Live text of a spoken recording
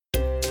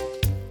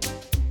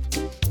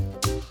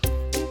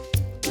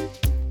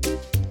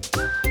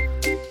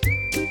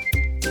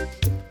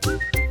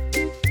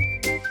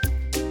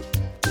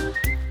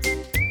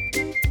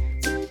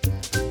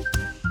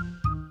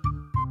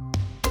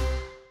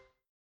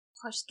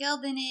Hoş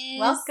geldiniz.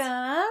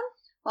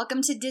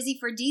 Welcome to Dizzy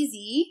for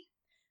Deezy.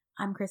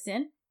 I'm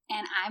Kristen.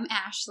 And I'm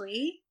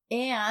Ashley.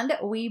 And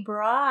we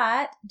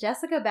brought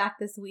Jessica back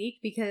this week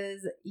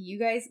because you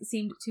guys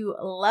seemed to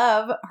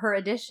love her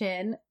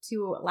addition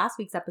to last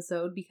week's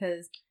episode,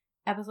 because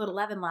episode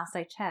 11, last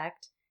I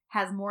checked,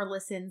 has more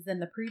listens than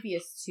the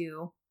previous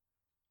two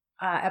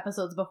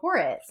episodes before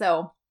it.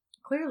 So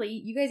clearly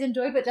you guys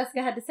enjoyed what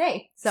Jessica had to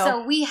say.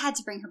 So we had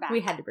to bring her back. We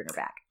had to bring her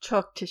back.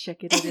 Choke to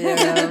shake it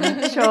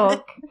down.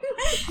 Choke.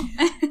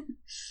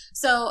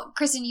 So,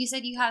 Kristen, you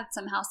said you had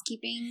some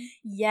housekeeping.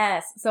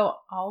 Yes. So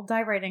I'll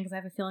dive right in because I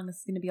have a feeling this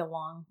is going to be a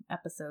long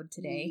episode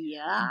today.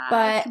 Yeah. But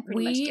I can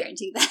pretty much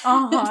guarantee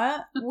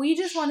that. We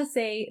just want to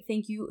say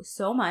thank you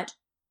so much.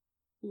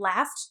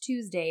 Last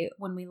Tuesday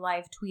when we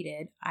live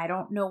tweeted, I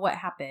don't know what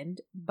happened,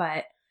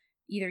 but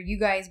either you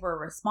guys were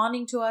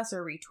responding to us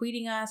or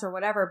retweeting us or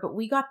whatever, but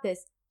we got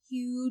this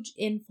huge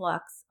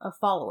influx of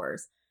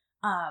followers.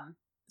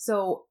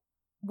 So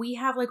we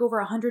have like over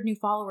 100 new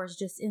followers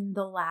just in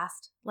the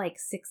last like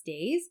 6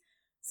 days.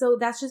 So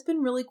that's just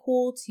been really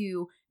cool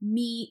to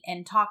meet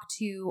and talk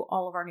to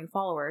all of our new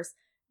followers,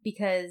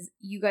 because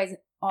you guys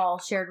all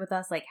shared with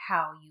us like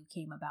how you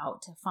came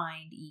about to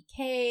find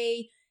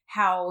EK,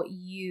 how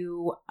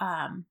you,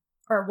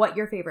 or what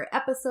your favorite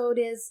episode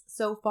is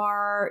so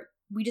far.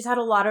 We just had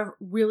a lot of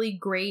really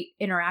great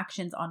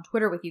interactions on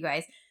Twitter with you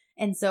guys.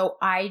 And so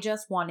I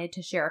just wanted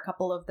to share a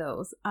couple of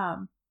those.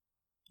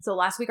 So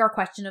last week, our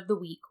question of the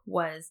week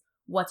was,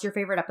 what's your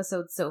favorite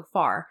episode so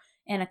far?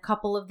 And a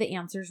couple of the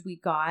answers we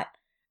got.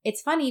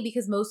 It's funny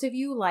because most of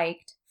you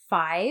liked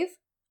 5,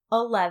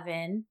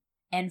 11,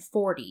 and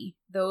 40.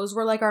 Those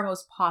were like our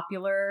most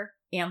popular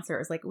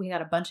answers. Like we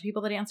had a bunch of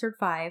people that answered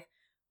 5,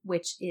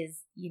 which is,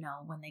 you know,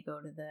 when they go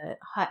to the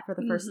hut for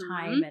the first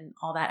time and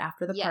all that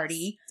after the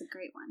party. It's a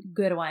great one.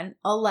 Good one.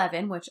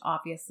 11, which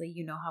obviously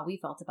you know how we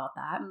felt about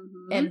that.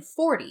 And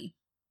 40.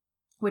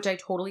 Which I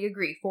totally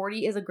agree.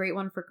 40 is a great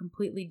one for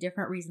completely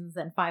different reasons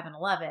than 5 and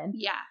 11.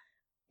 Yeah.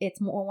 It's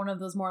more one of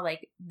those more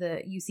like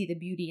you see the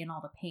beauty in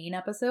all the pain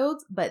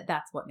episodes, but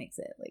that's what makes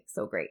it like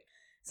so great.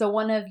 So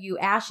one of you,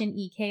 Ash and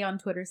EK on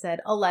Twitter, said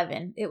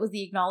 11. It was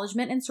the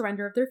acknowledgement and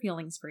surrender of their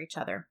feelings for each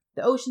other.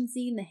 The ocean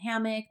scene, the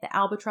hammock, the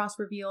albatross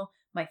reveal,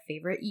 my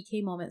favorite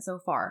EK moment so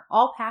far,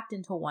 all packed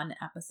into one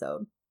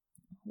episode.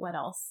 What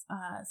else?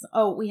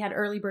 We had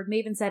Early Bird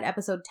Maven said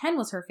episode 10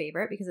 was her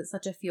favorite because it's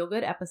such a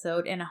feel-good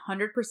episode and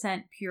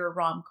 100% pure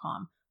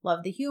rom-com.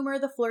 Love the humor,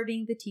 the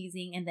flirting, the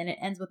teasing, and then it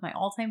ends with my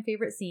all-time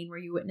favorite scene where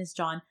you witness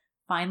John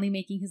finally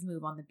making his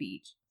move on the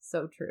beach.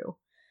 So true.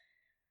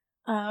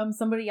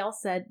 Somebody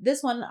else said,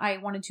 this one I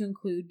wanted to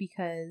include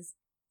because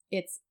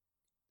it's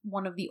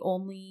one of the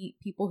only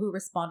people who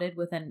responded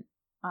with an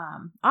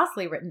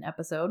Osley written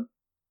episode.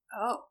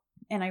 Oh.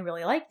 And I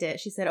really liked it.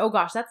 She said, oh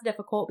gosh, that's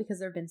difficult because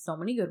there have been so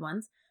many good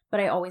ones, but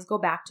I always go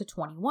back to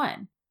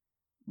 21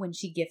 when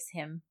she gifts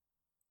him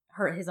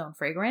his own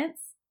fragrance.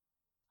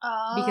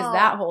 Oh. Because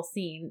that whole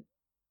scene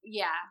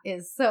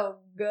is so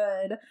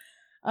good.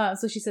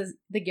 So she says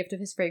the gift of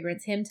his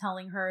fragrance, him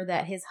telling her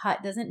that his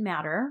hut doesn't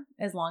matter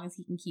as long as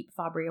he can keep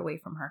Fabri away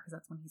from her, because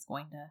that's when he's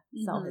going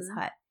to sell his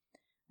hut.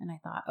 And I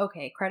thought,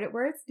 okay, credit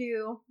where it's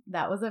due.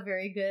 That was a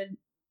very good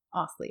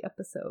Osley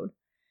episode.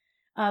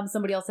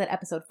 Somebody else said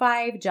episode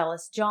 5,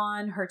 Jealous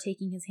John, her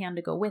taking his hand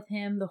to go with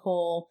him, the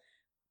whole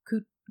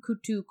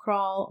Kutu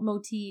crawl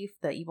motif,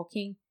 the evil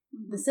king,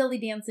 the silly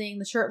dancing,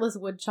 the shirtless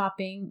wood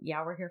chopping.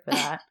 Yeah, we're here for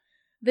that.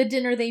 The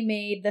dinner they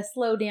made, the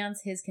slow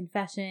dance, his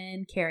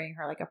confession, carrying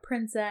her like a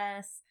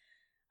princess,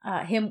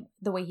 him,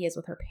 the way he is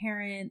with her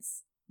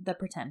parents, the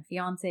pretend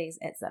fiancés,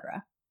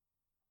 etc.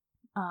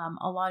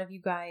 A lot of you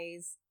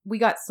guys, we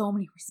got so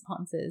many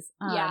responses.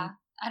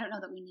 I don't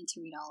know that we need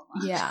to read all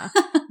of them. Yeah.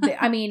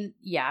 I mean,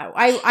 yeah.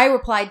 I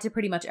replied to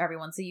pretty much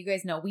everyone, so you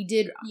guys know we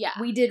did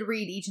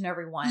read each and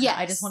every one. Yes.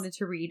 I just wanted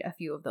to read a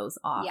few of those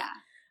off. Yeah.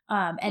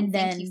 And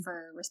then thank you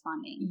for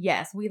responding.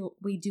 Yes,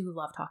 we do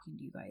love talking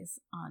to you guys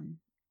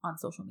on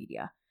social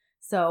media.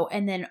 So,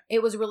 and then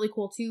it was really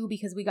cool too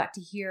because we got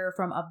to hear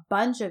from a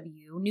bunch of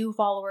you, new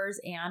followers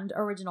and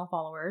original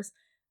followers,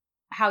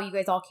 how you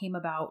guys all came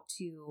about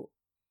to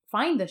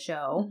find the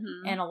show.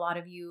 And a lot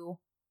of you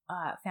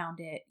found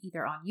it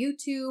either on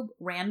YouTube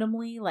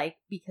randomly, like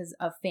because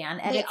of fan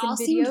edits and videos.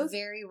 They all seemed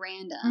very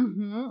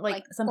random.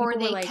 Like some people or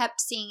they were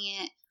kept seeing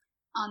it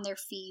on their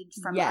feed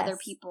from other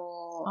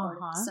people or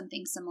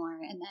something similar,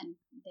 and then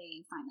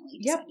they finally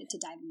decided to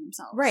dive in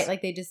themselves. Right,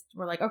 like they just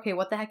were like, okay,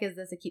 what the heck is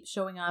this? It keeps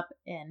showing up,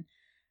 and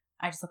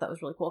I just thought that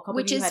was really cool.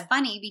 Which is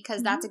funny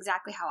because that's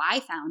exactly how I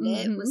found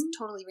it. It was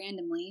totally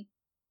randomly.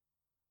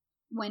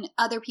 When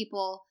other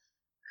people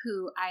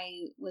who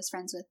I was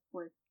friends with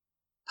were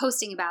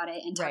posting about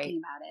it and talking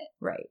about it.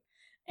 Right.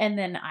 And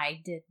then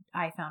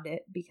I found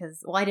it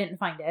because, well, I didn't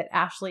find it.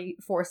 Ashley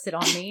forced it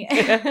on me.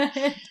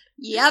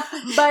 Yep.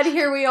 But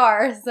here we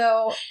are.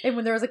 So, and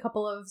when there was a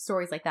couple of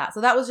stories like that.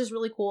 So that was just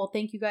really cool.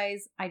 Thank you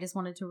guys. I just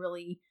wanted to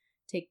really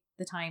take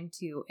the time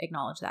to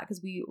acknowledge that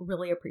because we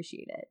really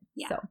appreciate it.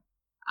 Yeah. So.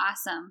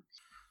 Awesome.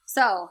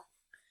 So,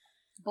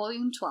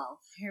 volume 12.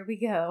 Here we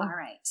go. All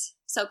right.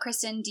 So,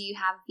 Kristen, do you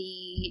have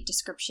the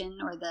description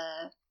or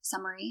the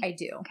summary? I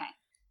do.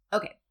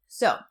 Okay.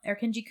 So,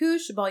 Erkinci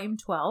Kush, Volume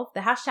 12.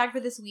 The hashtag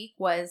for this week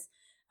was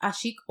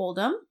Ashik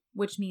Oldum,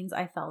 which means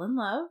I fell in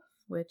love,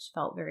 which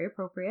felt very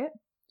appropriate.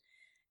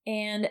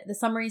 And the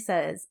summary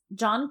says,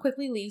 John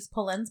quickly leaves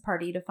Polen's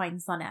party to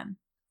find Sanem.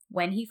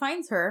 When he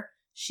finds her,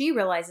 she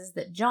realizes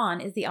that John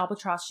is the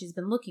albatross she's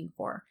been looking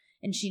for,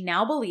 and she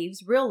now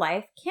believes real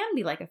life can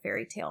be like a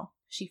fairy tale.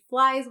 She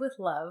flies with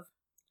love.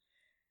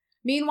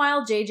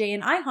 Meanwhile, JJ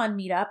and Ihan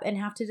meet up and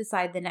have to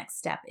decide the next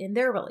step in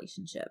their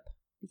relationship.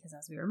 Because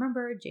as we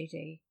remember,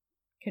 JJ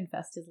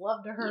confessed his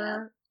love to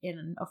her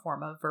in a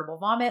form of verbal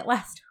vomit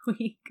last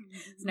week.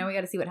 So now we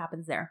got to see what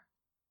happens there.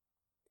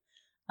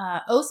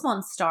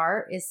 Osman's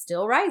star is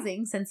still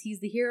rising since he's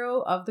the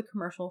hero of the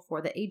commercial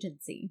for the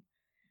agency.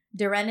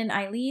 Deren and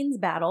Eileen's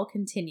battle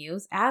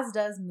continues, as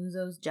does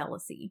Muzo's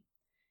jealousy.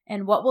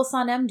 And what will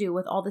Sanem do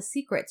with all the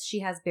secrets she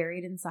has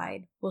buried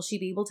inside? Will she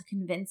be able to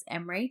convince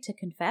Emre to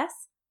confess?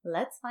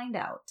 Let's find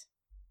out.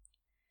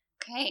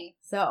 Okay.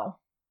 So.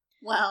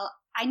 Well,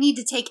 I need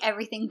to take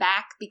everything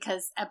back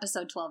because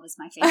episode 12 is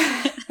my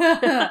favorite.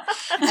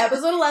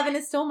 Episode 11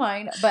 is still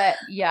mine, but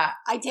yeah.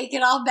 I take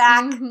it all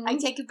back. Mm-hmm. I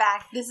take it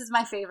back. This is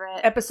my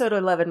favorite. Episode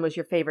 11 was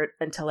your favorite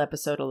until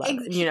episode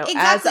 11. Exactly.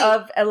 As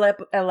of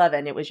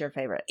 11, it was your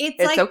favorite.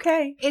 It's like,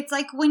 okay. It's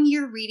like when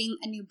you're reading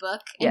a new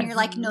book and you're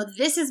like, no,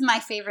 this is my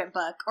favorite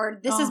book, or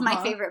this is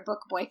my favorite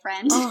book,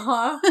 boyfriend.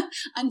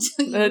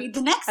 Until you read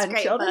the next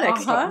great book.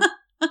 Next one.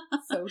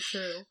 So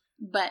true.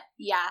 But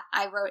yeah,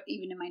 I wrote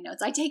even in my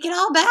notes, I take it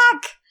all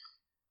back.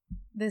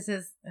 This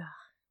is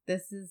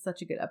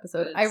such a good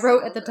episode. I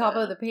wrote at the top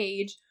of the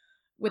page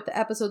with the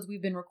episodes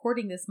we've been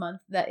recording this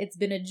month that it's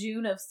been a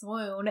June of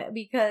swoon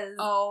because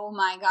oh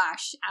my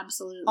gosh,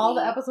 absolutely. All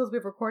the episodes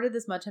we've recorded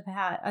this much have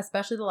had,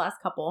 especially the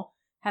last couple,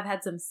 have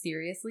had some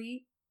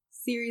seriously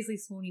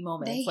swoony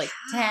moments. They like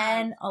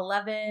have. 10,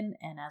 11,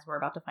 and as we're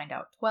about to find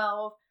out,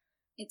 12.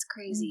 It's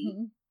crazy.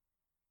 Mm-hmm.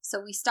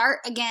 So we start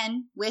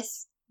again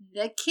with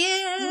the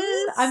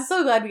kids. I'm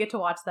so glad we get to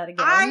watch that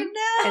again. I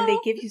know. And they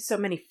give you so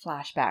many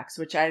flashbacks,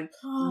 which I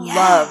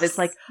love. It's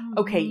like,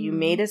 okay, you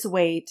made us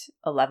wait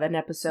 11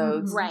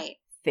 episodes. Right.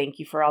 Thank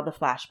you for all the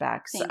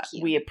flashbacks. Thank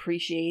you. We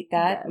appreciate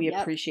that. Yeah, we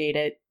appreciate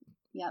it.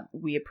 Yep.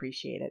 We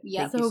appreciate it.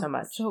 Yep. Thank you so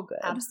much. So good.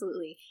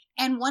 Absolutely.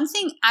 And one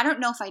thing, I don't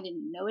know if I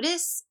didn't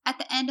notice at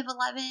the end of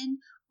 11,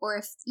 or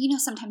if,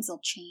 sometimes they'll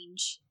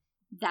change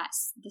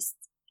this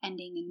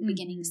ending and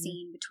beginning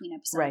scene between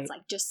episodes,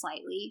 like just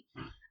slightly.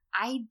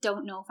 I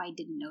don't know if I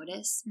didn't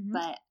notice,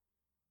 but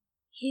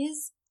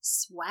his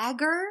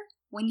swagger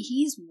when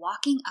he's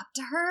walking up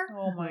to her.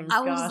 Oh my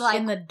I gosh. was like,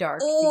 in the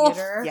dark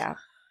theater. Yeah.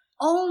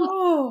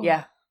 Oh.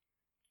 Yeah.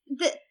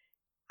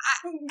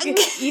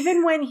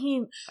 Even when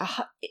he,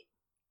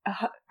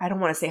 I don't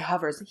want to say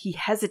hovers, he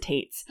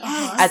hesitates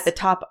at the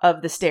top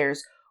of the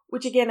stairs,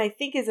 which again, I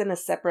think is in a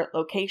separate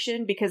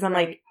location because I'm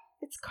like,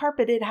 it's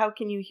carpeted. How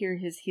can you hear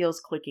his heels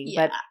clicking?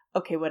 Yeah.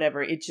 But okay,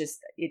 whatever. It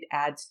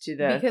adds to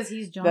the because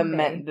he's John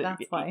Bay.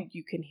 That's why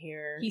you can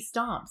hear he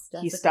stomps.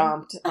 He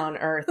stomped on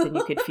earth, and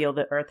you could feel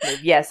the earth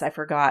move. Yes, I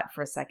forgot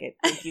for a second.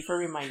 Thank you for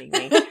reminding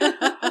me.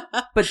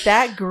 But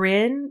that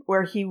grin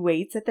where he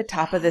waits at the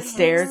top of the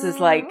stairs is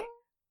like,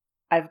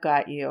 I've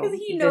got you. Because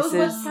he knows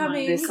what's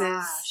coming.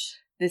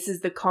 This is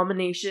the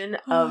culmination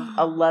of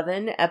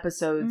 11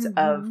 episodes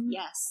of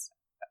yes.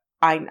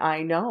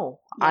 I know.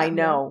 Yeah, I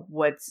know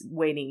what's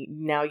waiting.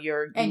 Now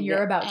you're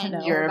about to know.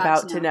 You're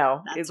about to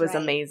know. That's it was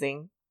right.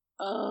 amazing.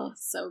 Oh,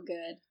 so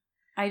good.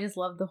 I just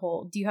love the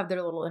whole. Do you have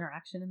their little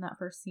interaction in that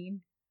first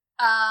scene?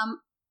 I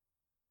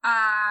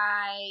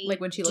like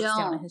when she looks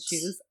down at his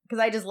shoes, because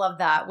I just love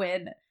that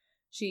when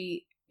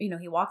she,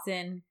 he walks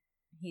in,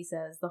 he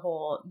says the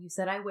whole "you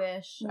said I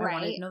wish." I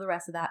wanted to know the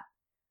rest of that.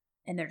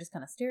 And they're just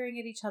kind of staring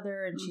at each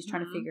other, and she's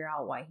trying to figure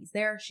out why he's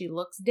there. She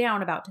looks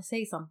down, about to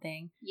say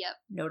something. Yep.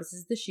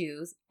 Notices the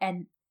shoes,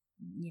 and,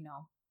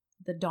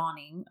 the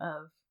dawning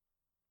of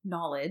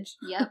knowledge.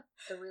 Yep.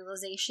 The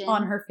realization.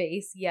 On her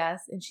face,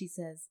 yes. And she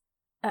says,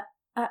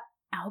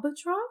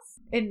 albatross?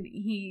 And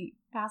he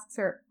asks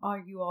her, are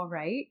you all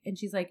right? And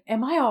she's like,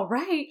 am I all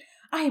right?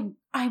 I'm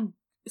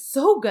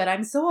so good.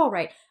 I'm so all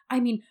right. I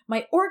mean,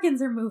 my organs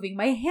are moving.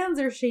 My hands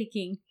are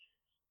shaking.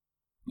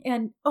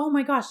 And, oh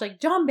my gosh, like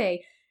John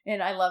Bay.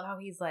 And I love how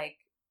he's like,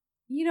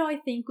 I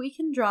think we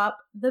can drop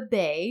the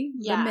Bay,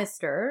 the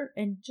Mister,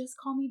 and just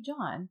call me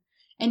John.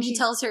 And he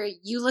tells her,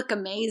 you look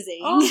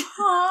amazing.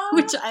 Uh-huh.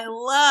 Which I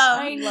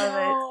love. I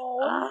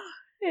love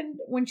it. And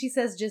when she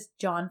says just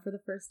John for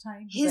the first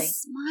time, he's his like,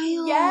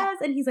 smile. Yes.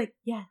 And he's like,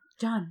 yeah,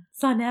 John,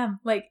 Sanem.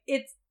 Like,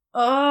 it's,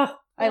 I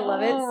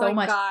love it so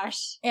much.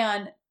 Gosh.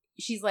 And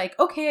she's like,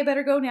 okay, I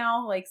better go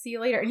now. Like, see you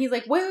later. And he's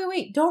like,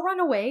 wait, don't run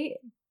away.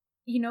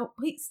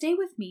 Please stay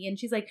with me. And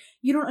she's like,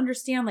 you don't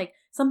understand. Like,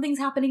 something's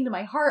happening to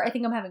my heart. I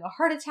think I'm having a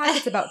heart attack.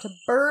 It's about to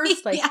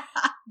burst. Like,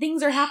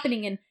 things are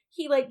happening. And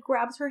he like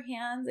grabs her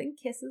hands and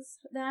kisses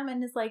them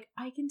and is like,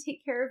 I can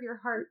take care of your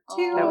heart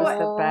too. That was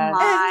the best. Oh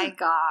my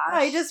gosh.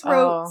 I just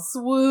wrote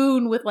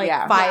swoon with like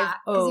 5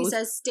 O's. Because he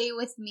says, stay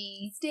with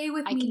me. Stay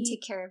with me. I can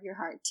take care of your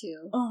heart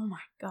too. Oh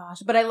my gosh.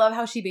 But I love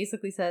how she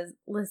basically says,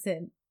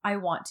 listen, I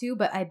want to,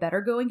 but I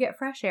better go and get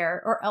fresh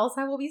air or else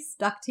I will be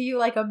stuck to you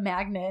like a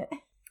magnet.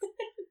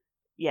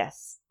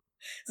 Yes.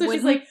 So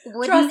she's like,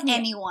 wouldn't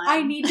anyone?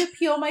 I need to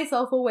peel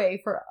myself away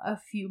for a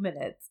few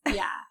minutes.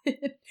 Yeah.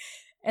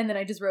 And then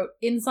I just wrote,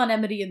 in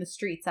Sonemity in the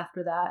streets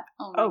after that.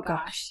 Oh my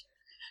gosh.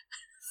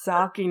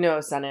 Saki no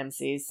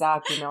Sanem-si,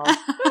 Saki no.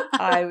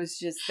 I was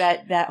just,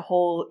 that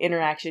whole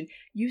interaction.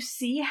 You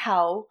see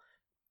how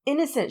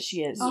innocent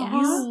she is. Uh-huh.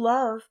 You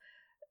love,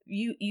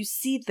 you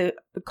see the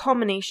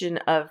culmination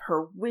of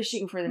her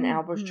wishing for an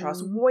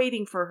albatross,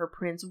 waiting for her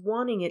prince,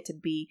 wanting it to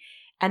be,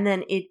 and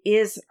then it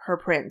is her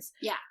prince.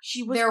 Yeah.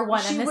 They're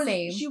one and the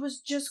same. She was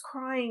just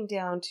crying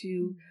down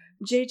to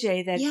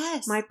JJ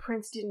that my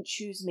prince didn't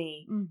choose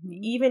me. Mm-hmm.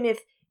 Even if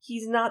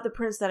he's not the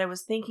prince that I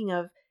was thinking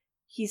of,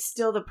 he's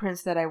still the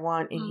prince that I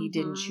want and he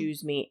didn't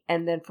choose me.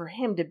 And then for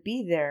him to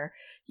be there,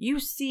 you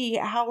see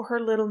how her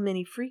little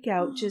mini freak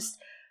out just...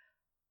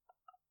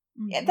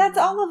 That's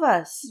all of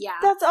us. Yeah.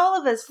 That's all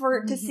of us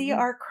to see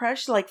our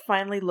crush like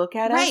finally look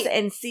at us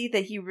and see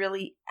that he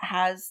really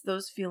has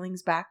those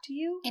feelings back to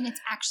you. And it's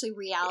actually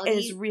reality.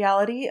 It's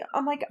reality.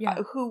 I'm like,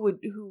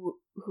 who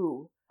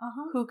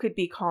could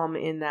be calm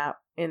in that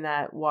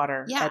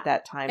water at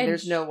that time? And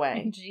there's no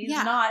way. And she's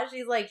not.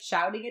 She's like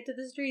shouting it to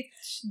the streets.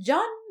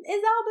 John Bay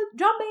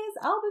is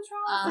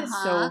albatross.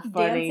 It's so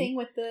funny. Dancing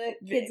with the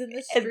kids in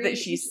the street.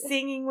 She's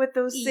singing with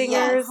those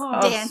singers.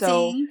 Yes.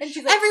 Dancing. And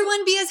she's like,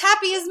 everyone be as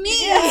happy as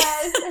me.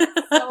 Yes.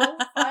 It's so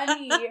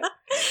funny.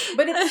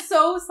 But it's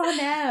so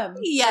Sanem.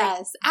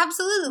 Yes,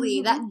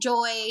 absolutely. That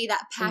joy,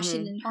 that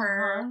passion in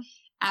her.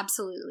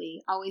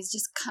 Absolutely. Always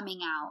just coming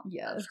out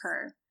of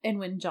her. And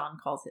when John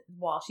calls it,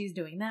 while she's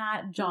doing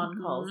that,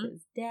 John calls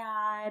his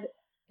dad.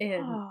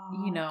 And,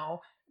 you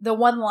know, the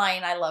one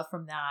line I love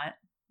from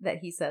that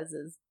he says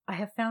is, I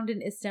have found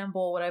in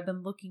Istanbul what I've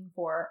been looking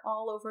for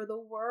all over the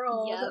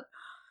world. Yep.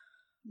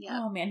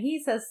 Oh, man.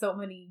 He says so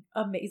many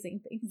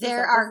amazing things.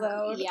 There are,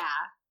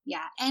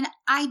 yeah. And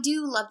I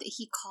do love that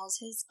he calls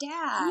his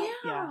dad.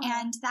 Yeah.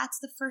 And that's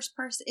the first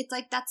person. It's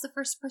like that's the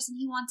first person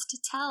he wants to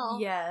tell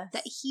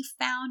that he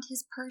found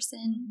his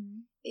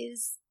person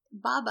is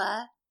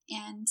Baba.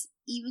 And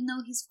even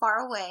though he's far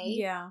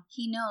away,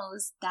 he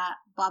knows that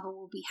Baba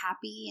will be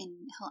happy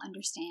and he'll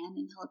understand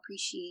and he'll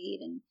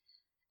appreciate. And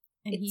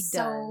it's he does.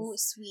 So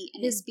sweet.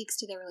 And it speaks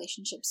to their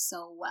relationship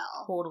so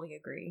well. Totally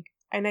agree.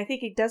 And I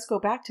think it does go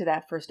back to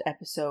that first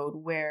episode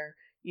where,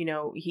 you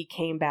know, he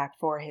came back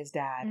for his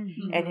dad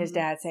and his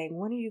dad saying,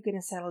 when are you going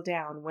to settle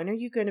down? When are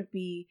you going to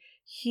be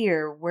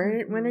here?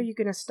 When are you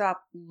going to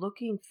stop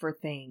looking for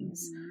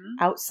things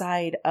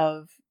outside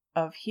of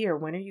here?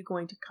 When are you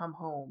going to come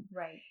home?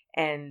 Right.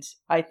 And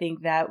I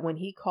think that when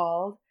he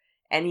called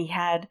and he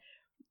had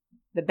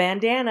the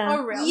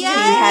bandana, he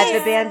had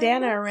the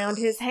bandana around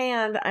his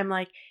hand, I'm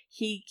like,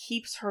 he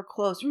keeps her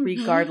close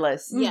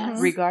regardless.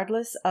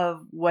 Regardless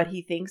of what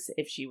he thinks.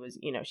 If she was,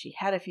 you know, she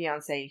had a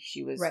fiance,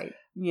 she was,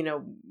 you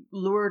know,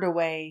 lured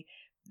away.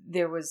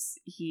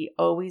 He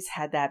always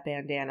had that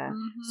bandana.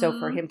 So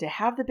for him to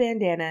have the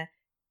bandana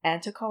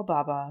and to call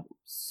Baba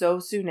so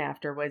soon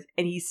after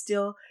and he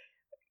still,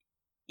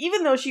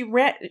 even though she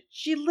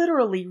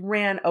literally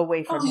ran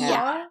away from him.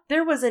 Yeah.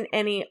 There wasn't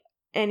any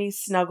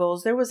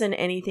snuggles. There wasn't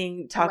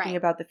anything talking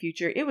about the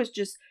future. It was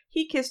just,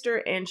 he kissed her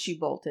and she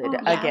bolted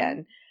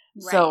again.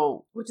 Right.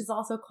 So, which is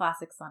also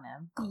classic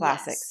Sanem.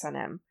 Classic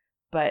Sanem.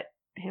 But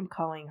him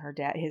calling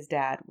his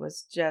dad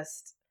was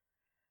just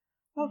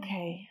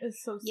okay.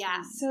 It's so sweet.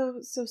 Yeah.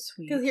 So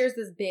sweet. Because here's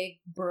this big,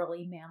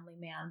 burly, manly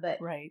man, but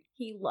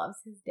he loves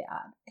his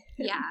dad.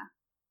 Yeah.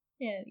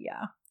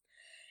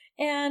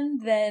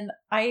 And then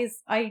I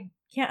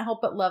can't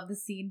help but love the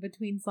scene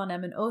between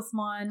Sanem and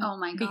Osman. Oh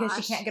my gosh. Because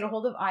she can't get a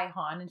hold of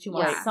Ayhan and she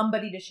wants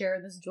somebody to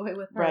share this joy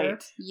with her.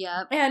 Right.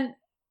 Yep. And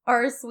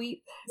our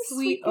sweet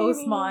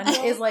Osman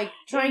is like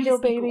trying to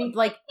speak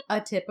like a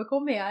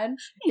typical man,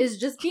 is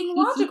just being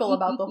logical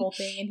about the whole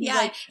thing. And he's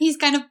like, he's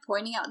kind of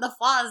pointing out the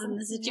flaws in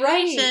the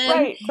situation.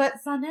 Right. But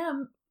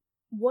Sanem,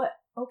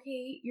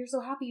 okay, you're so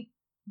happy,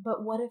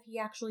 but what if he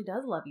actually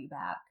does love you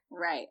back?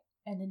 Right.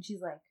 And then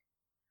she's like,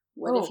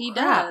 what if he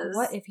does?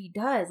 What if he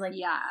does? Like,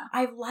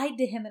 I've lied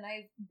to him and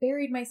I've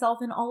buried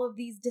myself in all of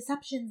these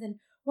deceptions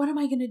and what am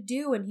I going to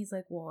do? And he's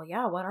like, well,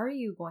 yeah, what are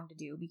you going to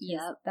do?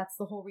 Because that's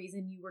the whole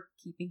reason you were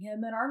keeping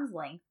him at arm's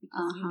length,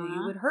 because you knew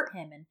you would hurt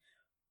him.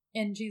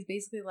 And she's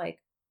basically like,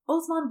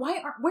 Osman,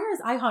 where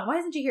is Ayhan? Why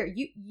isn't she here?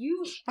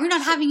 You're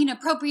not having an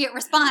appropriate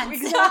response.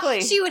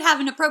 Exactly. She would have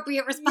an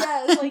appropriate response.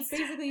 Yes, like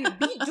basically,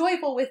 be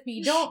joyful with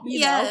me. Don't, you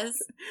know.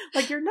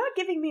 Like, you're not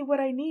giving me what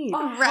I need.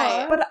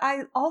 Right. But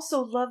I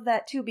also love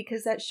that too,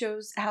 because that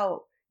shows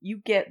how you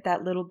get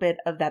that little bit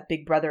of that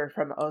big brother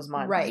from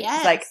Osman. Right. Yes.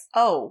 It's like,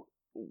 oh,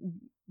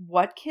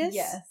 what kiss?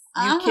 Yes.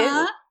 You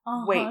kiss?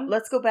 Wait,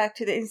 let's go back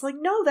to the... It's like,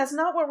 no, that's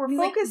not what we're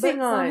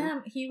focusing on.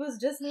 Him, he was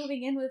just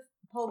moving in with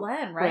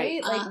Polen,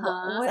 right? Like,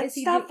 what is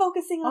he Stop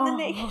focusing on the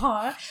name.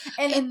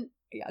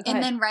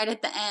 And then right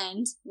at the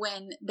end,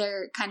 when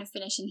they're kind of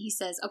finished and he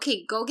says,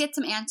 okay, go get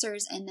some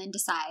answers and then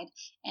decide.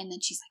 And then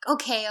she's like,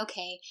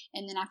 okay.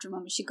 And then after a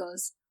moment she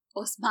goes,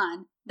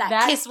 Osman,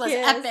 that kiss was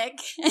epic.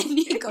 And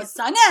he goes,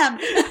 Sanem.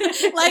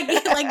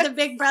 like the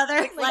big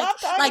brother.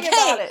 like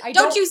hey,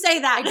 don't you say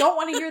that. I don't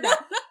want to hear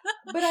that.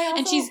 But I also,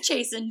 and she's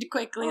chastened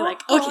quickly,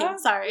 like, okay,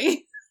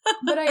 sorry.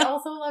 But I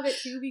also love it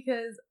too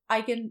because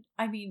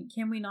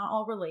can we not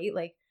all relate?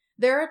 Like,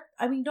 don't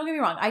get me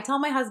wrong. I tell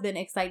my husband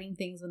exciting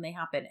things when they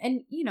happen.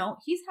 And,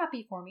 he's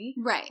happy for me.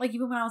 Right. Like,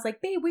 even when I was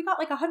like, babe, we got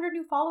like 100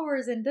 new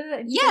followers and da-da-da.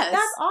 And yes. Like,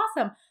 that's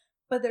awesome.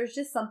 But there's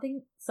just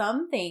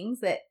some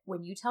things that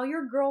when you tell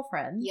your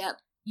girlfriend, yep,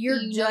 you're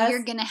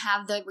going to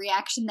have the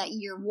reaction that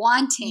you're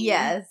wanting.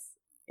 Yes,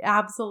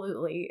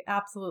 absolutely.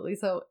 Absolutely.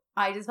 So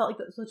I just felt like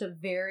that was such a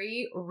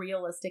very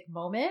realistic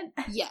moment.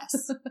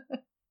 Yes,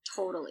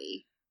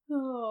 totally.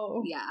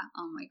 Oh. Yeah.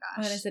 Oh my gosh.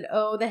 And then I said,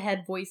 the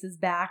head voice is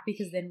back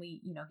because then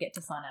we, get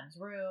to Sanem's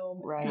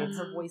room. Right. And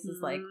her voice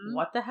is like,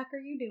 what the heck are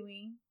you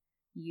doing?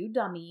 You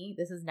dummy.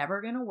 This is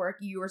never going to work.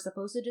 You were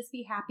supposed to just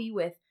be happy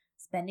with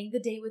spending the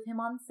day with him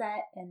on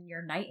set and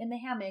your night in the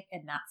hammock,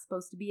 and that's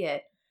supposed to be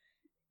it.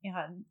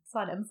 And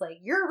Sanem's like,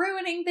 you're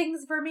ruining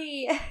things for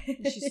me.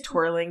 She's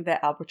twirling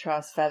the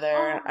albatross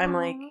feather. I'm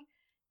like,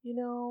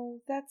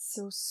 that's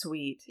so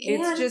sweet.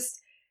 And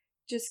it's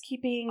just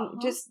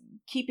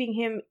keeping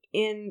him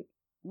in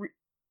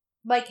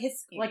like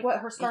what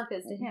her scarf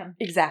is to him.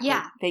 Exactly.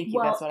 Yeah. Thank you.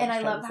 Well, that's what and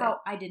I love how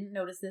I didn't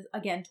notice this.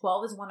 Again,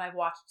 12 is one I've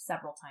watched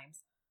several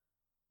times,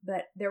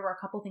 but there were a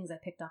couple things I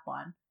picked up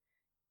on.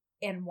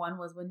 And one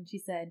was when she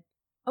said,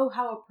 "Oh,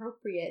 how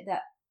appropriate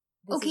that."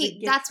 This is a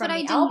gift that's from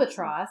what the I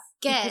albatross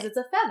get because it's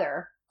a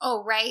feather.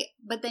 Oh, right.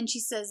 But then she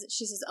says,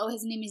 "Oh,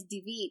 his name is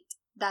Divit."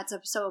 That's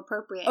so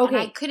appropriate. Okay.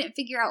 And I couldn't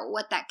figure out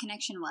what that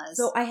connection was.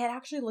 So I had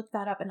actually looked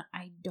that up, and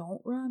I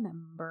don't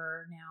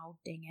remember now.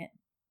 Dang it!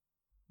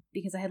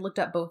 Because I had looked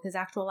up both his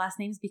actual last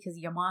names because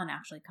Yaman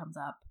actually comes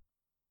up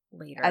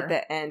later at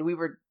the end. We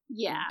were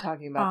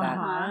talking about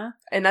that,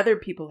 and other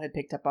people had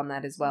picked up on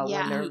that as well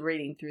when they're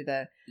reading through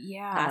the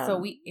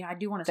so I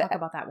do want to talk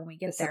about that when we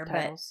get there,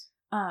 subtitles.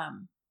 But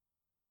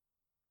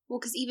well,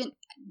 because even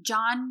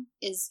John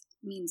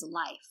means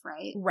life,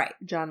 right? Right,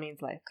 John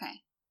means life.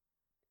 Okay,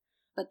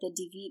 but the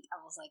Divit, I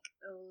was like,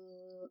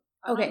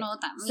 I don't know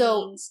what that means.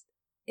 So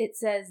it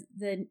says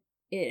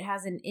it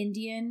has an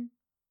Indian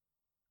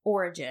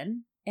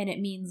origin, and it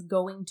means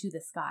going to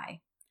the sky.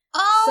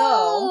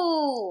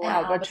 Oh, so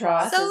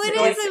albatross. So it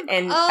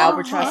is,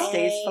 albatross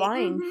stays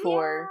flying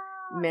for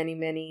many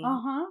days,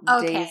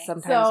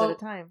 sometimes at a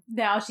time.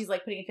 Now she's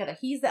like putting it together.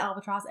 He's the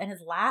albatross, and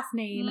his last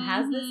name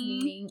has this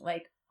meaning.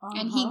 Like,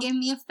 and he gave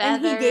me a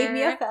feather. And he gave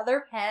me a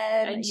feather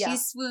pen, and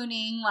she's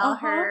swooning while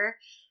her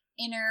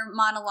inner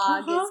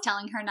monologue is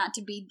telling her not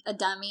to be a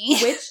dummy.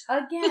 Which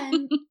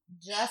again,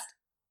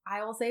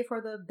 I will say for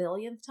the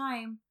billionth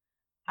time,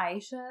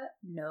 Aisha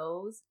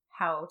knows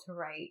how to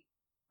write.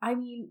 I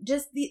mean,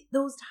 just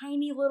those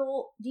tiny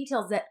little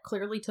details that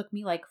clearly took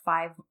me like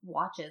 5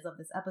 watches of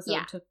this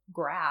episode to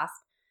grasp.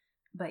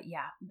 But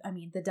I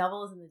mean, the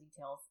devil is in the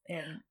details.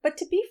 But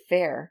to be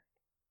fair,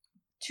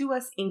 to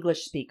us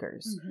English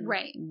speakers,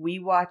 right? We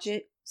watch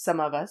it.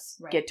 Some of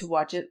us get to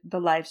watch it the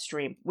live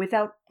stream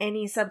without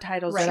any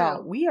subtitles at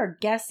all. We are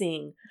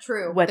guessing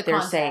what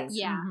they're saying.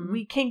 Yeah,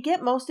 we can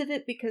get most of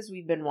it because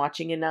we've been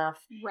watching enough,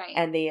 right?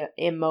 And they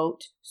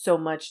emote so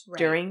much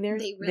during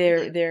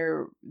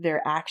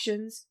their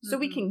actions, so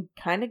we can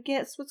kind of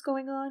guess what's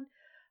going on.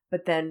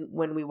 But then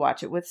when we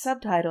watch it with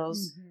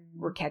subtitles,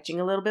 we're catching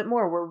a little bit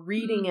more. We're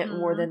reading it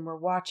more than we're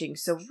watching.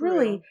 So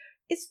really,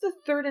 it's the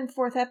 3rd and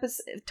 4th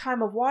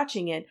time of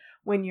watching it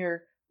when you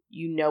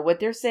know what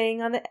they're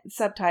saying on the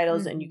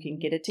subtitles, and you can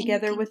get it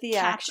together with the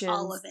actions.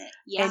 All of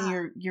it,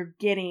 and you're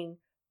getting,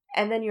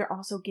 and then you're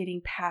also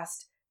getting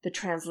past the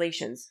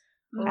translations.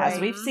 As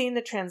we've seen,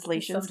 the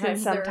translations can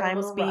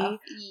sometimes be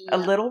a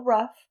little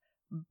rough,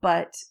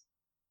 but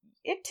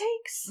it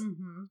takes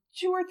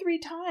 2 or 3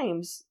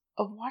 times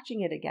of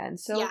watching it again.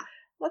 So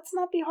let's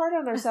not be hard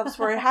on ourselves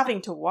for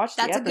having to watch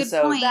the episode. That's a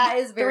good point. That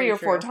is very 3 or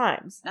 4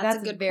 times.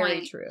 That's a good very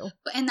point. True.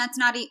 And that's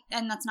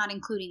not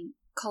including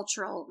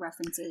cultural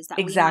references that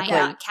we might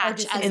not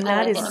catch as and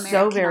that is an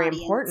so very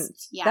audience. important.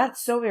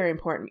 That's so very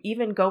important.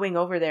 Even going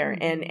over there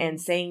and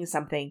saying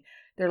something,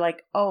 they're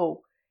like,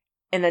 oh,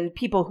 and then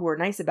people who are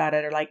nice about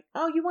it are like,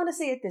 oh, you want to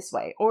say it this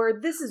way, or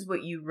this is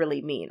what you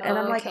really mean. And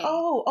I'm like,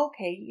 oh,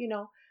 okay,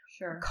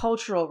 sure.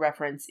 Cultural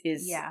reference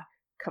is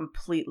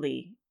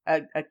completely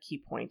a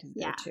key point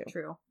there too.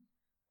 True.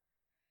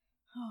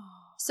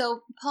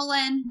 So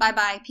Polen,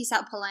 bye-bye. Peace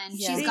out, Polen.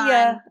 Yeah. She's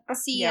gone.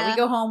 See ya. Yeah, we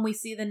go home. We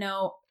see the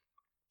note.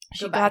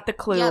 She got the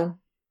clue. Yep.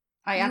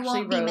 I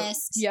actually wrote. Be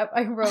missed. Yep,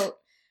 I wrote.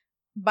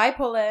 Bye,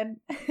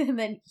 Polen. And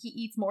then he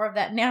eats more of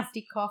that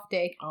nasty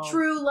kofte. Oh.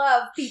 True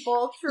love,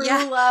 people. True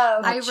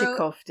love. I wrote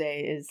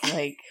kofte is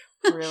like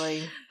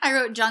really. I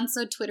wrote John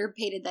so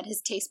Twitter-pated that his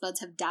taste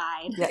buds have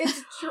died. Yeah.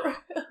 It's true.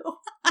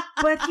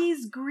 But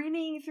he's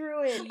grinning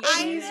through it. And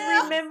he's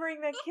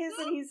remembering that kiss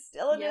and he's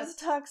still in his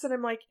tux. And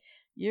I'm like,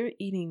 you're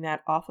eating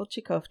that awful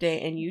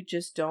chikofte and you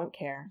just don't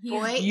care. He's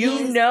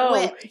eating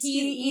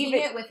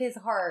it with his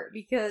heart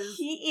because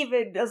he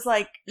even was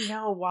like,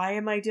 no, why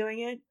am I doing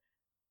it?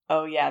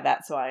 Oh yeah,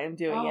 that's why I'm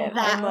doing it.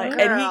 I'm like,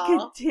 and he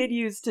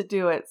continues to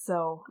do it.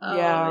 So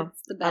yeah,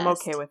 it's the best. I'm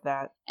okay with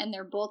that. And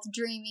they're both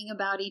dreaming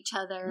about each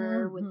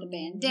other with the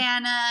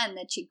bandana and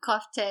the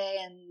chikofte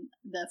and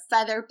the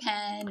feather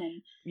pen,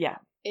 and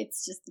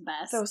it's just the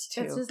best. Those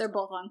two, they're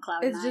both on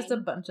cloud 9. It's just a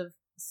bunch of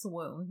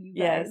swoon,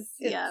 you guys.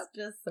 It's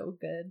just so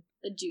good.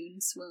 The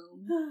June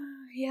swoon.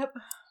 Yep.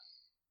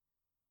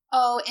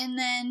 Oh, and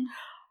then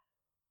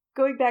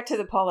going back to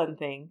the pollen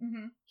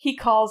thing, he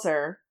calls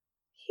her.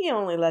 He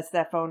only lets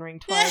that phone ring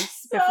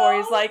twice before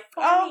he's like,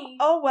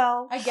 oh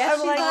well. I guess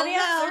she's like, not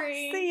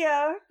answering. See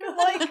ya.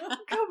 Like,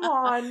 come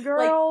on,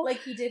 girl. Like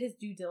he did his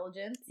due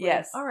diligence. Like,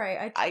 yes. All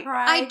right,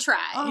 I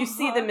tried. You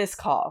see the missed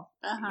call.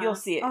 You'll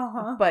see it,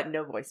 but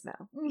no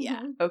voicemail.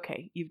 Yeah.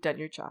 Okay, you've done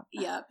your job.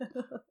 Yep.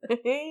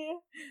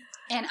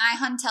 And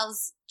I-hun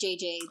tells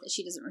JJ that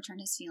she doesn't return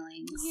his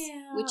feelings.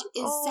 Yeah. Which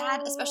is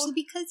sad, especially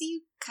because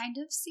you kind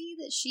of see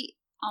that she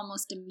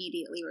almost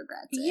immediately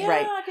regrets it.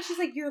 Yeah, because she's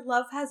like, your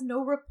love has no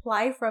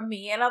reply from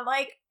me. And I'm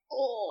like,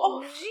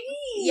 oh,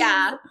 geez.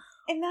 Yeah.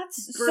 And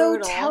that's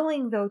brutal. So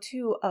telling, though,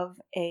 too, of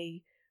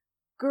a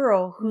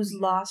girl who's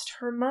lost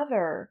her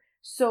mother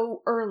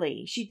so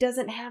early. She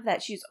doesn't have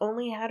that. She's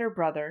only had her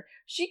brother.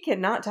 She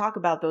cannot talk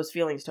about those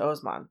feelings to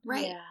Osman.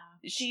 Right. Yeah.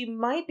 She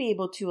might be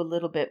able to a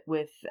little bit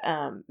with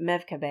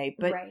Mevkabe,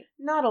 but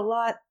not a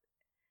lot.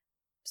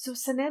 So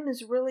Sanem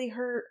is really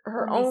her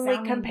only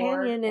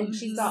companion, and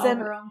she's got all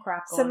her own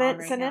crap going on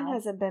right Sanem now.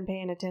 hasn't been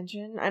paying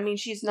attention. I mean,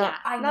 she's not.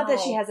 Not that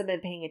she hasn't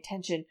been paying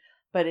attention,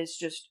 but it's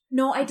just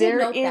I did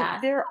note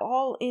that they're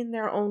all in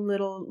their own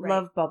little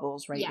love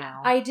bubbles right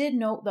now. I did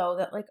note though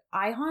that like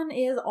I-hun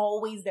is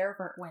always there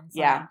for when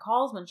Sanem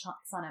calls, when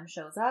Sanem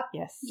shows up.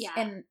 Yes. Yeah.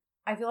 And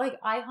I feel like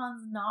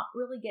I-hun's not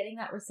really getting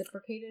that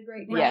reciprocated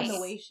right now in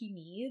the way she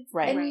needs,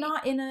 and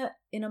not in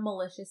a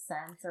malicious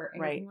sense or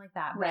anything like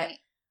that. But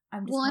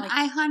I'm just and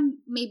I-hun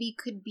maybe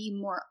could be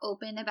more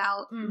open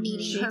about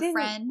meeting her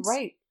friend.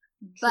 Right.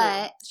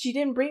 But she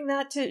didn't bring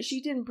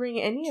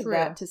any of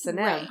that to Sanem.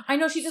 Right. I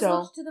know she just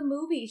watched to the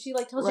movie. She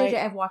like tells JJ,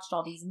 I've watched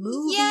all these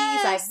movies.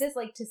 I've this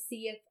to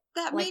see if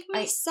that made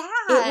me sad.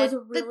 It was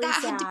really that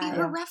sad. had to be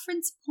her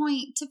reference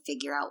point to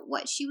figure out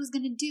what she was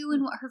going to do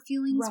and what her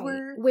feelings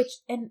were. Which,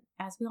 and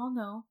as we all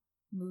know,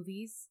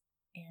 movies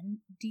and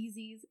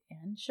DZs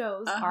and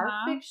shows are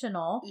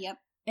fictional. Yep.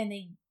 And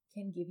they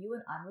can give you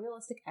an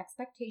unrealistic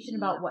expectation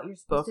about what you're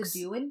supposed to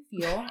do and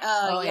feel.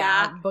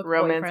 Book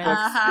romance boyfriend.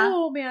 books.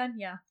 Oh man,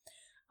 yeah.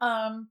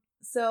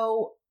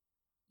 So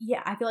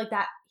yeah, I feel like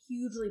that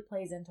hugely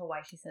plays into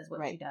why she says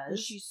what she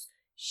does.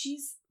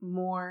 She's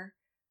more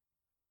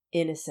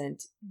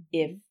innocent,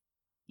 if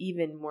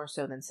even more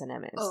so than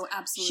Sanem is. Oh,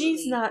 absolutely.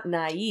 She's not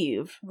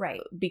naive,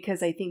 right?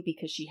 Because I think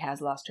because she has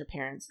lost her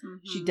parents,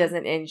 she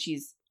doesn't, and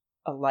she's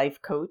a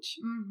life coach.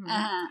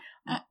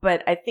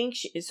 But I think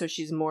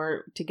she's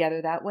more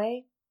together that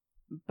way.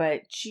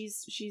 But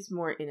she's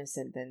more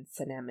innocent than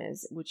Sanem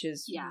is, which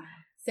is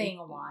saying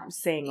a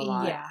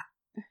lot. Yeah,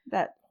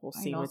 that whole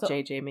scene with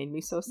JJ made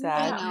me so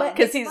sad but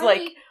because he's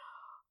like,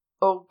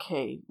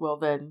 okay, well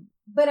then.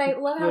 But I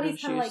love how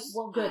he's kind of like,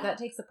 well, good, that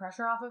takes the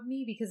pressure off of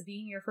me because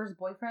being your first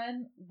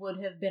boyfriend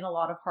would have been a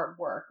lot of hard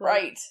work,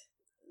 right?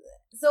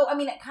 So I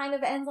mean, it kind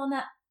of ends on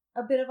that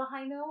a bit of a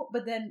high note,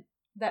 but then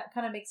that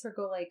kind of makes her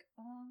go like,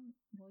 well,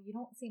 you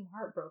don't seem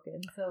heartbroken,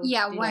 so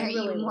why are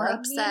you more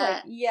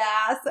upset?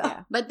 Like,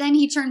 But then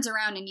he turns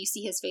around and you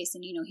see his face,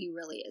 and you know he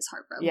really is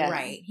heartbroken. Yes.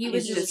 Right? He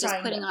was just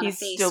putting on a face.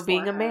 He's still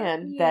being a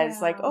man that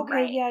is like,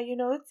 okay, you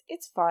know,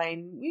 it's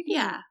fine. We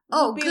can,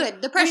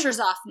 good. The pressure's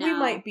off now.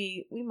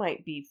 We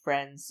might be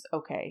friends.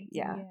 Okay,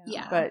 yeah.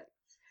 But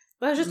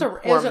it was just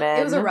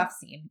it was a rough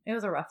scene. It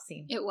was a rough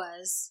scene. It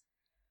was.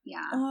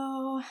 Yeah.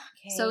 Oh,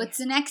 okay. So it's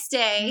the next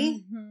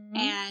day,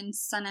 and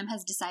Sanem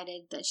has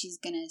decided that she's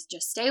gonna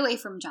just stay away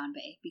from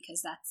Janbei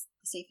because that's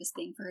the safest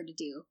thing for her to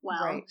do.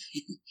 Well,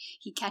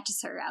 he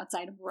catches her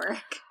outside of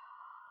work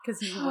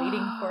because he's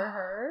waiting for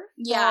her.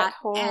 Yeah,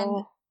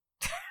 and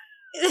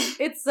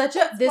it's such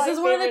a. This is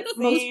one of the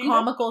most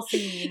comical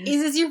scenes.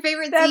 Is this your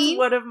favorite That's scene?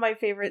 one of my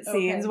favorite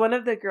scenes. One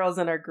of the girls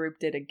in our group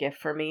did a GIF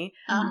for me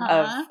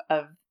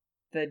of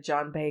the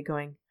Janbei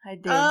going, "Hi,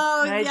 Day."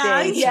 Oh,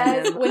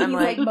 yes. When he's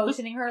like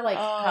motioning her, like,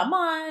 "Come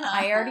on,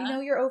 I already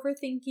know you're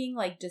overthinking.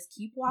 Like, just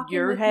keep walking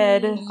your with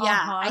head." Me. Yeah,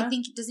 I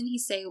think doesn't he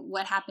say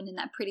what happened in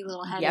that pretty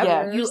little head?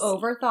 Yeah, you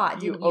overthought.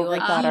 Didn't you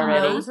overthought he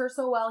already. Knows her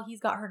so well. He's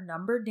got her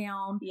number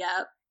down.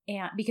 Yep.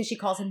 And because she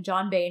calls him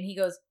Janbei, and he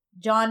goes,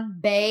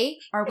 "Janbei,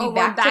 are we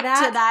back to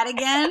that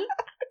again?"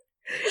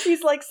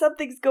 He's like,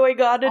 something's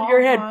going on in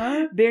your head.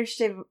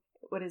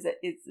 What is it?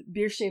 It's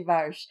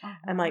Birshevarsh.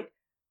 I'm like,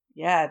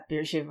 yeah,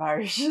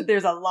 Birshevarsh.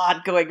 There's a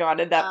lot going on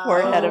in that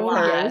poor head of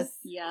hers.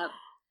 Yep.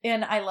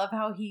 And I love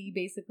how he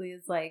basically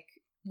is like,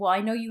 well,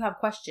 I know you have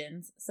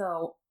questions,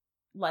 so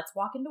let's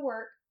walk into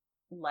work.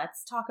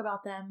 Let's talk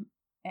about them.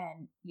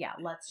 and yeah,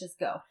 let's just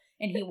go.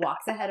 And he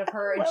walks ahead of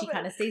her, and she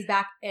kind of stays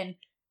back, and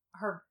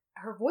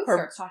her voice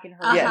starts talking to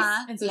her.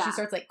 Yes. And so she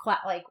starts like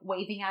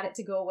waving at it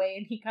to go away,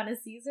 and he kind of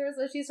sees her,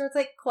 so she starts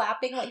like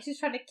clapping like she's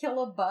trying to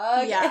kill a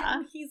bug. Yeah.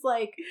 And he's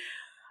like,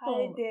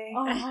 Hi day.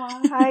 Uh-huh.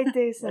 Hi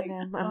day, Like,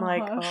 Sanem. I'm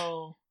like,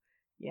 oh,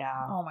 yeah.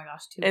 oh my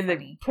gosh, too And funny.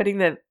 then putting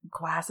the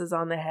glasses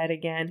on the head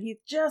again.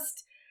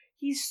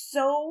 He's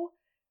so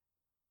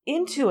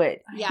into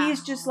it. Yeah.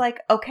 He's just like,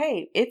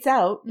 okay, it's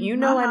out. You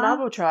know, I'm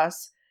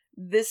albatross.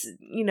 This,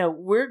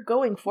 we're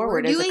going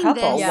forward as a doing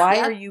couple. this. Yeah. Why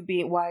Yep.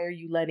 are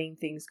you letting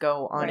things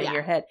go on in Yeah.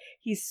 your head?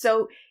 It's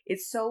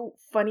so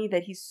funny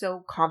that he's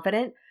so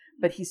confident,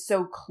 but he's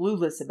so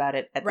clueless about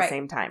it at the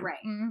same time. Right.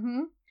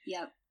 Mm-hmm.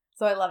 Yep.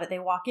 So I love it. They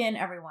walk in,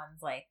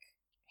 everyone's like,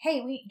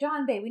 hey,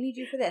 John Bay, we need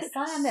you for this.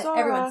 Sign that. Sonra.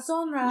 Everyone's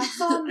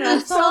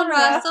Sonra.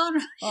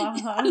 Sonra.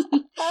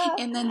 Uh-huh.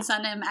 And then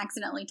Sanem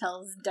accidentally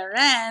tells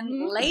Darren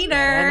Mhm.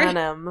 later.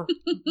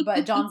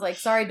 But John's like,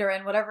 sorry,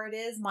 Darren, whatever it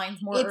is,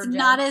 mine's more It's urgent.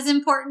 not as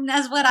important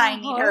as what I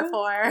need her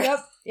for. Yep,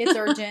 it's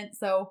urgent.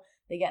 So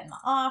they get in the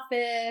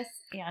office,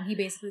 and he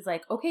basically is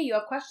like, okay, you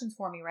have questions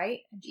for me, right?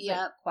 And she's like,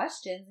 Yep.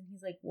 questions? And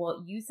he's like,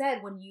 well, you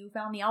said when you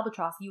found the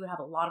albatross, you would have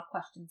a lot of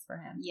questions for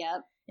him.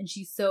 Yep. And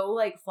she's so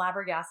like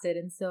flabbergasted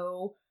and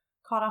so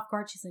caught off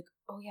guard. She's like,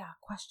 oh yeah,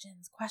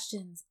 questions.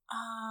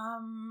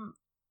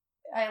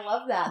 I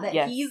love that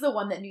Yes. he's the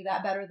one that knew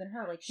that better than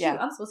her. Like, shoot, Yeah.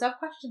 I'm supposed to have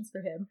questions for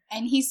him.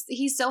 And he's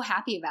so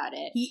happy about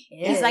it. He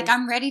is. He's like,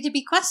 I'm ready to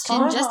be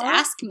questioned. Just Uh-huh.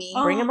 ask me.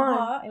 Bring him on.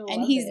 I And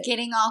love he's it.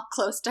 getting all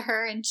close to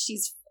her, and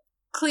she's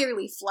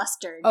clearly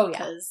flustered Oh, yeah.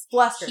 because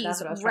Flustered, he's that's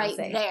what I was trying right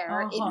to say.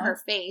 there in Uh-huh.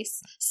 her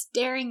face,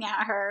 staring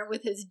at her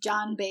with his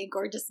John Bay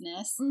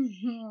gorgeousness.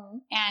 Mm-hmm.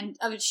 And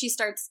she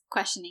starts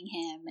questioning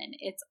him, and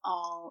it's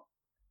all.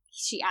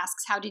 She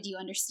asks, "How did you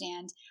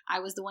understand I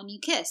was the one you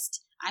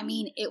kissed? I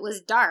mean, it was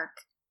dark.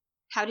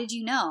 How did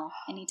you know?"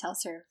 And he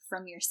tells her,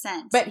 "From your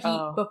scent." But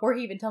before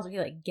he even tells her, he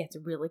like gets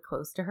really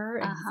close to her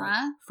and he's Uh-huh.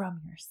 like,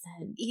 from your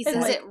scent. he And,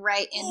 says like, it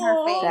right in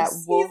her face. That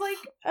wolf- he's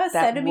like a that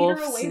centimeter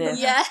wolf away sniff. from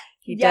her. Yeah,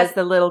 He Yes. does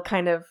the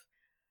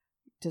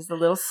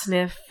little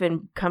sniff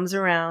and comes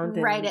around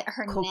and right at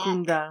her neck.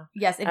 Kokunda.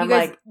 Yes, if I'm you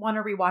guys like, want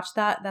to rewatch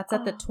that, that's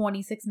at the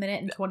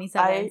 26-minute and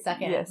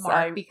 27-second yes, mark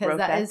I because wrote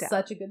that that is down.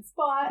 such a good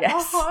spot.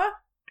 Yes. Uh-huh.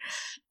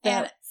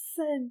 And That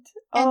scent.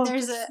 and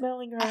there's just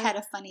smelling her. I had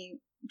a funny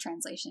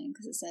translation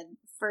because it said,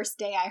 "First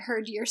day I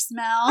heard your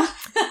smell."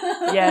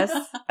 Yes.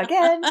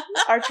 Again,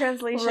 our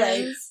translations.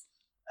 Right.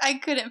 I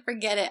couldn't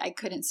forget it. I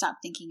couldn't stop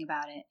thinking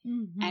about it.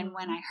 Mhm. And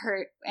when I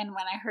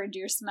heard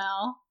your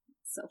smell,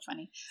 so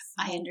funny.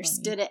 So I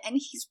understood funny. it, and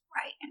he's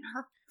right in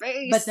her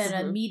face. But then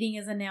a meeting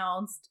is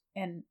announced,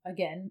 and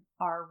again,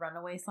 our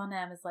runaway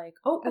Sanem is like,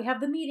 "Oh, we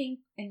have the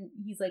meeting," and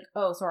he's like,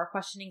 "Oh, so our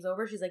questioning's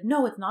over?" She's like,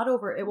 "No, it's not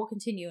over. It will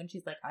continue." And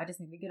she's like, "I just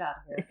need to get out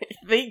of here."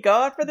 Thank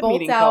God for the Bolts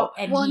meeting out,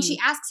 call. and well, and he- she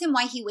asks him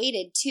why he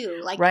waited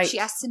too. Like Right. she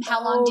asks him,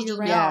 "How long Oh, did you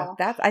you're know?" right.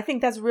 Yeah, I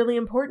think that's really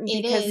important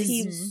It because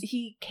is.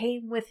 he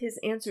came with his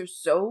answers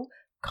so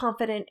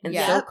confident and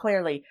Yeah. so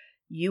clearly.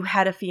 You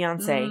had a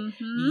fiance.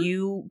 Mhm.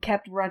 You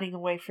kept running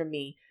away from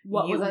me.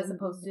 What was I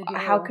supposed to do?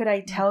 How could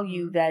I tell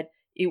you Mhm. that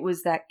it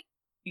was that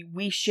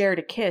we shared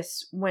a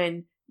kiss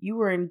when you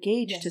were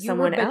engaged Yeah, to you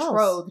someone were else?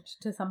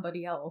 betrothed to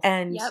somebody else.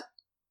 And Yep.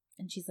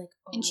 And she's like,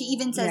 And she "Oh,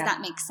 even says Yeah. that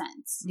makes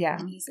sense. Yeah.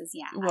 And he says,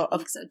 "Yeah, Well, I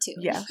think so too."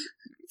 yeah,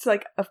 it's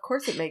like, of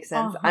course it makes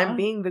sense. Uh-huh. I'm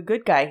being the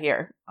good guy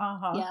here.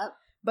 Uh-huh." Yep.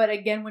 But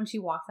again, when she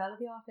walks out of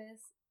the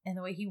office and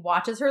the way he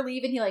watches her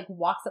leave and he like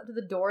walks up to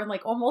the door and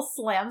like almost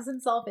slams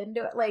himself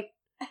into it, like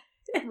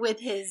With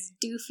his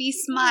doofy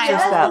smile.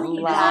 Just that he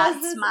laugh.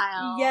 has this-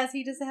 smile. Yes,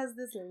 he just has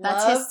this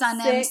That's his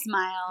lovesick- Sanem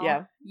smile.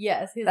 Yeah.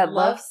 Yes, his That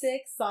love-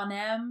 lovesick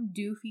Sanem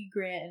doofy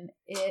grin.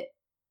 And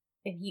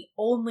he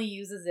only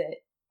uses it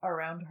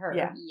around her.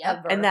 Yeah. Yep.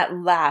 ever. And that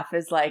laugh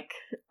is like,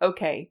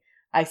 okay,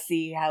 I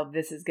see how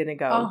this is gonna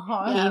go.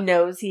 Uh-huh. Yeah. He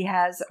knows he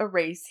has a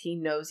race. He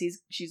knows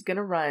she's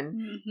gonna run.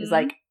 Mhm. He's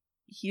like,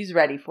 he's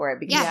ready for it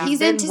because yeah, he's he's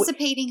been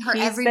anticipating her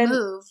he's every been-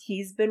 move.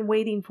 He's been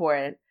waiting for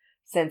it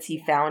since he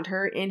Yeah. found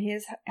her in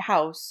his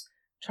house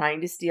trying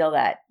to steal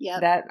that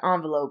Yep.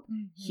 envelope.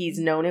 Mhm. He's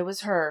known it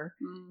was her,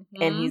 Mhm.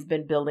 and he's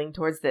been building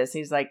towards this.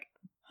 He's like,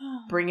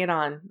 bring it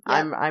on.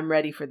 Yep. I'm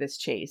ready for this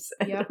chase.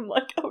 And Yep. I'm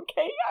like,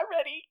 okay, I'm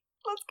ready.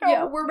 Let's go.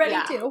 Yeah, we're ready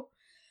Yeah. to.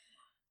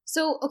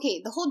 So,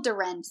 okay, the whole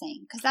Darren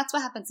thing, because that's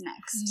what happens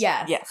next.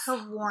 Yes. Yes.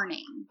 Her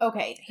warning.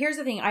 Okay, here's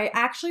the thing. I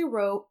actually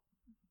wrote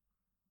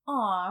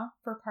 "aw"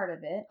 for part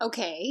of it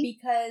Okay.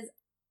 because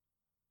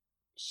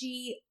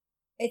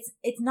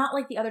it's not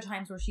like the other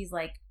times where she's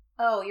like,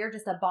 "Oh, you're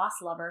just a boss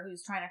lover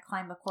who's trying to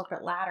climb the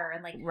corporate ladder,"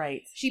 and like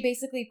Right. she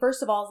basically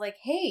first of all is like,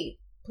 "Hey,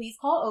 please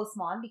call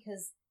Osman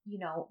because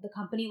the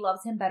company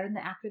loves him better than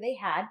the actor they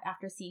had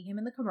after seeing him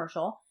in the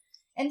commercial."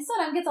 And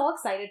Sanem gets all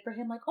excited for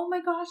him, like, "Oh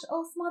my gosh,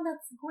 Osman,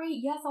 that's great.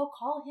 Yes, I'll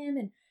call him."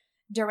 And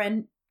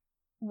Darren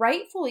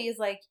rightfully is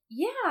like,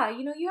 "Yeah,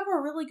 you have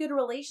a really good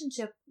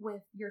relationship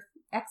with your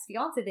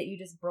ex-fiance that you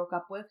just broke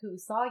up with, who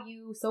saw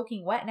you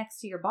soaking wet next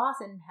to your boss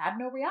and had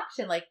no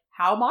reaction. Like,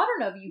 how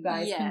modern of you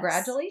guys. Yes.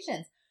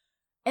 Congratulations."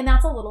 And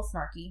that's a little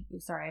snarky. Ooh,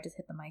 sorry, I just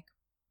hit the mic.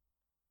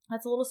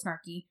 That's a little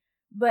snarky.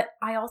 But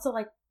I also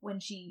like when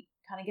she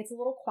kind of gets a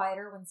little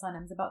quieter when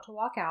Sanem's about to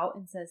walk out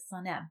and says,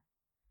 Sanem,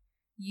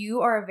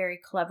 you are a very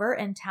clever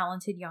and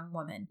talented young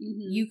woman.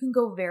 Mm-hmm. You can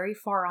go very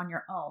far on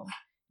your own.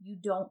 You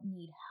don't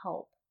need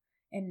help.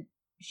 And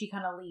she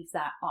kind of leaves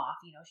that off.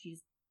 You know,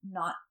 she's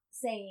not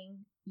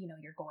saying, you know,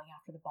 you're going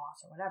after the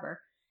boss or whatever.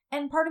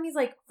 And part of me is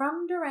like,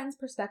 from Doren's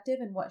perspective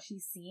and what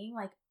she's seeing,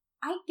 like,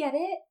 I get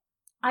it.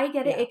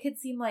 It could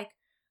seem like,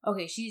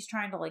 okay, she's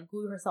trying to like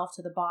glue herself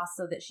to the boss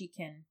so that she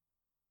can,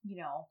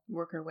 you know,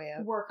 work her way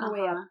up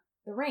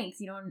the ranks,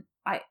 you know. And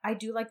I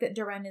do like that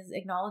Doren is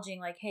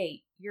acknowledging like,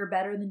 hey, you're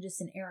better than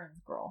just an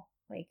errands girl.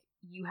 Like,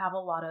 you have a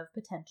lot of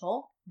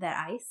potential that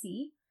I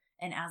see.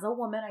 And as a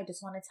woman, I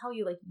just want to tell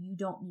you, like, you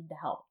don't need the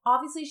help.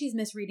 Obviously, she's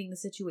misreading the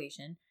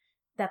situation.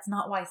 That's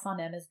not why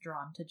Sanem is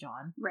drawn to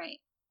John. Right.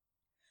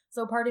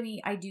 So part of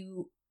me, I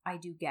do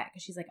get,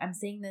 because she's like, I'm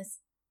saying this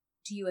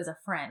to you as a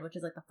friend, which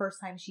is like the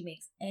first time she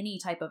makes any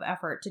type of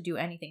effort to do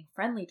anything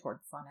friendly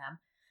towards Sanem.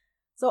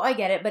 So I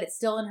get it, but it's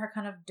still in her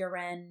kind of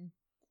Doren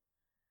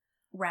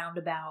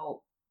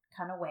roundabout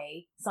kind of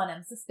way.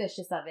 Sanem's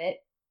suspicious of it.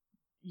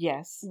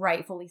 Yes.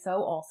 Rightfully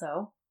so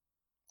also.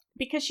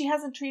 Because she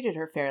hasn't treated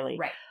her fairly.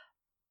 Right.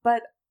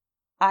 But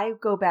I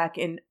go back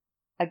and,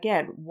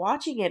 again,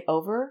 watching it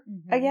over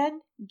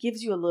again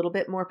gives you a little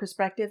bit more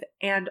perspective,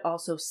 and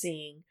also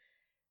seeing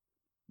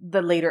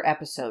the later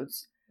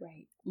episodes.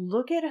 Right.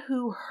 Look at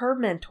who her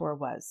mentor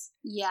was.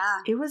 Yeah.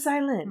 It was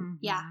Eileen. Mm-hmm.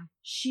 Yeah.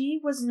 She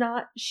was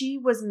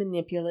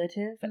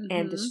manipulative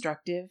and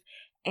destructive,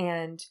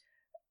 and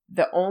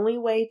the only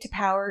way to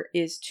power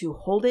is to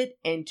hold it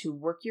and to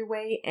work your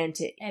way and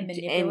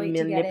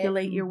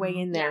manipulate your way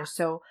in there. Yeah.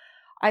 So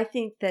I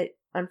think that,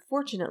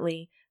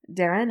 unfortunately,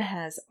 Darren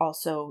has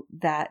also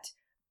that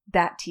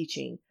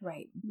teaching.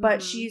 Right.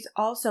 But she's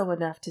also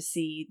enough to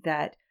see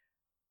that,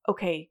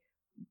 okay,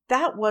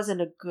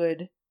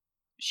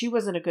 she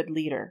wasn't a good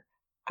leader.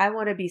 I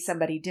want to be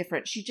somebody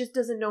different. She just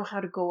doesn't know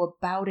how to go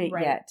about it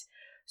yet.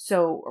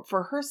 So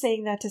for her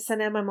saying that to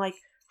Sanem, I'm like,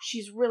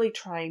 she's really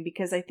trying,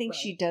 because I think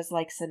she does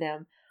like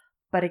Sanem.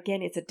 But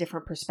again, it's a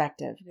different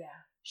perspective.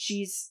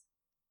 Yeah.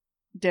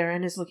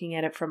 Darren is looking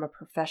at it from a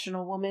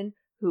professional woman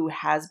who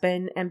has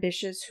been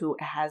ambitious, who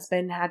has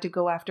had to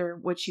go after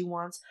what she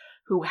wants,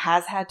 who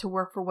has had to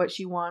work for what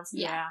she wants,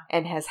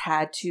 and has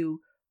had to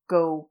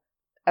go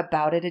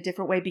about it a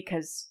different way,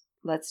 because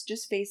let's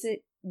just face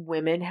it,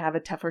 women have a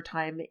tougher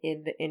time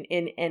in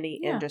any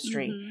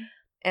industry. Mm-hmm.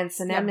 And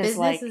Sanem is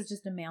like, business is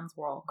just a man's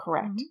world.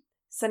 Correct.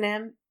 Mm-hmm.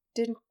 Sanem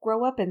didn't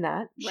grow up in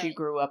that. Right. She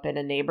grew up in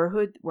a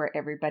neighborhood where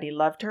everybody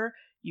loved her.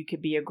 You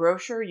could be a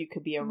grocer, you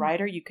could be a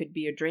writer, you could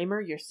be a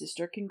dreamer. Your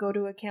sister can go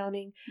to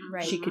accounting.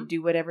 Right. She could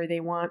do whatever they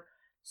want.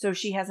 So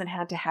she hasn't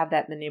had to have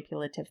that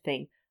manipulative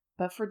thing.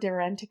 But for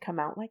Darren to come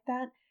out like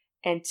that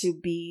and to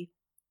be,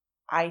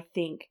 I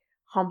think,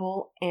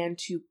 humble and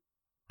to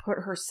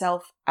put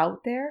herself out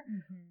there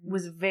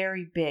was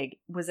very big,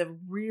 was a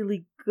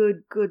really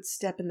good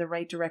step in the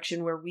right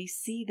direction, where we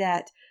see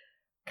that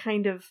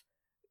kind of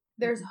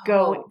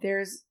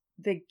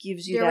that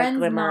gives you Darren's that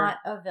glimmer. Not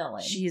a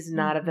villain. She is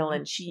not a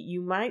villain.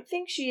 You might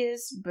think she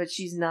is, but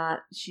she's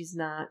not. She is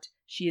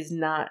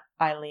not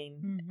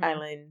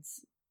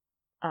Eileen's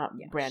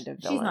brand of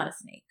villain. She's not a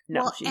snake.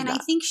 No, she's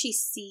not. I think she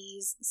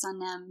sees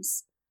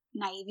Sanem's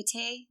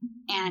naivete,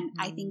 and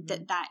I think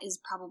that is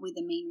probably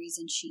the main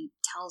reason she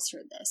tells her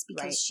this,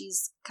 because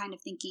she's kind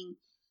of thinking,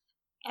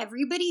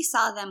 everybody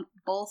saw them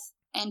both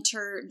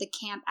enter the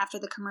camp after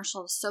the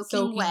commercial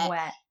soaking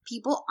wet.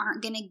 People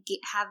aren't going to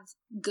have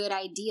good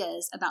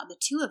ideas about the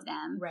two of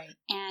them. Right.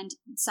 And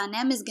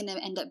Sanem is going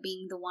to end up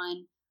being the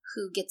one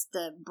who gets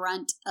the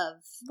brunt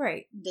of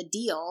the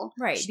deal.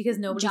 Right. Because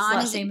nobody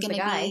shames the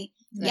guy.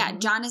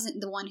 John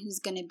isn't the one who's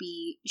going to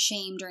be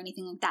shamed or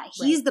anything like that.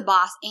 He's the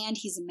boss and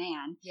he's a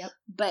man. Yep.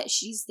 But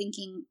she's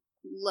thinking,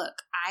 look,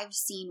 I've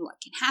seen what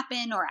can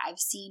happen, or I've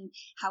seen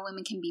how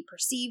women can be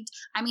perceived.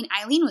 I mean,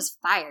 Eileen was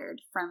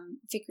fired from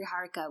Fikri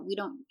Harika. We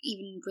don't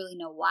even really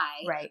know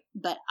why. Right.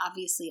 But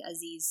obviously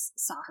Aziz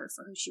saw her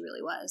for who she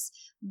really was.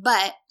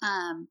 But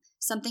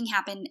something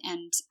happened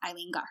and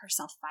Eileen got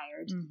herself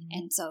fired. Mm-hmm.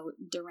 And so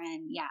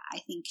Darren, I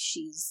think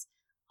she's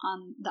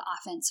on the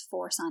offense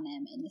for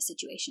Sanem in the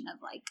situation of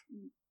like,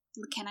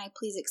 can I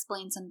please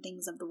explain some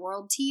things of the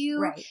world to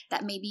you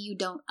that maybe you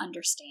don't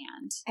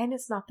understand? And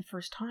it's not the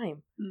first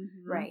time.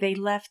 Mm-hmm. Right. They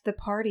left the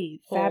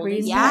party,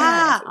 Fabri's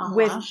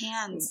with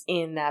hands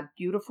in that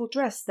beautiful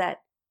dress that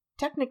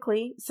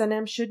technically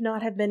Sanem should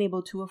not have been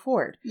able to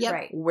afford. Yep.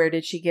 Right. Where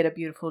did she get a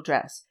beautiful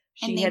dress?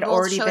 She had both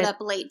already showed up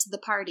late to the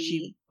party.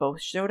 She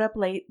both showed up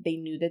late. They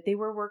knew that they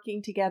were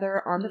working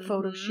together on the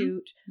photo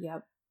shoot.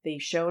 Yep. They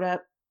showed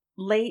up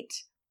late.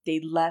 They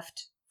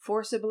left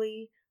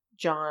forcibly.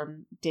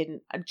 John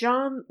didn't.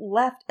 John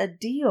left a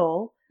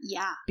deal.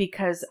 Yeah.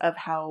 Because of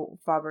how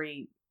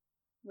Fabri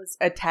was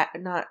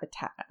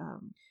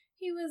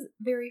he was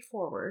very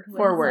forward.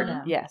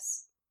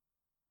 Yes.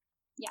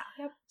 Yeah.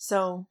 Yep.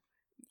 So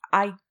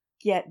I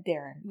get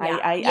Darren. Yeah.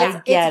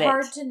 I get it's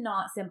hard to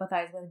not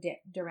sympathize with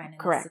Darren in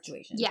this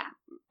situation. Yeah.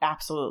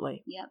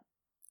 Absolutely. Yep.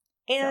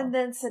 And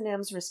then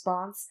Sanem's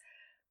response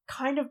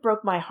kind of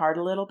broke my heart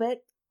a little bit.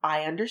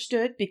 I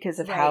understood because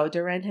of how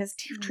Duran has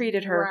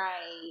treated her.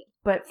 Right.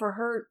 But for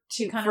her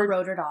to... She kind of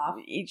wrote it off.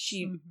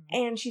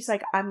 And she's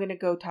like, I'm going to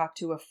go talk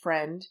to a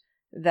friend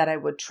that I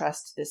would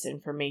trust this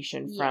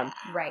information from.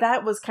 Right.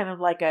 That was kind of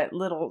like a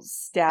little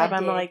stab.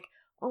 I'm like,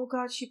 oh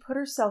God, she put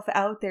herself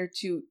out there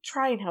to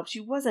try and help. She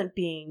wasn't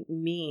being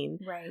mean.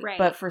 Right.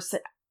 But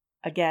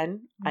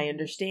again, I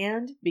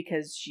understand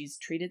because she's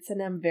treated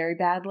Sanem very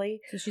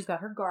badly. So she's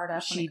got her guard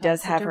up. She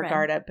does have her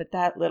guard up, but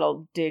that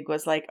little dig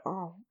was like,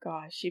 oh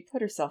gosh, she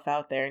put herself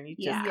out there and you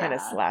just kind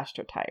of slashed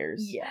her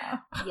tires. Yeah.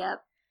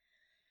 Yep.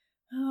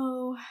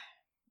 Oh.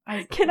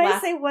 Can I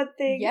say one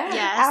thing? Yeah.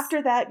 Yes.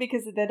 After that,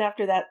 because then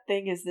after that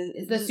thing is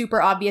the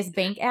super obvious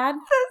bank ad.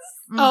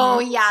 Oh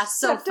yeah,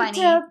 so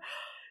funny.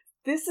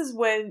 This is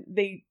when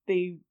they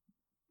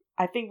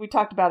I think we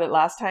talked about it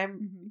last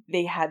time.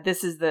 They had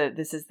this is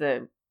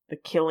the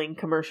killing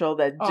commercial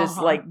that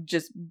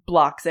just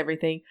blocks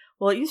everything.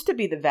 Well, it used to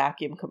be the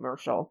vacuum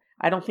commercial.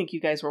 I don't think you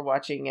guys were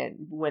watching it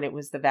when it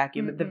was the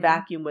vacuum. Mm-hmm. The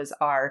vacuum was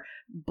our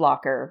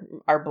block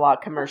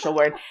commercial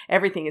where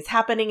everything is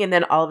happening and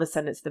then all of a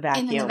sudden it's the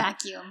vacuum. And then the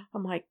vacuum.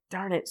 I'm like,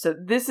 darn it. So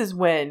this is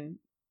when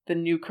the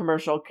new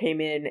commercial came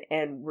in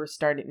and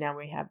now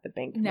we have the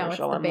bank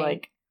commercial. I'm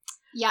like,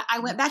 yeah, I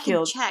went back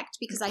and checked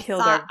because I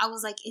thought, I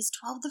was like, is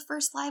 12 the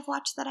first live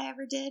watch that I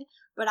ever did?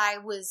 But I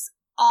was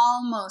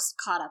almost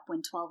caught up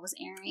when 12 was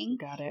airing.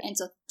 Got it. And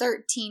so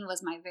 13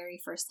 was my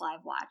very first live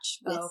watch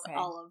with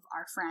all of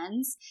our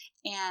friends.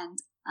 And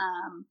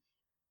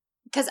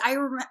because I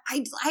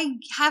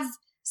have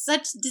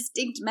such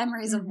distinct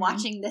memories of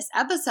watching this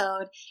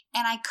episode,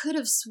 and I could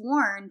have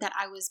sworn that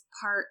I was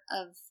part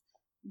of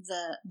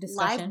the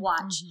live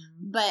watch,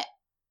 but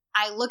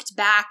I looked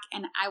back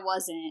and I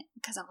wasn't,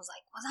 because I was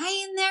like, was I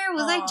in there?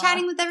 Was I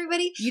chatting with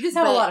everybody? You just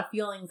have a lot of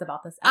feelings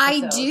about this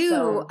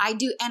episode. I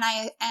do. And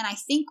I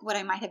think what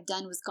I might have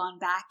done was gone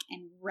back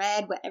and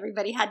read what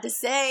everybody had to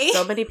say.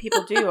 So many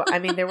people do. I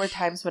mean, there were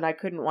times when I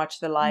couldn't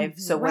watch the live.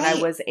 So when I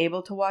was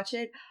able to watch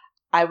it,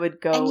 I would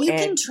go and you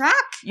can track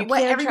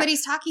what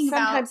everybody's talking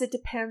about. Sometimes it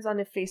depends on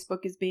if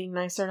Facebook is being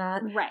nice or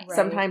not. Right.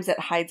 Sometimes it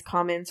hides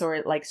comments or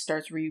it like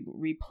starts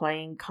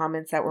replaying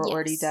comments that were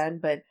already done.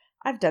 But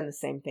I've done the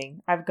same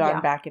thing. I've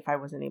gone back if I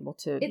wasn't able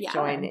to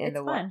join in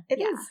the one.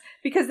 It is.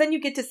 Because then you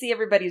get to see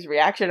everybody's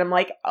reaction. I'm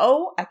like,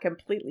 oh, I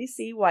completely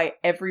see why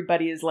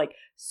everybody is like,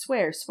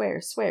 swear. You're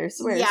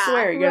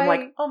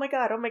like, oh my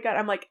God. I'm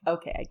like,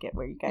 okay, I get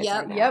where you guys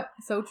are now. Yep,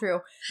 so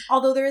true.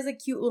 Although there is a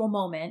cute little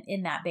moment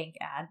in that bank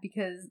ad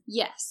because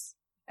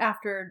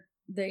after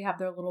they have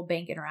their little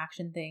bank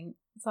interaction thing,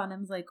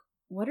 Sanem's like,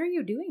 what are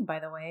you doing, by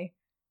the way?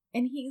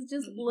 And he's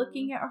just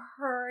looking at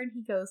her and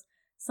he goes,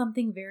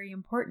 something very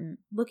important.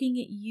 Looking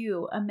at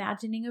you,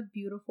 imagining a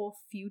beautiful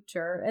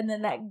future. And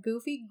then that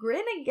goofy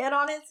grin again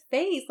on his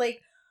face.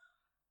 Like,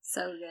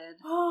 so good.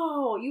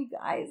 Oh, you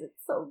guys,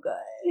 it's so good.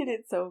 It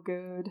is so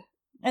good.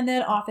 And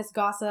then office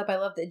gossip. I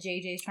love that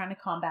JJ's trying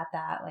to combat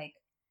that. Like,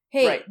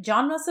 hey,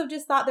 John must have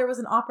just thought there was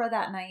an opera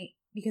that night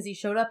because he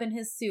showed up in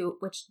his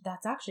suit, which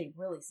that's actually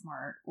really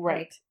smart.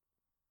 Right.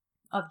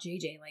 Like, of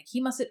JJ. Like,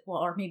 he must have,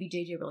 or maybe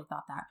JJ really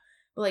thought that.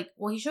 But like,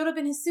 well, he showed up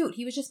in his suit.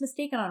 He was just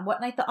mistaken on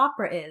what night the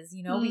opera is,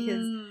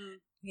 because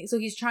so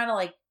he's trying to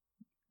like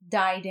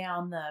die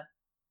down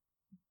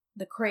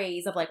the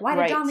craze of like, why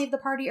did John leave the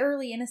party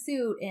early in a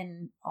suit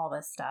and all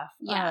this stuff.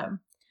 Yeah.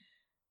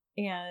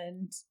 We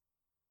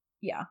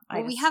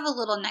have a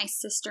little nice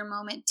sister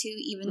moment too,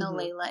 even though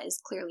Layla is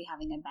clearly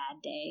having a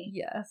bad day.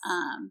 Yes.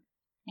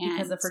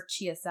 Because of her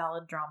chia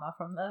salad drama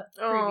from the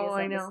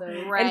previous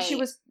episode. Right. And she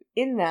was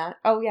in that.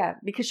 Oh yeah,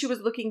 because she was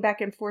looking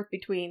back and forth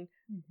between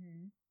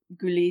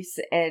Gulis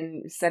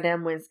and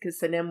Sanem because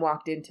Sanem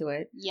walked into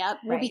it. Yep.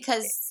 Well,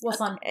 because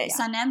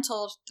Sanem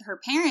told her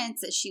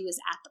parents that she was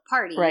at the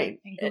party. Right.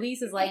 And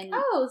Gulis is like,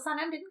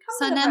 Sanem didn't come to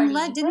the party.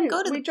 Sanem didn't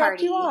go to the party. We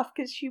dropped you off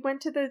because she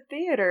went to the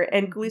theater.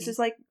 And Gulis is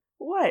like,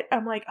 what?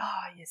 I'm like,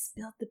 you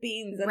spilled the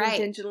beans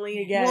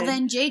unintentionally again. Well,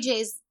 then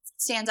JJ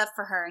stands up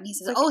for her and he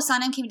says, like,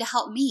 Sanem came to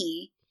help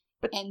me.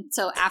 And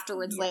so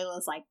afterwards,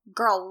 Layla's like,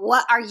 girl,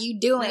 what are you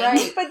doing?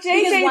 Right. But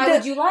JJ, why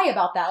would you lie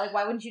about that? Like,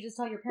 why wouldn't you just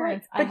tell your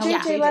parents? Right. But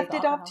JJ left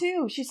it off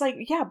too. She's like,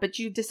 yeah, but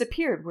you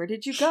disappeared. Where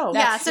did you go?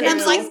 Yeah, so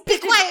Sanem's like, be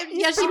quiet.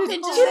 Yeah, she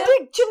pinches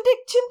him. Chindig,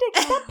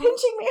 stop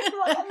pinching me. I'm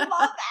like, I love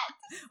that.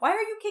 Why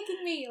are you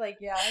kicking me? Like,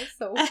 yeah, it's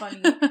so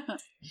funny.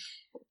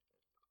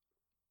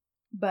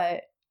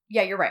 But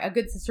yeah, you're right. A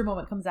good sister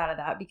moment comes out of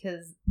that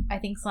because I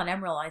think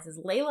Sanem realizes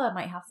Layla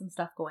might have some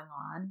stuff going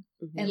on.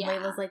 And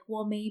Layla's like,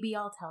 well, maybe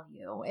I'll tell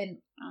you. And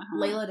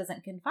Layla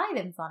doesn't confide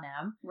in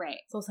Sanem. Right.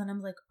 So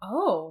Sanem's like,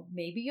 oh,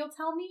 maybe you'll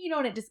tell me?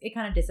 And it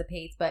kind of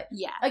dissipates. But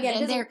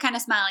again, they're kind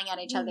of smiling at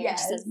each other.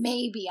 Yes. And she says,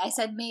 maybe. I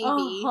said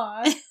maybe.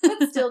 But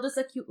still just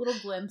a cute little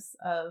glimpse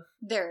of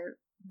the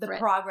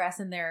progress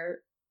in their...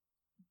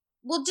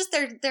 Well, just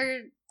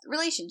their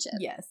relationship.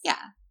 Yes.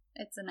 Yeah.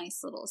 It's a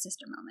nice little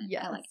sister moment.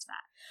 Yes. I liked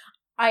that.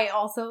 I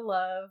also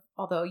love,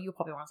 although you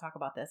probably want to talk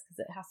about this because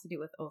it has to do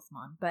with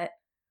Osman, but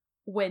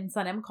when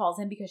Sanem calls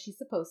him because she's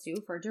supposed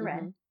to for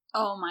Duran,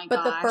 Oh my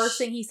But gosh. the first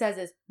thing he says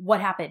is, "What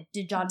happened?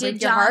 Did John break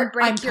Did your John heart?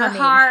 break I'm your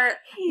coming." heart?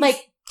 He's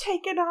Like,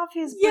 taking off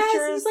his yes,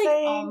 pictures he's like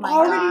saying, oh my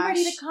already gosh.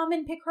 ready to come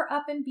and pick her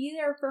up and be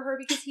there for her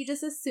because he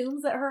just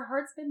assumes that her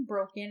heart's been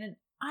broken. And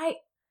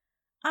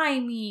I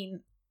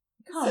mean,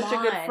 come such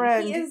on. a good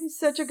friend. He is He's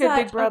such a good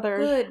big brother. A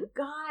good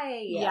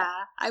guy. Yeah.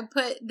 I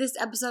put this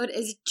episode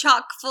is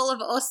chock full of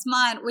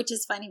Osman, which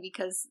is funny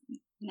because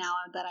now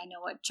that I know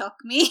what chock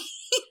means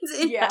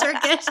in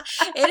Turkish,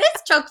 it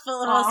is chock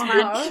full of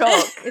Osman.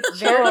 Chock.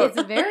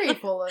 It's very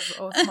full of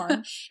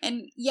Osman.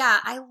 And yeah,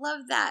 I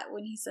love that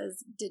when he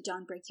says, "Did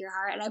John break your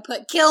heart?" And I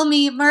put, "Kill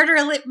me,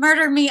 murder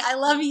me, I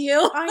love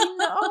you." I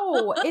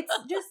know. It's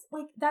just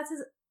like, that's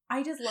his.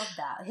 I just love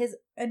that. His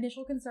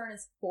initial concern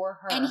is for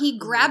her. And he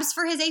grabs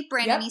for his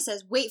apron Yep. and he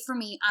says, "Wait for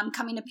me, I'm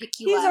coming to pick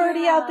you He's up."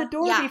 already out the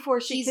door Yeah,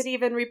 before she he's- could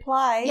even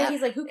reply. Yeah,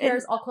 he's like, "Who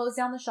cares? I'll close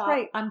down the shop.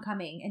 Right. I'm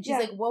coming." And she's Yeah.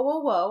 like, "Whoa, whoa,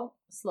 whoa.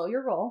 Slow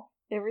your roll.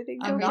 Everything's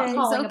I'm okay. not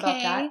calling about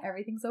okay. that.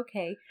 Everything's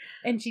okay."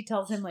 And she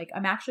tells him, like,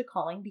 "I'm actually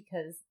calling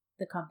because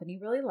the company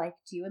really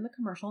liked you in the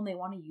commercial and they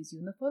want to use you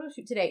in the photo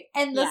shoot today."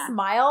 And the Yeah.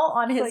 smile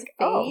on his Like, face,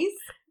 oh.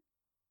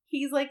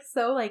 he's like,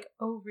 so like,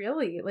 "Oh,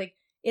 really?" Like,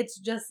 it's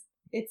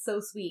so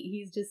sweet.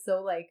 He's just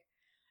so like,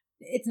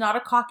 it's not a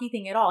cocky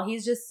thing at all.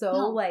 He's just so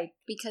No. like,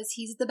 Because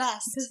he's the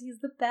best. because he's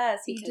the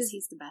best. Because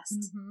he's the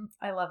best.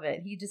 I love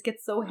it. He just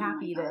gets so Oh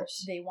happy my that gosh.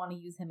 they want to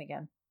use him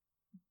again.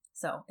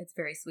 So it's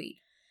very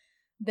sweet.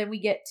 Then we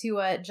get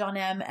to John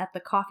M at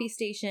the coffee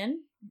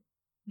station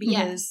because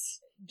Yes.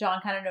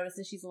 John kind of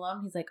notices she's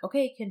alone. He's like,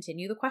 "Okay,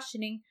 continue the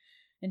questioning."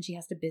 And she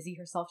has to busy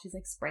herself. She's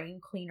like spraying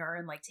cleaner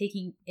and like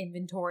taking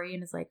inventory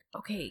and is like,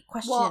 "Okay,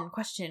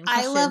 question.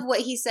 I love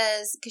what he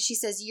says because she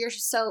says, you're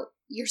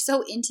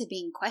so into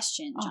being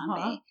questioned, John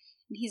Uh-huh. Bay.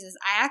 And he says,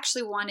 "I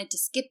actually wanted to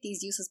skip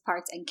these useless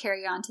parts and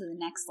carry on to the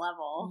next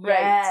level."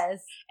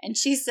 Yes. And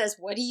she says,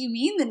 "What do you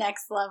mean the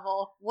next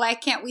level? Why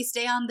can't we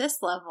stay on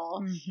this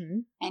level?" Mm-hmm.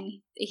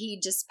 And he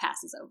just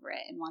passes over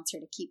it and wants her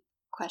to keep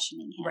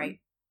questioning him. Right.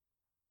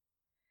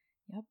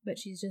 Yep, but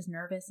she's just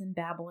nervous and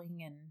babbling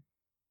and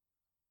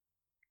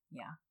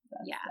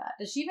that's that.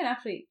 Does she even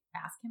actually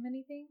ask him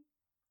anything?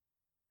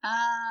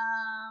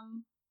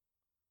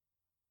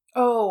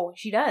 Oh,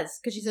 she does,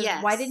 because she says,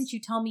 Yes. "Why didn't you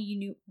tell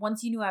me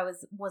once you knew I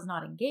was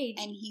not engaged?"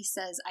 And he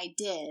says, "I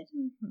did,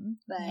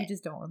 but you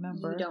just don't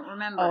remember. you don't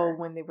remember." Oh,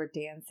 when they were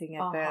dancing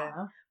at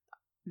Uh-huh.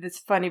 It's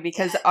funny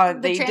because The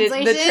they did the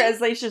translation?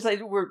 translations.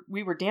 Like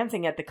we were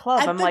dancing at the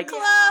club. At I'm the like,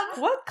 club.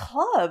 what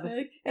club?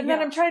 And then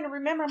Yeah. I'm trying to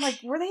remember. I'm like,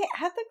 were they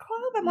at the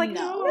club? I'm like,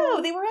 No.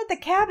 no, they were at the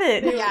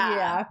cabin.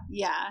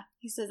 Yeah.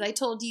 He says, "I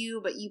told you,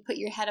 but you put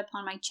your head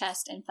upon my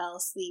chest and fell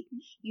asleep.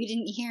 You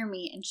didn't hear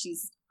me." And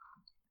she's,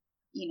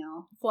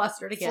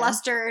 Flustered again.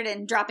 flustered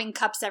and dropping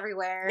cups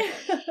everywhere.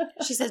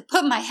 She says,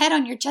 "Put my head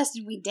on your chest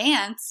and we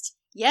danced."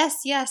 Yes,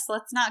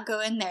 let's not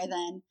go in there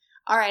then.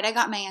 All right, I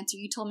got my answer.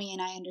 You told me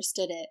and I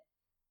understood it.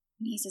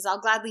 And he says, "I'll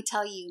gladly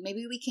tell you.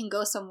 Maybe we can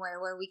go somewhere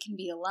where we can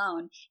be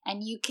alone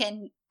and you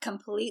can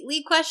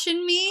completely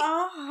question me."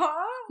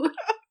 Uh-huh.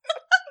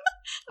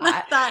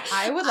 I thought,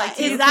 I would like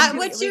to is be that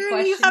what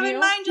completely you question have in you?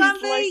 mind, John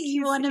He's Bay? like-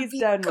 You want to he's be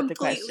done with the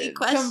completely questions.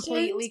 questioned?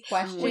 Completely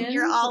questioned When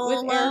you're all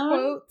with air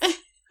alone? quotes.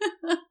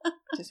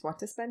 Just want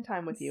to spend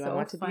time with you. I So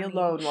want to funny. be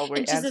alone while we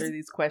And she answer says-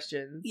 these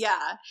questions. Yeah.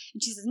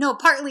 And she says, "No,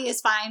 partly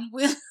is fine.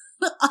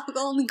 I'll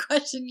only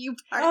question you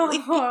partly."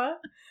 Uh-huh.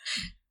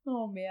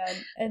 Oh man.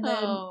 And then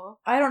Oh.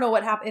 I don't know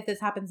if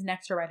this happens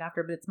next or right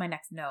after, but it's my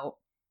next note.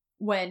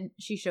 When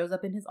she shows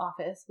up in his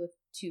office with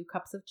 2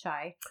 cups of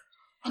chai.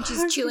 And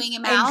she's chewing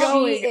him And out.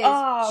 going she is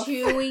off.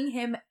 chewing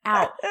him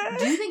out.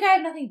 Do you think I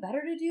have nothing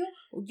better to do?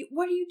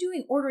 What are you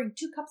doing ordering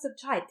 2 cups of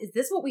chai? Is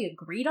this what we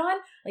agreed on?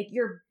 Like,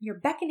 you're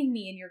beckoning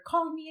me and you're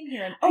calling me in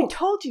here and I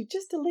told you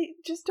just to wait.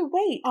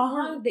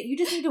 that you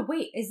just need to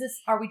wait.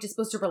 Are we just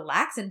supposed to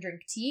relax and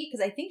drink tea?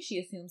 Because I think she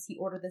assumes he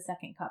ordered the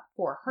second cup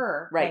for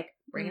her. Right. Like,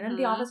 bring it into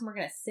the Mhm. office and we're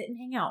going to sit and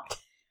hang out.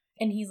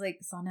 And he's like,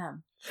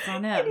 Sanem.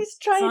 And he's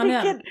trying to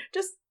Sanem. get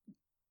just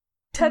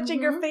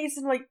touching her Mhm. face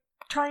and like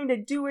trying to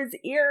do his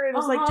ear, and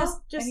it's like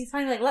just and he's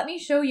finally like, "Let me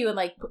show you," and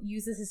like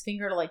uses his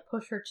finger to like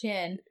push her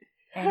chin,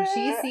 and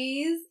she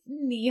sees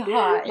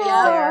Nihat is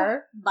Yeah.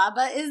 there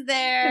Baba is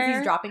there. because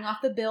he's dropping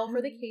off the bill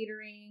for the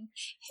catering.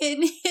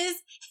 And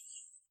his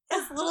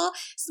little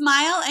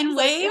smile and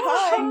wave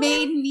 "Hi."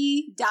 made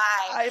me die.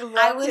 I I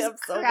love was him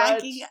so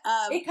cracking much.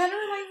 up. It kind of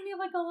reminds me of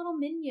like a little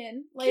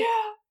minion, like Yeah,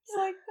 it's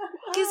like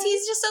Because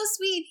he's just so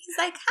sweet. He's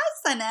like,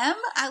 "Hi,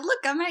 Sanem. Look,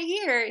 I'm right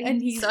here." And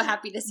And he's he's- so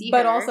happy to see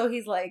but her. also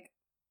he's like,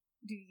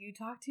 "Do you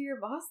talk to your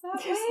boss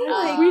that way?"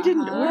 like, we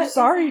didn't. Uh-huh. We're what is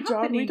sorry,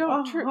 John. We happening?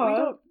 don't. We Uh-huh.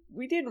 don't.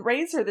 We didn't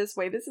raise her this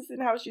way. This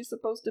isn't how she's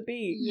supposed to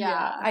be.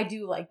 Yeah. I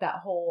do like that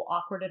whole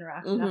awkward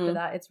interaction after Mhm.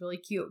 that. It's really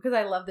cute because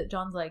I love that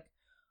John's like,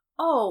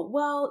 "Oh,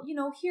 well,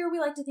 here we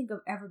like to think of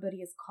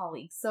everybody as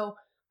colleagues. So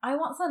I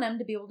want Sanem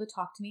to be able to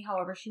talk to me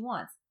however she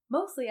wants.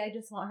 Mostly, I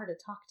just want her to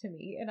talk to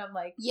me." And I'm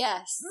like,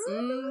 Yes.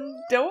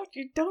 Don't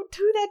do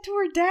that to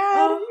her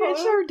dad. Uh-huh.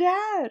 It's her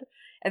dad.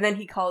 And then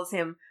he calls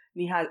him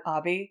Nihat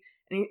Abi,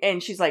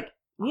 and she's like,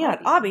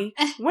 Yeah, Abby,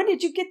 when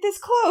did you get this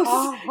close?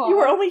 You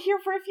were only here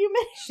for a few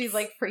minutes. She's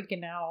like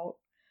freaking out.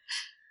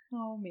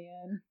 Oh,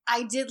 man.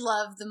 I did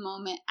love the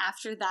moment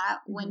after that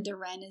when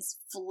Darren is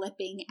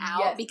flipping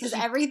out because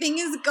everything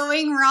is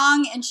going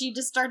wrong and she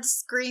just starts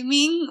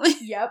screaming.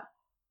 Yep.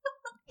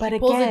 But she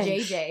pulls a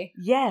JJ.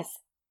 Yes.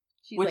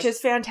 She's which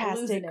is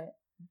fantastic.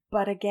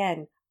 But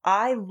again,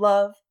 I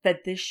love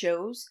that this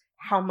shows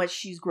how much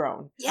she's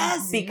grown.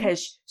 Yes.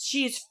 Because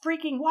she's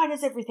freaking, why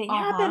does everything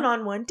happen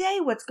on one day?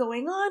 What's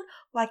going on?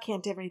 Why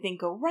can't everything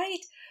go right?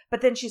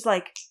 But then she's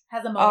like,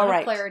 has a moment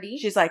of clarity.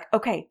 She's like,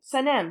 okay,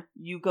 Sanem,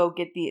 you go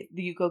get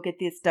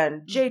this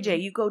done.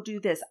 JJ, you go do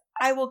this.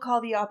 I will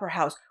call the opera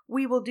house.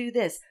 We will do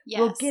this. Yes.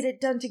 We'll get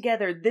it done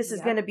together. This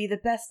is going to be the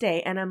best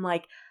day. And I'm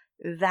like,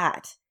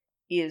 that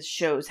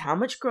shows how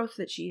much growth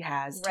that she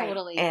has.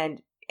 Totally.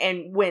 And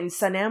when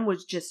Sanem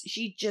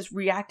she just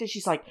reacted.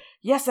 She's like,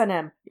 yes,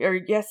 Sanem, or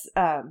yes,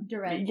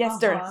 Darren.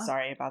 Yes, Darren.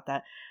 Sorry about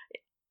that.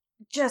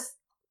 Just,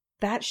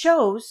 that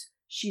shows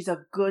she's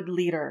a good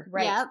leader.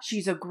 Right. Yep.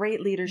 She's a great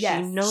leader.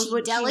 Yes. She knows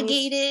what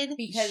delegated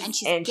she needs. And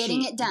she's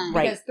getting it done.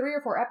 Right. Because 3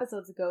 or 4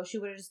 episodes ago, she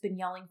would have just been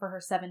yelling for her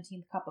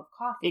 17th cup of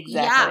coffee.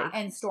 Exactly. Yeah.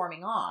 And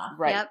storming off.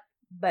 Right. Yep.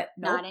 But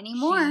not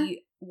anymore.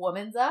 She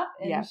womans up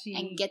and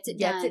she gets it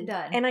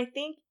done. And I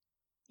think,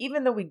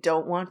 even though we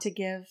don't want to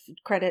give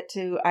credit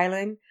to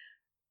Eileen,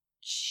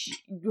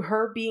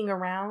 her being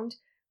around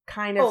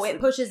kind of... Oh,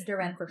 it pushes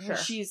Darren for sure.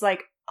 She's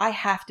like, I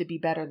have to be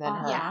better than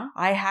her. Yeah.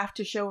 I have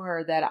to show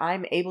her that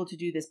I'm able to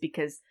do this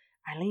because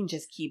Eileen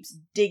just keeps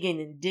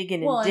digging and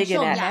digging and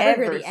digging at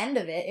never the end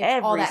of it.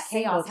 If all that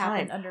chaos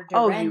happened under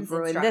Darren's you've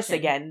ruined this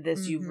again.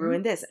 You've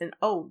ruined this. And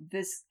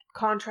this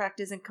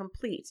contract isn't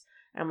complete.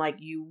 I'm like,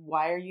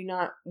 why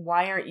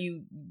aren't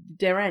you,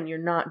 Darren, you're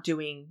not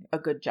doing a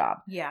good job.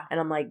 Yeah. And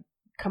I'm like,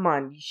 come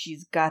on,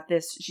 she's got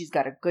this. She's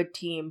got a good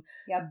team.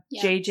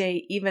 Yep.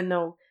 JJ, even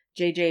though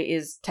JJ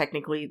is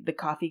technically the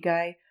coffee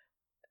guy,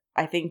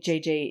 I think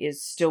JJ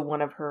is still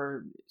one of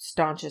her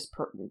staunchest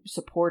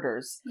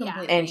supporters.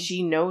 Yeah. And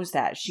she knows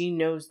that. She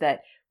knows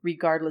that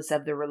regardless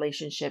of the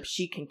relationship,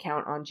 she can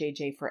count on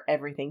JJ for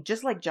everything,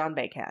 just like John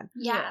Bay can.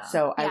 Yeah.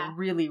 So I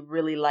really,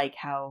 really like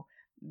how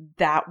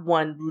that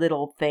one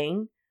little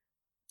thing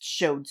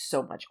showed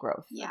so much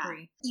growth. Yeah.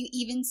 You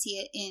even see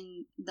it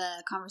in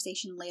the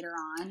conversation later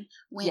on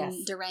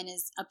when Darren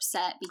is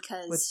upset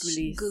because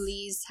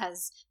Guliz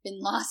has been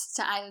lost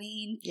to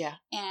Eileen. Yeah.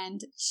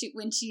 And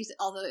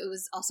although it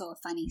was also a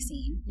funny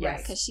scene.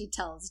 Yes. Because she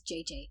tells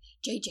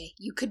JJ,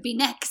 you could be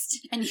next.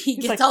 And he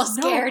gets like, all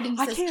scared and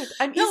I says, can't.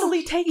 I'm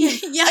easily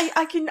taken. Yeah.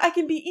 I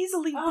can be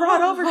easily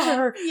brought over to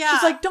her. Yeah.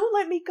 She's like, don't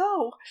let me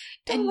go.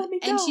 Don't let me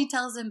go. And she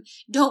tells him,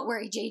 don't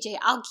worry, JJ,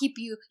 I'll keep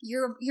you.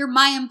 You're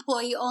my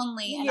employee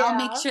only. And I'll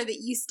make sure that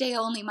you stay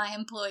only my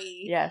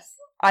employee. Yes.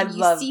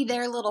 You see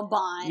their little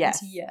bond.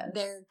 Yes.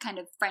 Their kind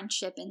of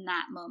friendship in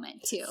that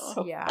moment too.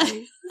 So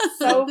funny.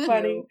 So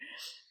funny.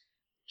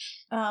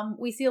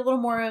 We see a little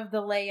more of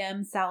the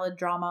Layem salad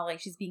drama. Like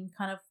she's being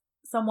kind of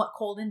somewhat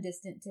cold and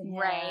distant to him.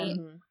 Right.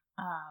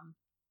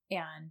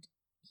 And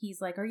he's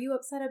like, are you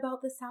upset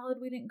about the salad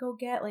we didn't go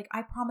get? Like,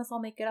 I promise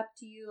I'll make it up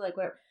to you. Like,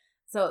 whatever.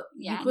 So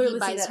you clearly he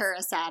buys her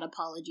a sad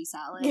apology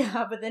salad.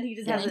 Yeah, but then he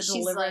just has it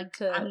delivered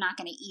like, I'm not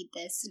going to eat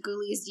this.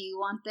 Guliz, do you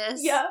want this?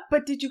 Yeah.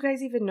 But did you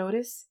guys even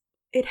notice?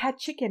 It had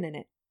chicken in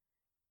it.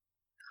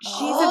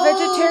 She's a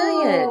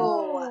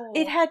vegetarian.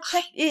 It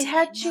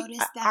had chicken.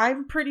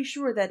 I'm pretty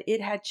sure that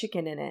it had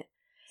chicken in it.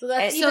 So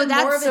that's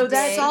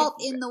salt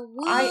in the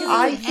wound.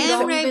 I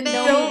don't even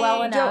know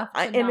well enough.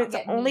 And it's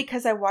only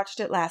because I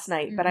watched it last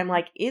night. But I'm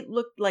like, it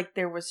looked like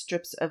there was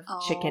strips of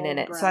chicken in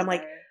it. Brother. So I'm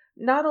like,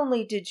 not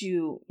only did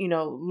you,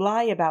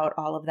 lie about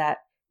all of that,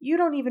 you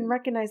don't even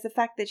recognize the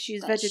fact that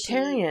she's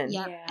vegetarian.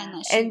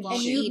 And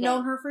you've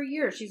known her for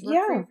years. She's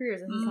worked for him for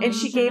years. And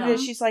she gave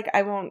this. She's like,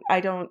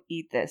 I don't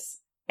eat this.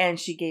 And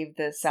she gave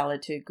the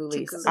salad to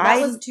Guliz. So that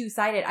was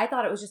two-sided. I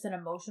thought it was just an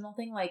emotional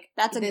thing. Like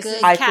that's a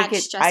good catch,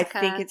 Jessica. I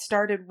think it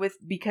started with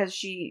because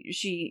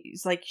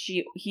she's like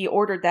he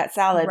ordered that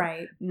salad,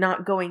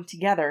 not going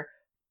together.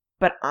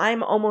 But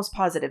I'm almost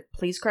positive.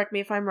 Please correct me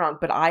if I'm wrong.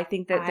 But I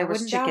think that there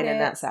was chicken in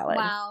that salad.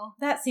 Wow,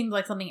 that seems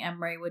like something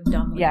Emre would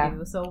dumbly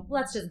do. So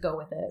let's just go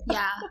with it.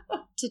 Yeah,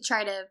 to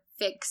try to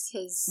fix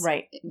his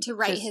to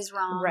right his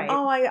wrong. Right.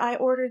 Oh, I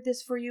ordered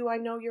this for you. I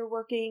know you're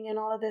working and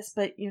all of this,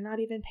 but you're not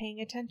even paying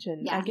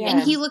attention. Yeah, again.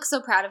 and he looks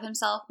so proud of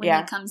himself when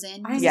he comes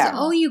in. He's like,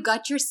 oh, you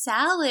got your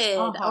salad.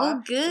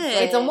 Oh,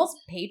 good. It's almost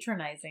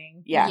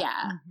patronizing. Yeah.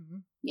 Yeah. Mm-hmm.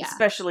 Yeah.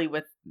 Especially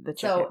with the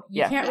chicken. So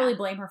you can't really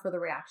blame her for the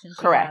reaction.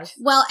 Correct.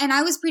 Well, and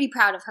I was pretty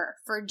proud of her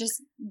for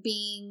just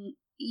being,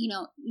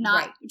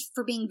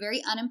 for being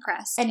very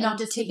unimpressed. And not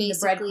just taking the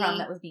breadcrumb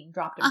that was being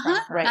dropped in front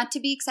of her. Right. Not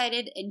to be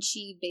excited. And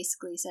she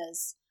basically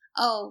says,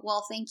 oh,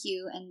 well, thank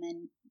you. And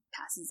then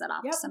passes it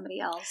off to somebody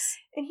else.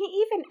 And he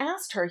even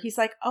asked her, he's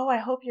like, oh, I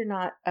hope you're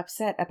not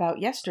upset about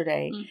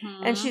yesterday.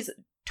 Mm-hmm. And she's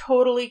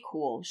totally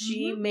cool.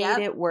 She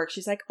made it work.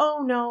 She's like,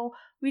 oh, no.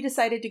 We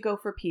decided to go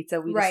for pizza.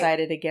 We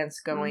decided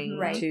against going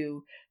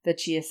to the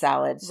chia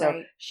salad.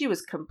 So she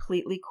was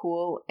completely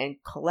cool and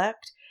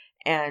collect.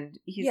 And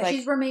he's like...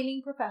 she's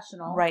remaining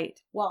professional. Right.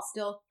 While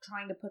still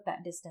trying to put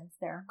that distance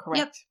there. Correct.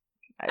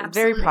 Yep. I'm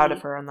very proud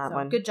of her on that So,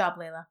 one. good job,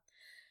 Layla.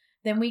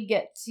 Then we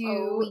get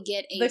to... we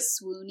get a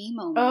swoony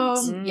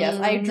moment.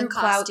 Yes, I drew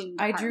costume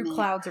I drew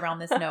clouds around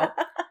this note.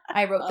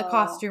 I wrote the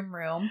costume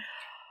room.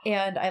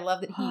 And I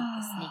love that he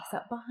sneaks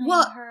up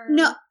behind her.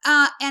 No,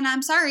 and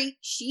I'm sorry,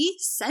 she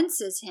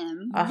senses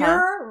him.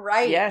 You're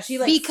right. Yes. She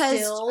because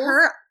stills.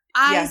 her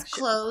eyes Yeah,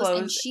 close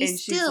and she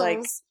stills like,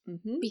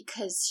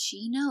 because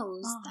she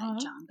knows that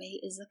John Bay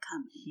is a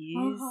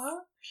coming.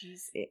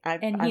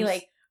 And he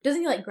like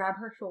doesn't he like grab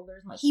her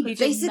shoulders and like he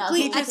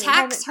basically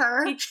attacks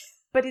her.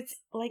 But it's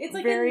like it's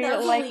like very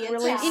like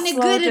really in a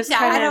slow, good just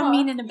attack. I kinda don't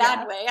mean in a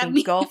bad way. I mean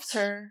engulfs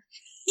her.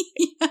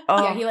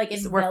 Yeah, he like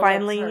we're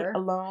finally her.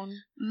 alone.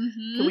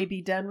 Mm-hmm. Can we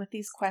be done with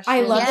these questions?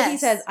 I love that he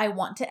says, "I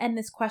want to end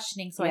this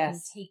questioning so I can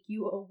Yes. take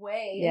you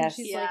away." Yes.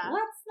 And she's like,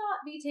 "Let's not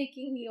be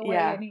taking me away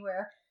Yeah.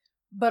 anywhere."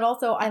 But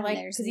also, I like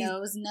there's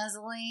nose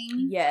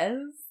nuzzling. Yes,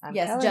 I'm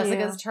yes, telling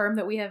Jessica's you. term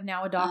that we have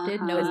now adopted,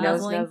 Uh-huh. nose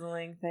The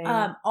nuzzling. thing.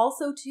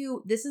 Also,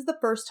 too, this is the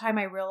first time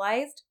I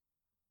realized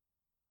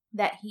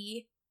that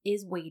he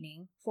is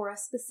waiting for a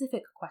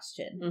specific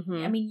question.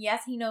 Mhm. I mean,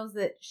 yes, he knows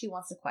that she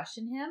wants to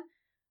question him,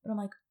 but I'm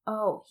like,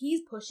 oh,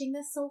 he's pushing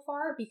this so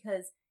far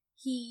because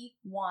he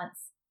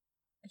wants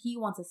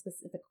a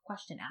specific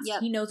question asked.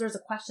 Yep. He knows there's a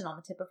question on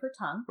the tip of her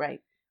tongue,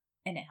 Right.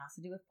 and it has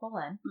to do with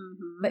Pauline,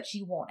 Mm-hmm. but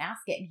she won't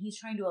ask it, and he's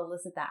trying to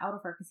elicit that out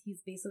of her because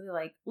he's basically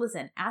like,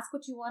 listen, ask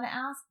what you want to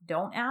ask,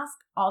 don't ask,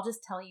 I'll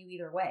just tell you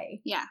either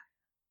way. Yeah.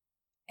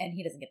 And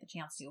he doesn't get the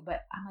chance to,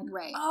 but I'm like,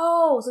 Right.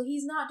 oh, so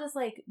he's not just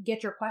like,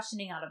 get your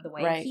questioning out of the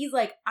way. Right. He's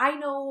like, I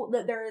know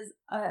that there is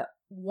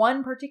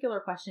one particular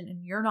question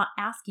and you're not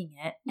asking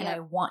it, and Yep. I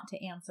want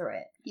to answer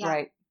it. Yeah.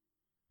 Right.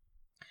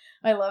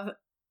 I love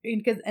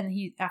because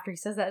he after he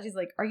says that, she's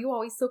like, are you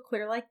always so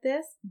clear like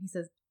this? And he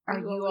says, are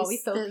you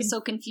always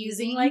so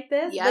confusing like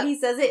this? Yep. But he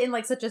says it in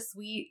like such a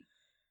sweet,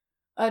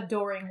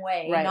 adoring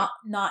way, Right.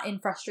 not in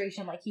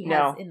frustration like he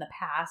No. has in the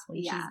past when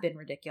Yeah. she's been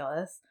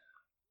ridiculous.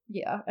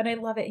 Yeah, and I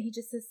love it. He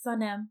just says,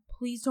 Sanem,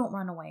 please don't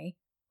run away.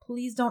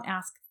 Please don't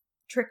ask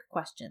trick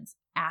questions.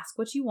 Ask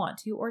what you want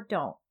to or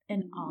don't,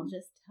 and I'll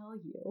just tell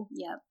you.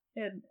 Yep.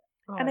 And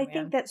I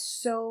think that's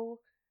so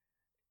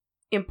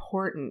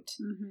important.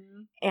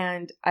 Mm-hmm.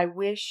 And I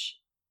wish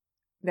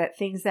that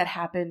things that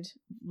happened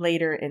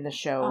later in the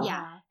show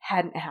Yeah.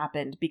 hadn't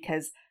happened,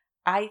 because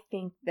I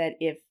think that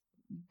if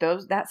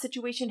that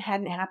situation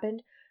hadn't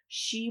happened,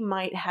 she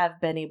might have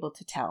been able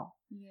to tell.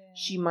 Yeah.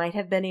 She might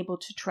have been able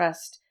to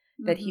trust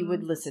that he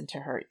would listen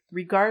to her,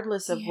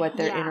 regardless of what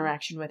their Yeah.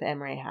 interaction with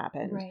Emre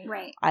happened. Right.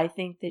 Right. I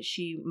think that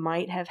she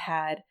might have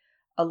had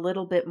a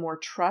little bit more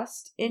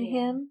trust in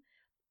him.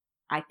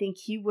 I think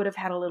he would have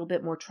had a little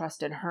bit more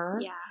trust in her.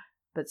 Yeah.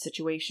 But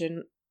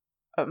situation,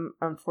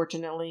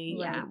 unfortunately,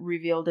 Yeah.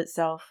 revealed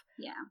itself.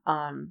 Yeah.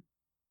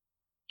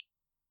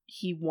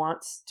 He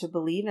wants to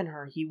believe in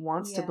her. He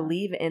wants to Yeah.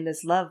 believe in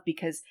this love,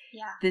 because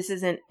Yeah. this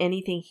isn't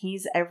anything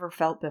he's ever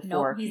felt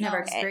before. No, he's never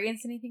No.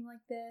 experienced anything like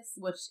this,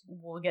 which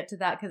we'll get to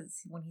that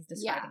because when he's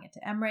describing it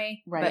to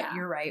Emre. Right. But Yeah.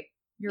 you're right.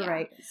 You're Yeah.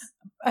 right.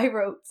 I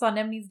wrote,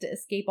 Sanem needs to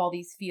escape all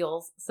these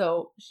feels.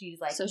 So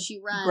she's like, So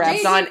she runs. grabs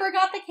JJ on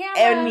forgot the camera.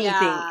 anything.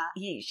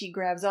 Yeah. She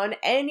grabs on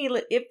any.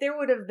 If there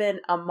would have been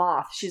a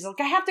moth, she's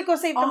like, I have to go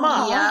save the Oh,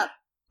 moth. Yep.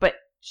 But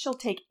she'll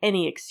take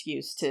any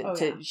excuse to. Oh,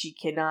 yeah. She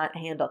cannot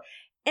handle.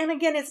 And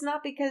again, it's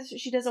not because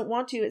she doesn't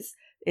want to.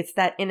 It's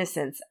that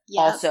innocence.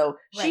 Yep. Also,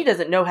 she Right.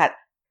 doesn't know how.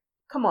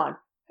 Come on,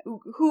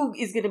 who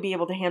is going to be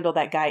able to handle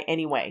that guy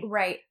anyway?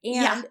 Right. And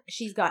Yeah.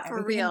 she's got For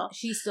everything. real.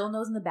 She still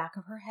knows in the back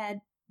of her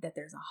head that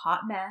there's a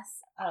hot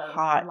mess of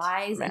Hot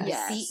lies and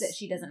mess. deceit that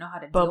she doesn't know how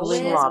to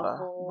Bubbling deal with. lava. A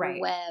whole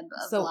Right. web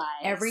of So lies.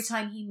 every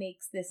time he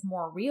makes this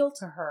more real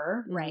to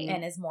her, Right.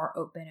 and is more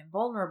open and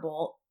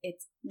vulnerable,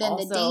 it's then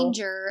also the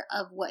danger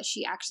of what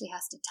she actually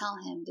has to tell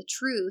him, the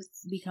truth,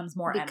 becomes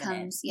more eminent.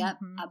 becomes. Yep.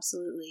 Mhm.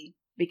 Absolutely.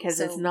 Because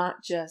So- it's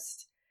not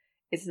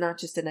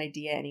just an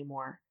idea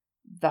anymore.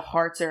 The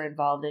hearts are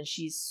involved, and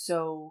she's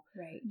so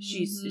Right.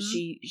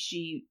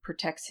 she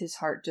protects his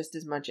heart just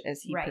as much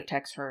as he Right.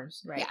 protects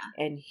hers. Right. Yeah.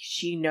 And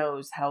she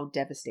knows how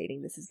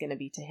devastating this is going to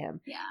be to him.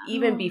 Yeah.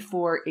 Even Oh.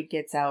 before it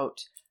gets out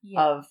Yeah.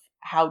 of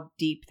how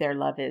deep their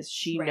love is,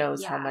 she Right.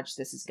 knows how Yeah. much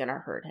this is going to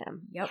hurt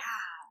him. Yep.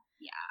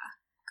 Yeah.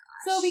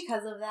 So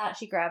because of that,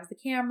 she grabs the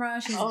camera.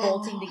 She's Oh.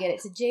 bolting to get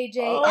it to JJ,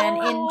 Oh. and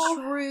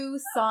in true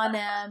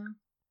Sanem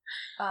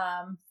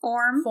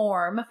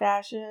form,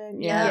 Fashion,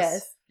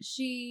 yes,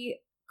 she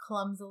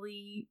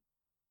clumsily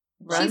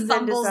runs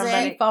fumbles into it.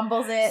 somebody. She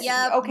fumbles it.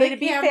 Yep. Okay, The to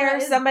be camera fair,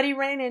 is- somebody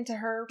ran into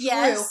her.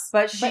 Yes.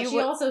 But But she, she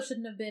wa- also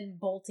shouldn't have been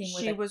bolting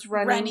with she it. was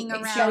running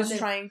running She around. was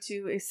trying to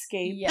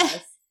escape. Yes.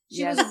 She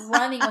Yes. was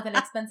running with an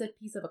expensive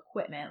piece of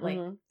equipment. Like,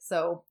 Mhm.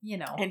 so, you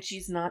know. And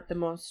she's not the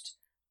most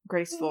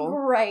graceful.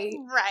 Right.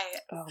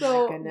 Oh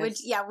So, my goodness. Which,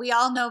 we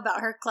all know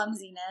about her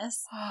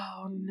clumsiness.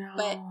 Oh no.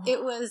 But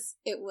it was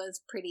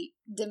pretty.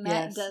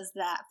 Demet does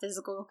that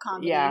physical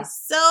comedy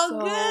so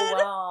good.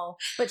 Well.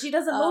 But she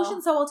does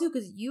emotion so well too,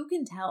 because you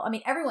can tell. I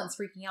mean, everyone's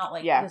freaking out.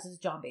 Like, this is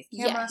John-based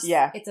camera. Yes.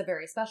 Yeah. It's a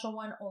very special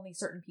one. Only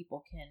certain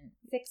people can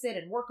fix it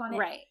and work on it.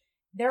 Right.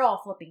 They're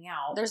all flipping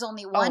out. There's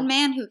only one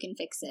man who can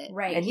fix it.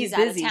 Right. And he's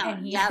out of busy. town.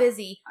 And he's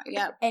busy.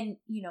 Yep. And,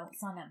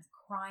 Sanem's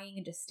crying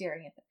and just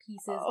staring at the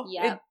pieces.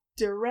 Yep.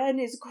 Darren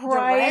is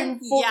crying.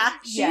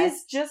 Darren?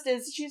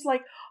 She's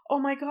like, oh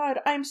my God,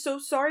 I'm so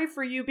sorry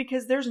for you,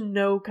 because there's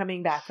no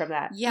coming back from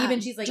that. Yeah. Even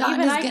she's like, John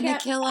even is I gonna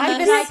can't kill him. I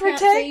can't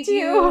protect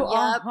you.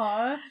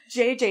 Uh-huh.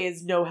 JJ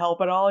is no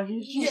help at all.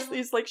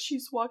 He's like,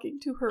 she's walking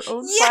to her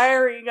own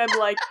firing. I'm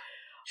like,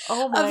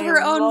 oh my of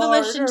her own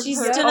Lord, volition, she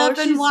stood up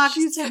and walked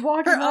she's to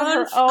walking her on own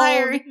her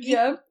firing. own.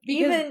 Yep.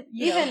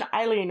 Even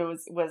Eileen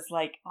was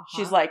like,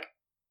 she's like,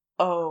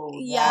 oh,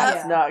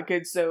 that's not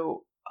good.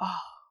 So,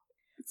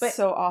 but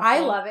so awful. I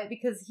love it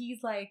because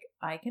he's like,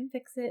 I can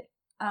fix it.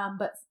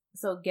 But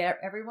so get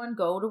everyone,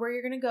 go to where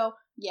you're gonna go.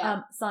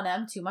 Yeah.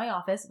 Sanem to my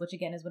office, which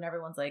again is when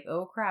everyone's like,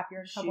 oh crap,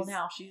 you're in trouble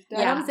now. She's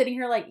And I'm sitting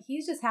here like,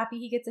 he's just happy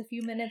he gets a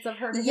few minutes of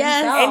her to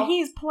Yes. himself. And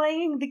he's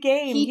playing the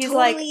game. He He's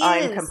totally like, is.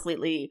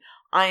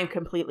 I am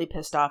completely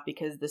pissed off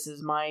because this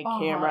is my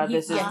camera.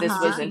 He's This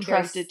was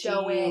entrusted to you.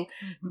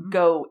 Mm-hmm.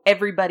 Go,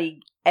 everybody.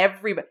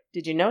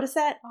 Did you notice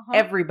that?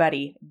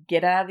 Everybody,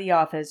 get out of the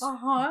office.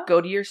 Go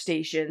to your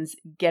stations.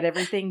 Get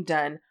everything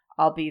done.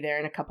 I'll be there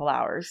in a couple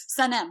hours.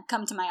 Sanem,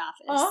 come to my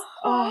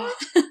office.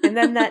 And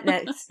then that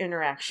next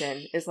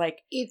interaction is like,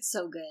 it's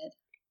so good.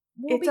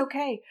 It's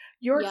okay.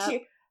 Your not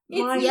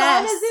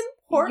as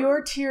important.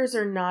 Your tears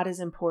are not as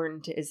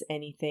important as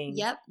anything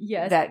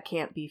that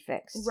can't be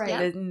fixed.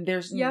 Right.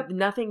 There's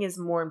nothing is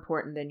more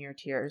important than your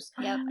tears.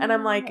 Yep. And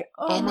I'm like,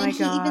 and my then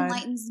God. he even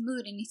lightens the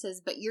mood and he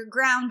says, but you're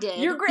grounded.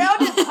 You're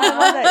grounded. I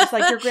love that. It's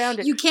like, you're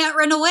grounded. You can't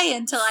run away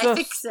until I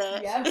fix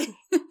it. Yep.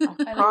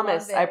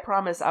 I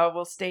promise I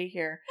will stay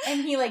here.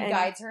 And he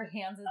guides her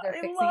hands as they're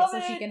fixing it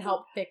so she can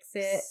help fix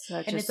it.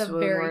 Such it's a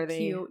very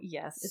cute,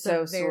 it's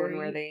so a very,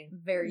 swoon-worthy.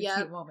 very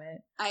cute moment.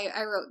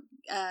 I wrote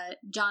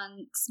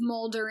John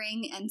smoldering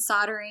and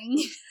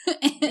soldering.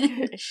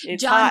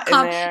 It's hot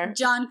in there.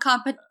 John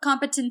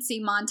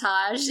competency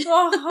montage.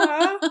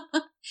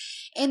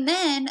 And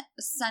then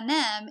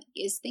Sanem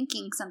is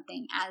thinking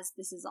something as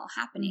this is all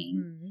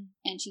happening.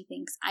 And she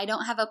thinks, I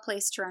don't have a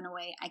place to run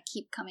away. I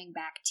keep coming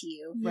back to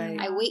you. Right.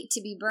 I wait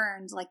to be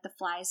burned like the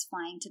flies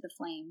flying to the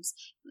flames.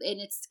 And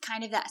it's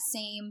kind of that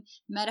same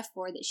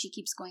metaphor that she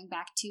keeps going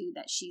back to,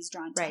 that she's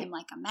drawn to him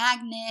like a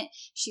magnet.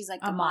 She's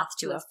like the moth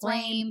to a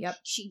flame. Yep.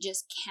 She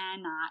just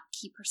cannot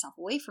keep herself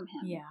away from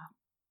him. Yeah.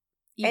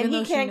 And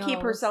he can't keep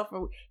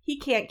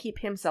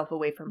himself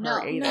away from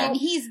her either. And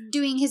he's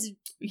doing his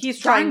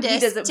trying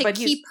to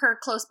keep her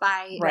close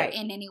by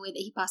in any way that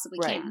he possibly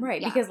can.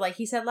 Right, because like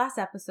he said last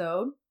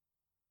episode,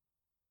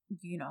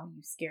 you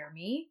scare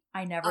me.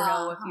 I never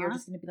know if you're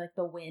just going to be like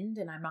the wind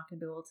and I'm not going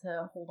to be able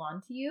to hold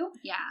on to you.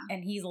 Yeah.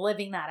 And he's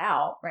living that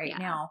out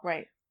now.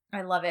 Right.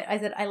 I love it. I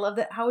said, I love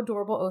that how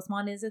adorable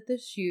Osman is at the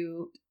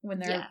shoot when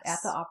they're at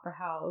the opera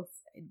house.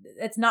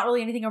 It's not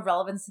really anything of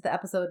relevance to the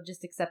episode,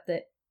 just except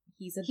that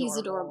he's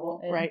adorable.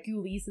 And right.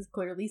 Guliz is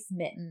clearly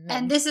smitten.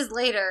 And this is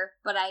later,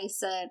 but I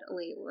said,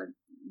 wait,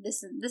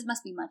 this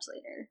must be much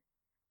later.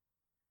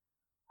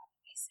 What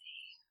did I say?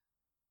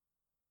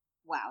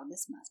 Wow,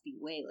 this must be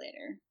way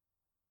later.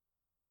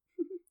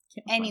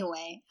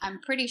 Anyway,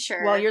 I'm pretty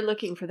sure. While you're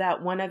looking for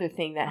that, one other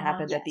thing that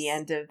happened at the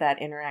end of that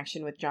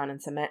interaction with John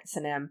and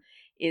Sanem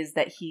is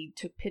that he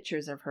took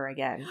pictures of her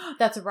again.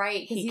 That's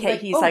right. He's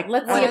like,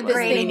 let's see if this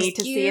we need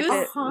to see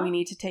if we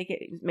need to take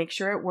it, make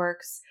sure it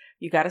works.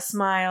 You got to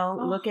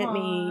smile, look at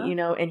me,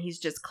 and he's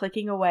just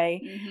clicking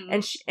away.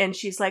 And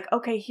she's like,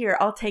 okay, here,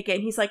 I'll take it.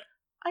 And he's like,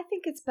 I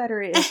think it's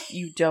better if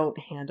you don't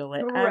handle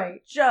it. Right. I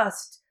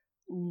just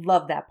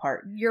love that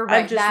part. You're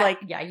right. I'm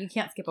just you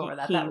can't skip over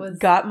that. He That was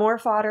got more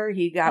fodder.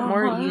 He got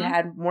more. He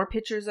had more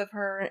pictures of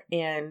her,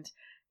 and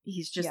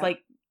he's just like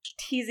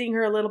teasing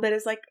her a little bit.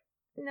 Is like,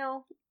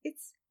 no,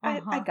 it's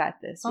I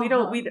got this. We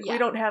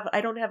don't have.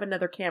 I don't have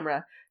another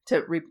camera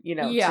to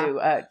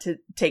to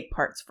take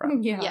parts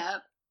from. Yeah.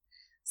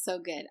 So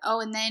good.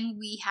 Oh, and then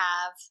we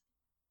have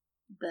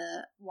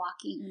the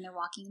walking when they're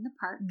walking in the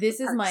park. This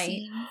is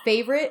my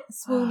favorite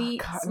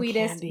sweetest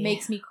candy.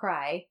 Makes me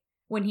cry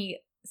when he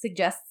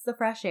suggests the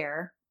fresh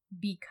air,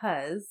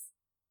 because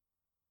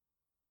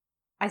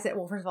I said,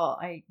 well, first of all,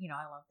 I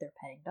love their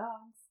petting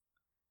dogs.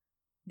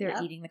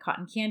 They're eating the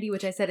cotton candy,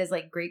 which I said is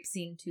like grape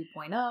scene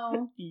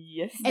 2.0.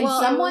 Yes. And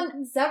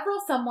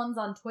someone's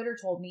on Twitter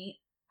told me,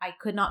 I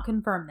could not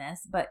confirm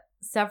this, but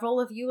several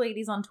of you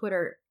ladies on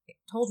Twitter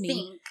told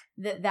me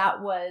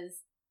that was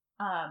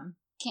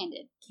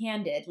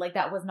candid. Like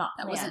that was not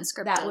planned. That wasn't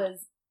scripted. That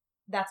was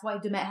that's why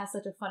Demet has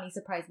such a funny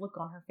surprised look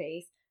on her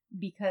face,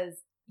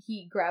 because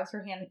he grabs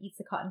her hand and eats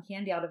the cotton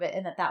candy out of it,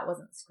 and that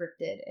wasn't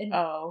scripted. And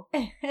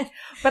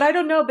but I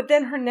don't know. But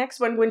then her next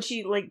one, when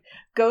she like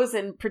goes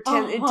and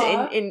pretends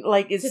and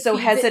like is so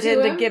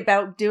hesitant to get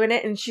about doing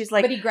it, and she's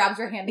like, but he grabs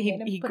her hand.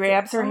 He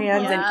grabs her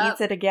hands and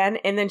eats it again,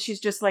 and then she's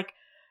just like,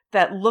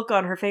 that look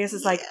on her face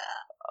is like,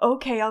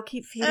 okay, I'll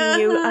keep feeding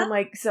you. I'm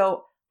like,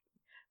 so.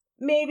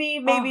 Maybe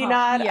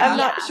not. I'm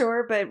not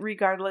sure, but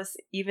regardless,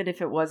 even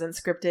if it wasn't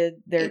scripted,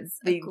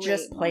 they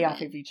just play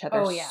off of each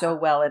other so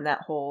well in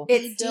that whole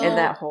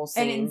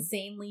scene. An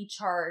insanely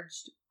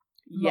charged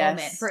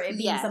moment for it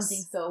being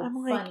something so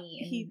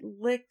funny. He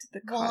licked the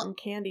cotton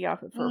candy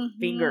off of her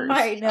fingers.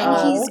 I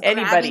know. And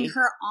he's grabbing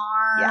her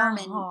arm,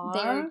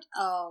 and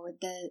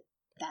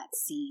that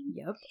scene.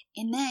 Yep.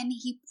 And then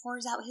he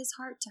pours out his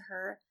heart to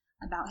her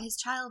about his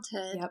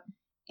childhood,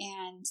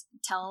 and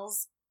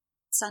tells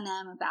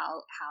Sanem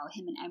about how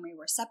him and Emre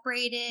were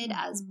separated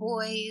as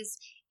boys,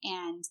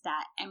 and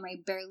that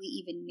Emre barely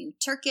even knew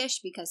Turkish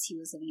because he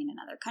was living in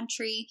another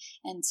country,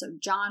 and so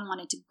John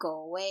wanted to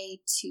go away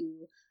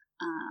to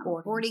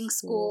boarding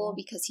school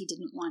because he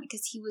didn't want it,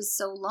 because he was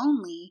so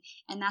lonely.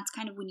 And that's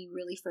kind of when you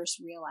really first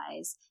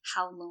realize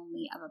how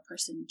lonely of a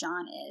person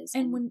John is.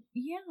 And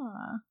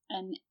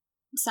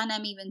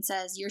Sanem even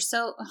says, "You're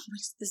so,"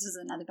 this is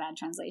another bad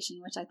translation,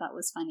 which I thought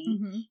was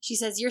funny. She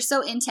says, "You're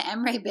so into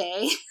Emre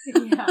Bey."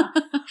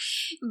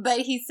 But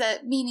he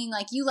said, meaning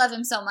like, you love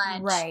him so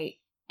much. Right.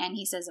 And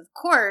he says, of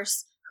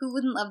course, who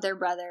wouldn't love their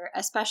brother,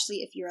 especially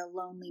if you're a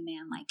lonely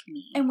man like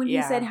me. And when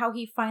he said how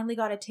he finally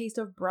got a taste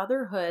of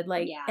brotherhood,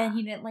 and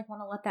he didn't want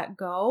to let that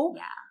go.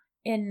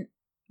 Yeah. And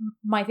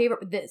my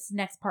favorite, this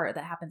next part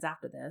that happens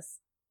after this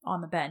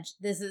on the bench,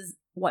 this is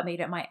what made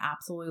it my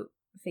absolute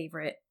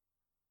favorite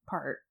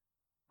part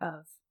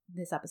of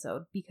this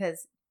episode,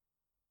 because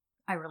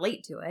I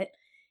relate to it.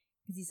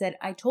 Because he said,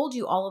 "I told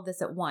you all of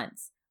this at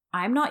once.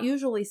 I'm not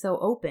usually so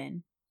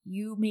open.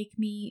 You make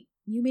me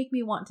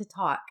want to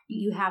talk.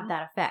 You have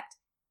that effect."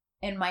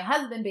 And my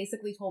husband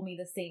basically told me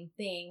the same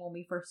thing when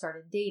we first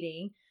started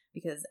dating,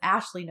 because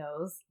Ashley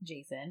knows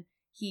Jason.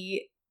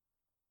 He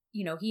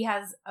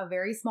has a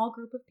very small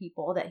group of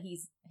people that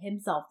he's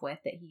himself with,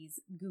 that he's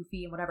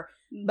goofy and whatever,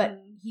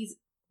 but he's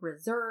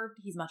reserved.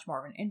 He's much more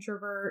of an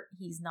introvert.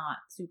 He's not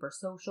super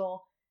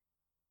social,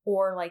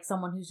 or like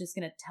someone who's just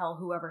going to tell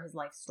whoever his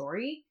life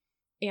story.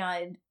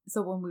 And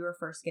so when we were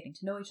first getting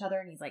to know each other,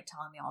 and he's like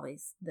telling me all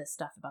this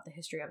stuff about the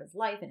history of his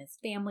life and his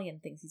family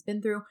and things he's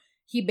been through,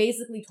 he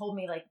basically told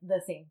me like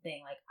the same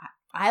thing. Like,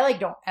 I like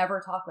don't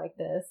ever talk like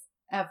this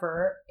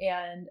ever,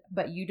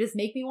 but you just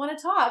make me want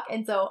to talk.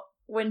 And so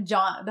when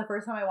the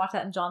first time I watched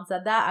that and John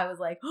said that, I was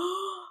like,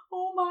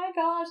 oh my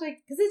gosh, like,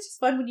 because it's just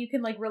fun when you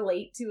can like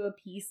relate to a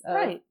piece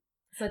of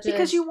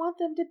because you want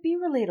them to be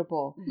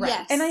relatable, right?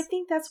 Yes. And I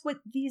think that's what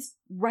these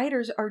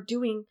writers are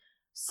doing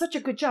such a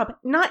good job.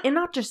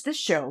 Not just this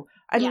show.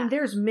 I mean,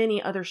 there's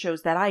many other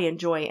shows that I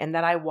enjoy and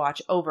that I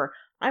watch over.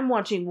 I'm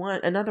watching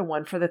another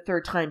one for the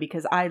third time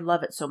because I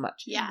love it so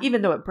much. Yeah.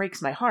 Even though it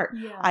breaks my heart,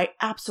 I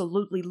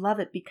absolutely love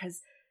it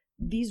because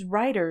these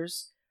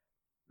writers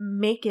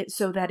make it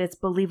so that it's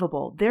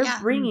believable. They're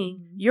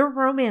bringing your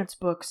romance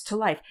books to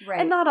life.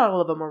 Right. And not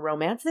all of them are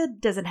romance. It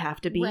doesn't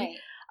have to be. Right.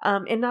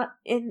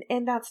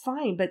 And that's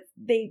fine, but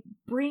they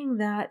bring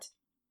that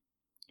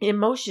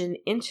emotion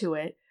into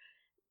it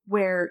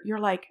where you're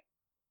like,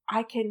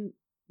 I can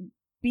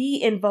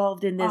be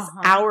involved in this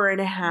hour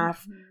and a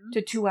half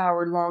to 2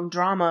 hour long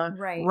drama,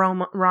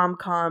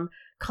 rom-com,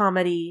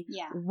 comedy,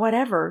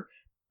 whatever,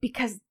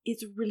 because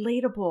it's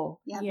relatable.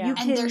 Yeah.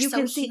 And they're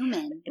so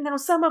human. Now,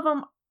 some of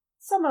them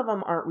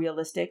aren't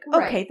realistic.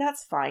 Right. Okay,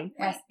 that's fine.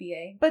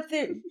 SBA. But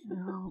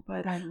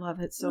but I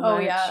love it so much. Oh,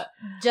 yeah.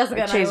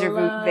 Jessica Chaser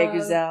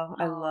Veguzel,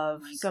 I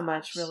love so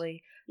much,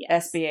 really.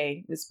 Yes.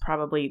 SBA is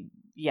probably,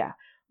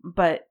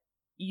 but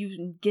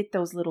you get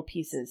those little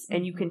pieces,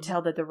 and you can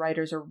tell that the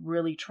writers are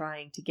really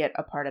trying to get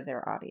a part of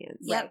their audience.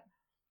 Yep. Right.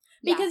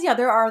 Because,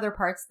 there are other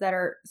parts that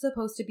are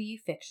supposed to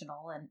be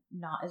fictional and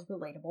not as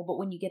relatable. But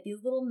when you get these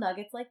little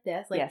nuggets like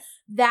this,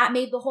 that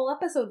made the whole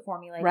episode for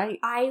me. Like,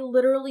 I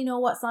literally know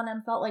what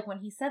Sanem felt like when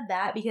he said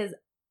that, because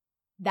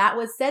that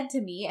was said to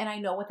me, and I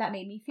know what that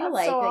made me feel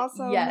like. So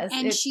awesome. Yes.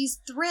 And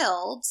she's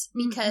thrilled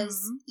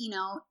because,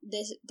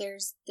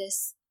 there's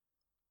this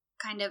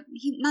kind of,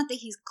 not that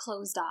he's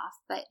closed off,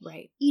 but,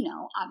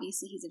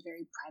 obviously he's a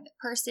very private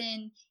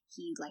person.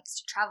 He likes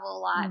to travel a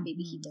lot.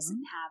 Maybe he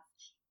doesn't have...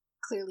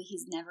 Clearly,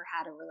 he's never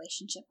had a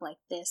relationship like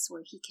this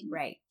where he can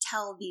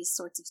tell these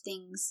sorts of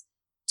things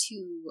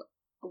to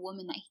a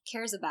woman that he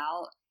cares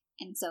about.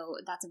 And so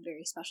that's a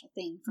very special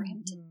thing for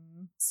him to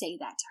say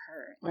that to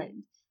her. Right.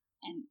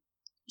 And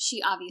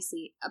she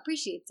obviously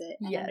appreciates it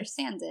and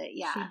understands it.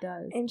 Yeah. She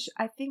does. And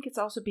I think it's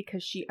also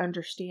because she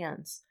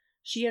understands.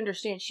 She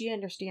understands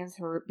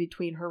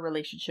her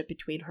relationship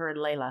between her and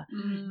Layla.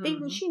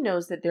 She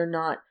knows that they're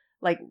not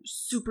like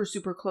super,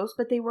 super close,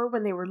 but they were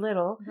when they were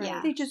little.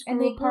 Yeah. They just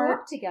grew apart. Grew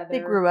up together. They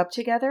grew up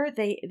together.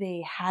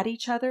 They had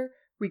each other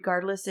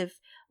regardless if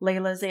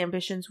Layla's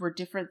ambitions were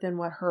different than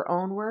what her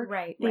own were.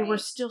 Right. They were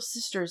still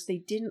sisters. They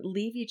didn't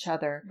leave each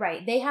other.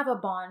 Right. They have a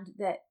bond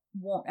that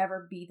won't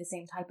ever be the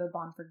same type of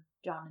bond for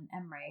John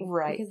and Emre.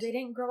 Right. Because they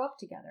didn't grow up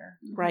together.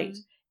 Right.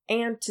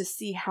 And to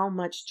see how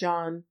much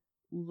John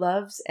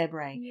loves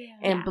Emre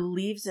and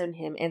believes in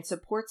him and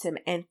supports him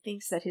and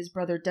thinks that his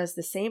brother does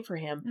the same for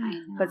him.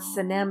 But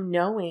Sanem,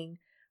 knowing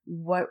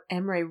what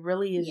Emre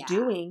really is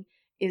doing,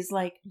 is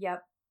like,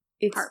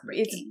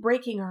 it's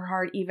breaking her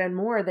heart even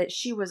more that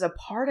she was a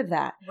part of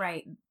that.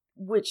 Right.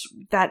 Which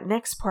that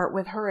next part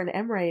with her and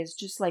Emre is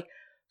just like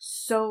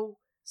so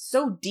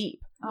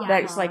deep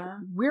that it's like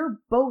we're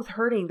both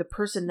hurting the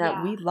person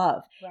that we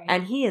love,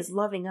 and he is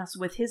loving us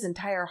with his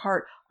entire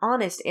heart,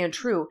 honest and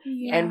true,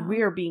 and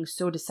we are being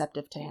so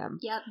deceptive to him.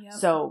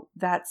 So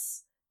that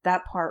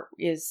part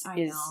is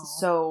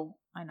so.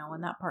 I know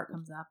when that part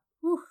comes up.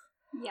 Whew.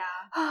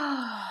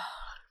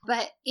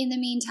 But in the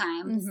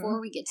meantime, before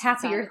we get to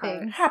happier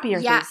things,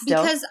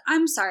 still. Because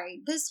I'm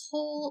sorry, this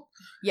whole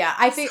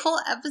whole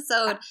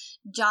episode,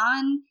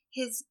 John,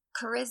 his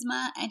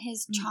charisma and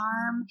his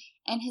charm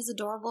and his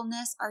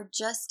adorableness are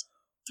just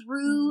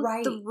through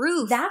the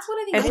roof. That's what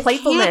I think. And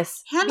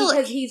playfulness. Handle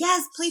because it. He's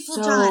playful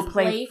so John.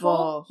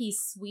 Playful. He's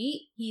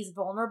sweet. He's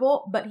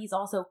vulnerable, but he's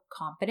also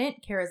confident,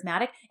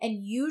 charismatic. And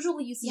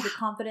usually you see the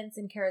confidence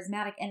and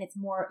charismatic, and it's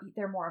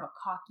they're more of a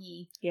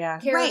cocky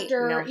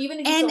character, even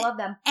if you still love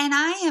them. And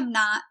I am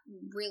not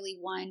really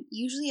one.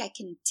 Usually I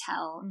can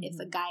tell if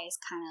a guy is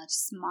kind of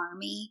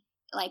smarmy.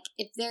 Like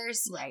if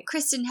there's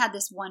Kristen had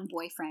this one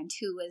boyfriend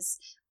who was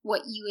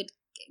what you would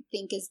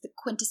think is the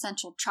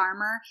quintessential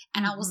charmer,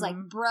 and I was like,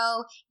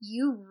 bro,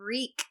 you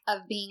reek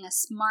of being a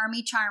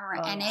smarmy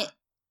charmer, and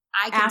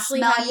I can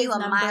smell you a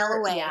mile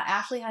away. Yeah,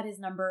 Ashley had his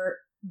number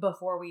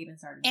before we even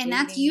started and dating.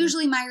 that's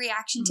usually my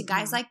reaction to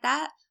guys like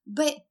that.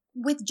 But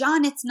with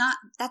John, that's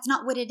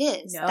not what it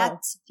is. No.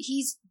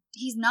 He's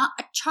not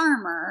a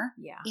charmer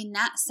in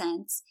that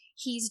sense.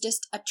 He's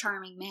just a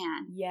charming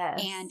man.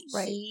 Yes. And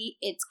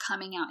it's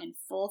coming out in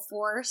full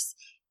force.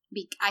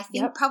 I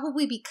think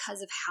probably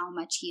because of how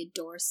much he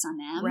adores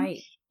Sanem.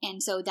 Right.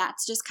 And so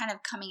that's just kind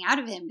of coming out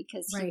of him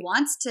because he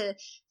wants to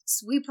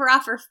sweep her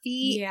off her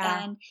feet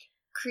and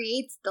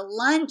creates the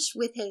lunch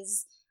with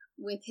his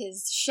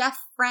chef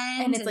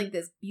friend. And it's like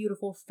this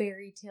beautiful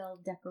fairy tale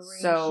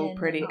decoration. So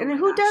pretty. And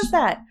who does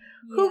that?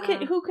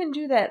 Yeah. Who can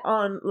do that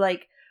on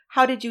like,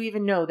 how did you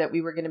even know that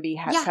we were going to be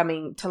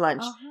coming to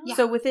lunch?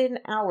 So within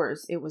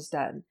hours it was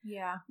done.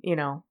 Yeah. You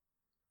know.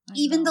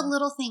 Even the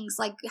little things,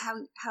 like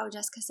how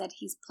Jessica said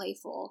he's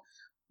playful.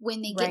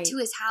 When they get to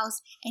his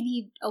house and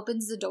he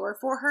opens the door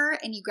for her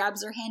and he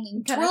grabs her hand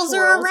and twirls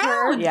her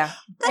around. Yeah.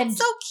 That's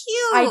so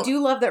cute. I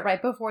do love that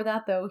right before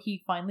that, though,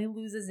 he finally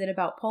loses it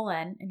about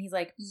Polen. And he's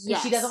like,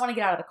 she doesn't want to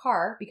get out of the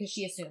car because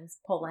she assumes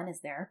Polen is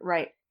there.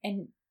 Right.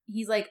 And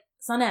he's like,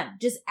 Sanem,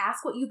 just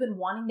ask what you've been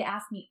wanting to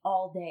ask me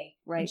all day.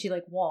 Right. And she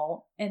like,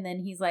 won't. And then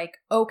he's like,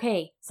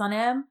 okay,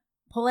 Sanem,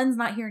 Polen's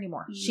not here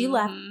anymore. She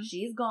left.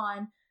 She's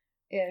gone.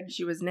 And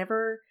she was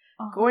never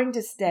going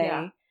to stay.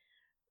 Yeah.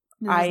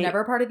 This was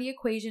never part of the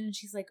equation. And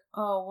she's like,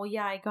 oh, well,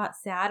 yeah, I got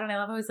sad. And I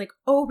love how he's like,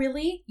 oh,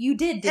 really? You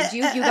did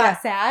you? You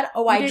got sad?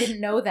 Oh, I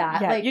didn't know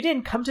that. Yeah, like, you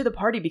didn't come to the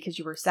party because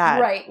you were sad.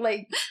 Right.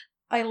 Like,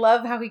 I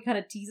love how he kind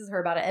of teases her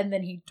about it. And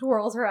then he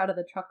twirls her out of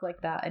the truck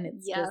like that. And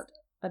it's just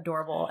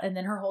adorable. And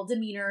then her whole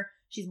demeanor,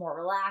 she's more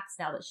relaxed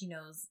now that she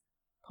knows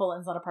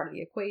Polen's not a part of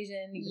the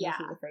equation. Even if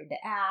she's afraid to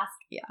ask.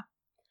 Yeah.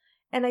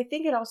 And I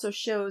think it also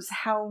shows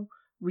how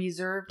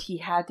reserved he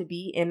had to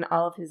be in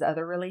all of his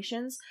other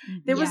relations.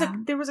 There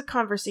was a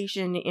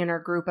conversation in our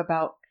group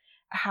about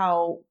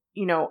how,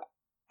 you know,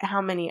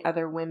 how many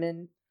other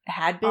women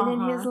had been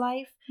in his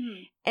life.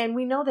 And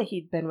we know that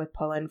he'd been with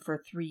Polen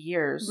for 3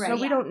 years. So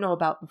we don't know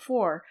about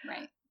before.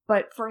 Right.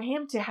 But for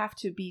him to have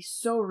to be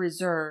so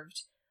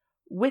reserved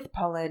with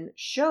Polen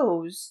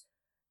shows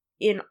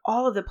in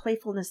all of the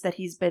playfulness that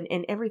he's been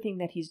in everything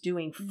that he's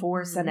doing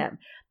for Sanem.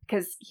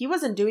 Because he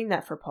wasn't doing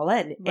that for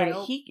Polen. Right.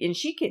 And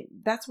she can,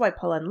 that's why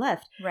Polen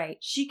left. Right.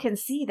 She can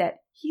see that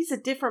he's a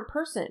different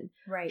person.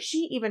 Right.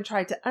 She even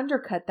tried to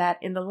undercut that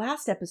in the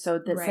last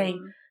episode that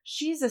saying,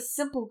 she's a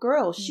simple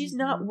girl. She's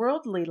not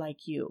worldly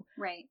like you.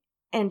 Right.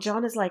 And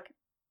John is like,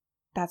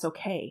 that's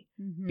okay.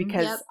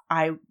 Because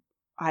I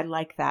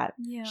like that.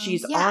 Yeah.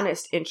 She's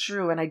honest and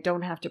true and I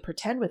don't have to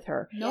pretend with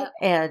her. Nope.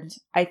 And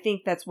I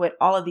think that's what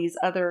all of these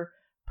other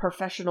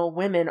professional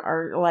women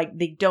are like,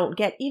 they don't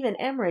get. Even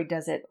Emre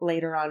does it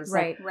later on. It's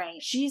right.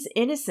 She's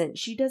innocent.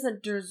 She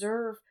doesn't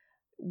deserve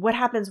what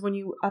happens when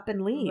you up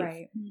and leave.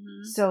 Right.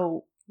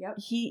 So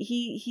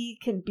he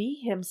can be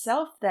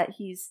himself, that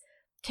he's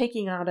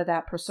taking out of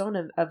that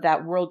persona of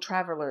that world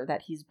traveler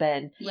that he's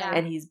been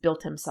and he's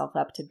built himself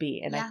up to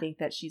be. And I think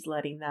that she's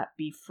letting that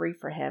be free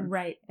for him.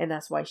 Right. And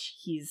that's why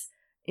he's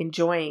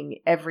enjoying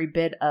every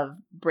bit of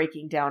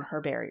breaking down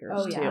her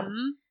barriers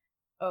too.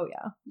 Oh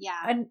yeah.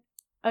 Yeah. And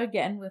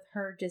again, with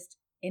her just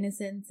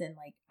innocence and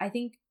like, I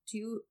think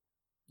too,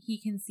 he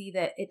can see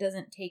that it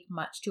doesn't take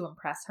much to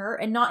impress her,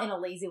 and not in a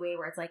lazy way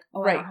where it's like,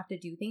 oh, I don't have to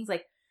do things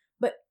like,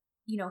 but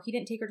you know, he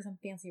didn't take her to some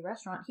fancy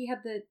restaurant. He had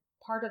the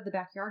part of the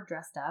backyard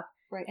dressed up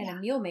and a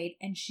meal made,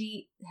 and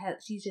she's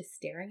just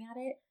staring at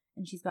it,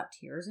 and she's got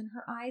tears in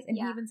her eyes, and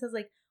he even says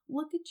like,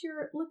 look at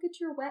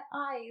your wet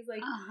eyes,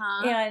 like,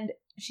 and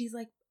she's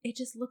like, it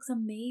just looks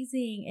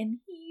amazing, and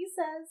he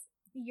says,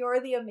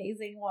 you're the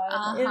amazing one,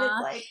 and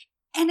it's like,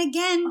 and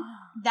again,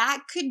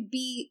 that could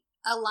be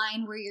a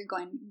line where you're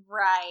going,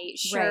 right,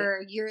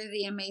 sure, you're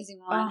the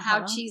amazing one.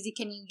 How cheesy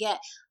can you get?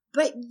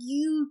 But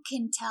you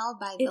can tell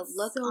by the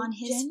look on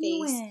his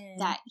face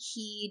that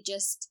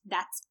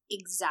that's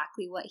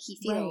exactly what he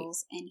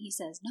feels. Right. And he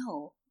says,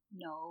 no,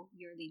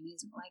 you're the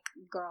amazing, like,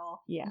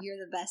 girl, you're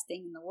the best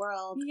thing in the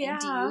world. Yeah.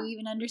 And do you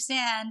even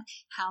understand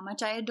how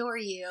much I adore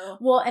you?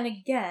 Well, and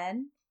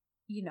again,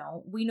 you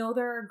know, we know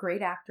there are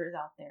great actors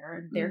out there,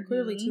 and there are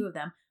clearly two of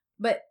them,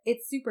 but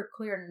it's super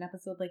clear in an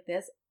episode like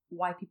this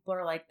why people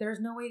are like,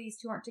 there's no way these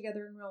two aren't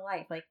together in real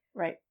life. Like,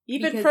 right.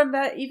 Even from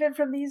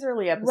these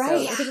early episodes.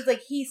 Right. Because it's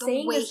like he's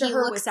saying this to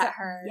her looks at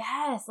her.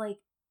 Yes. Like,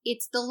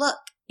 it's the look.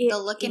 The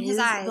look in his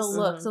eyes. The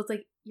look. So it's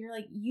like, you're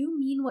like, you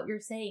mean what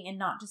you're saying, and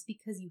not just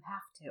because you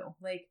have to.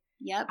 Like,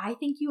 I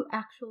think you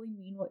actually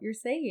mean what you're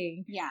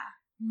saying. Yeah.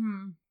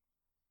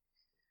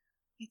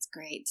 It's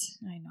great.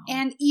 I know.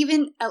 And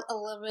even a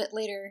little bit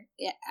later,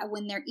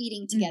 when they're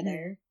eating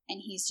together, and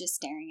he's just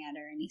staring at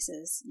her, and he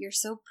says, you're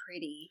so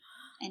pretty.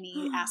 And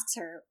he asks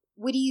her,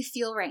 what do you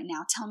feel right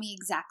now? Tell me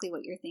exactly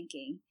what you're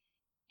thinking.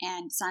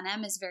 And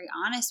Sanem is very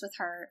honest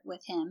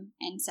with him,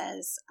 and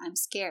says, I'm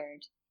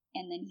scared.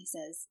 And then he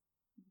says,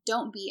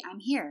 don't be, I'm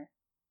here.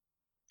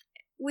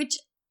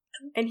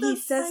 And he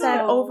says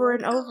that over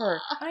and over.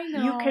 I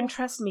know. You can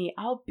trust me.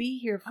 I'll be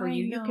here for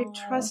you. You can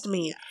trust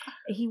me. Yeah.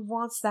 He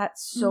wants that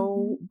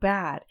so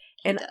bad.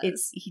 And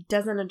he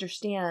doesn't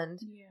understand.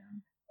 Yeah.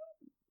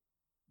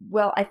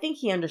 Well, I think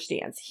he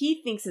understands.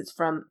 He thinks it's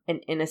from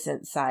an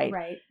innocent side.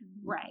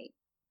 Right.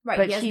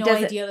 But he has no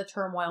idea the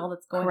turmoil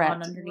that's going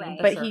on underneath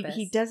the surface. But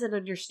he doesn't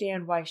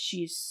understand why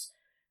she's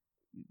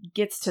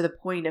gets to the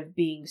point of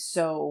being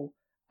so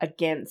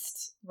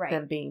against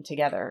them being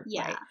together.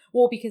 Yeah. Right.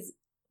 Well, because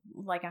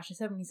like Ashley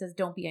said, when he says,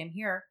 don't be, I'm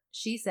here,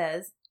 she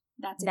says,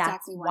 that's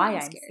exactly why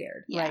I'm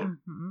scared. Yeah. Right.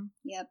 Mm-hmm.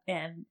 Yep.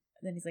 And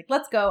then he's like,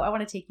 let's go. I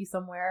want to take you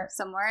somewhere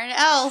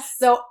else.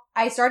 So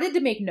I started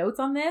to make notes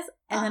on this,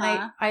 and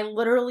then I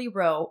literally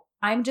wrote,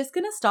 I'm just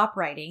going to stop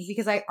writing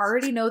because I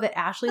already know that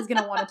Ashley's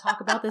going to want to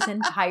talk about this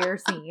entire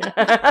scene.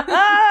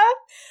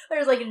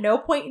 There's like no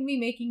point in me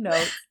making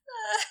notes.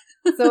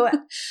 So, Ashley,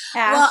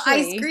 well,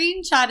 I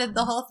screenshotted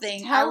the whole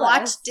thing. I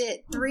watched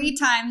it 3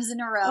 times in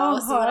a row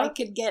so that I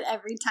could get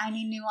every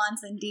tiny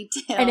nuance and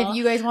detail. And if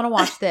you guys want to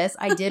watch this,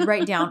 I did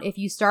write down, if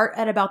you start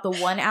at about the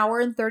 1 hour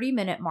and 30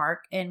 minute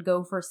mark and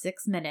go for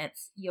 6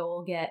 minutes,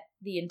 you'll get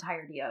the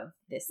entirety of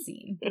this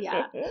scene.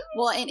 Yeah.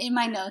 Well, and in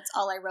my notes,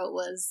 all I wrote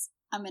was,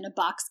 I'm in a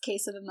box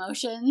case of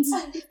emotions.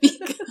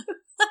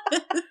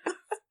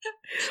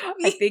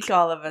 I think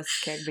all of us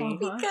can be.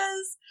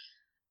 Because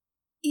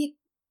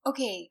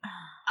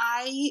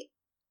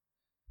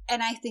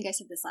I think I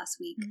said this last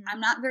week, I'm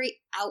not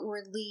very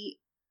outwardly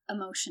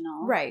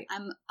emotional. Right.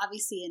 I'm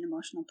obviously an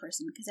emotional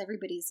person because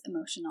everybody's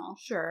emotional.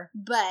 Sure.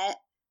 But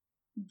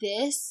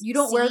this you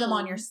don't wear them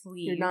on your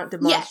sleeve. You're not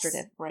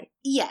demonstrative. Yes. Right.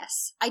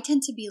 Yes. I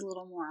tend to be a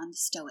little more on the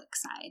stoic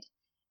side.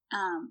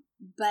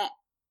 But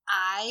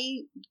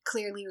I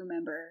clearly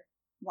remember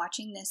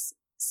watching this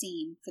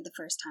scene for the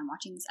first time,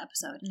 watching this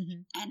episode,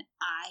 and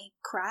I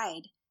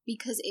cried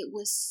because it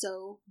was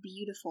so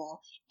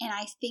beautiful. And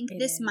I think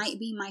this might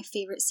be my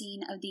favorite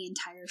scene of the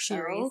entire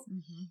show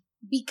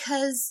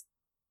because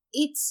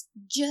it's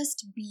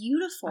just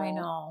beautiful. I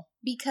know.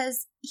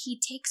 Because he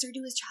takes her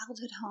to his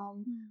childhood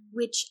home,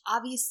 which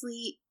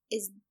obviously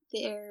is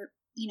there,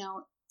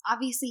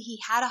 obviously he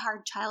had a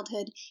hard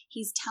childhood.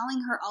 He's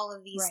telling her all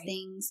of these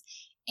things.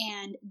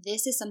 And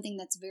this is something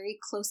that's very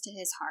close to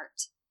his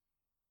heart.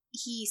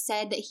 He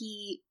said that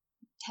he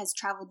has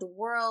traveled the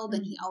world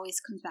and he always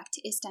comes back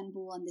to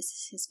Istanbul and this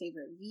is his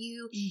favorite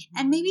view.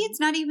 And maybe it's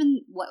not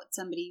even what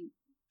somebody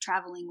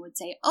traveling would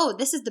say, oh,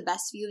 this is the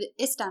best view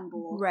of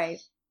Istanbul. Right.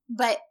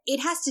 But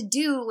it has to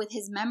do with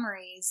his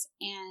memories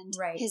and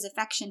his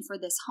affection for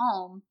this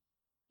home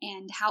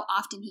and how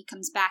often he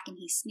comes back, and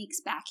he sneaks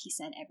back, he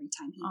said, every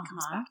time he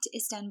comes back to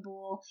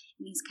Istanbul,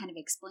 and he's kind of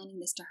explaining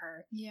this to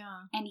her.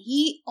 Yeah. And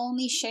he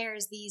only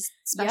shares these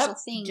special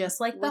things just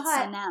like with the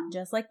hut. Sanem.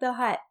 Just like the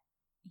hut.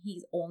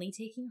 He's only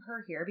taking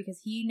her here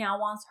because he now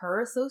wants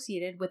her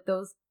associated with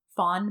those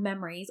fond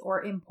memories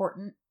or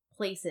important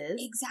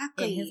places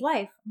in his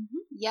life.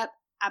 Yep,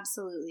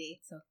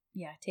 absolutely. So,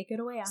 yeah, take it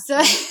away,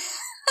 Ashley. So,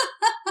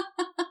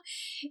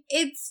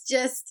 it's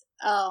just,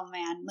 oh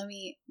man, let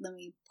me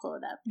pull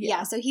it up.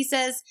 Yeah, so he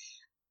says,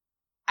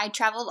 I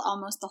traveled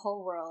almost the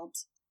whole world,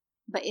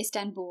 but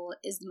Istanbul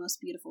is the most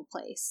beautiful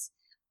place.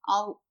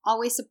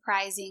 Always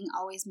surprising,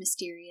 always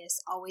mysterious,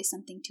 always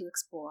something to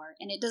explore.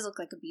 And it does look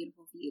like a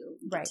beautiful view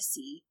to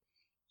see.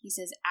 He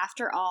says,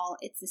 after all,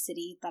 it's the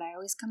city that I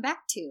always come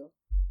back to.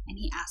 And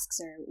he asks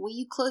her, will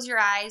you close your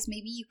eyes?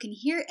 Maybe you can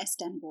hear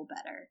Istanbul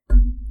better.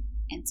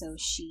 And so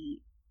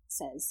she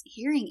says,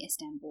 hearing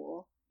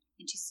Istanbul.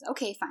 And she says,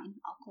 okay, fine,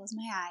 I'll close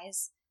my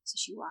eyes. So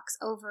she walks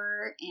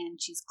over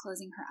and she's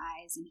closing her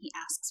eyes, and he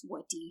asks,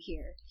 "What do you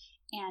hear?"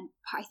 And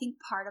I think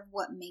part of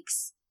what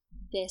makes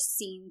this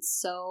scene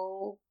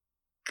so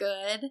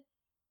good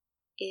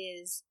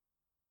is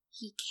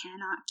he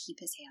cannot keep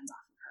his hands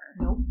off of her.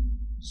 Nope.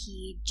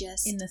 He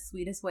just... in the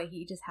sweetest way,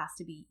 he just has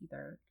to be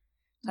either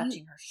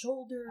touching her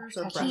shoulders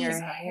or touching brushing her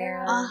her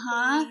hair.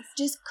 hair.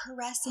 Just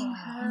caressing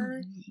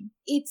her. Mhm.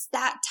 It's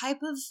that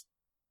type of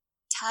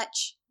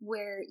touch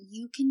where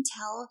you can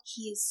tell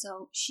she is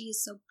so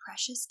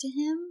precious to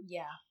him.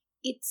 Yeah.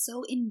 It's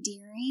so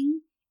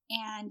endearing,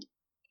 and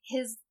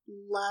his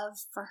love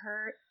for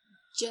her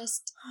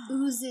just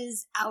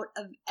oozes out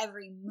of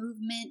every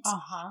movement,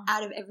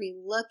 out of every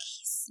look.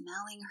 He's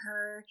smelling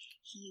her.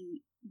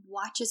 He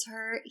watches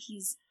her.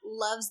 He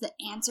loves the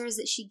answers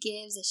that she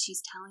gives as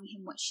she's telling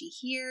him what she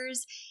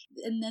hears.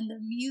 And then the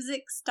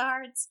music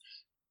starts,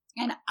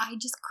 and I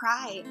just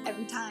cry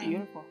every time.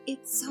 Beautiful.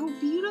 It's so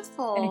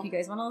beautiful. And if you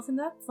guys want to listen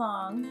to that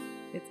song,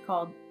 it's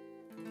called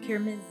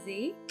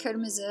Kırmızı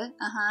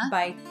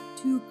by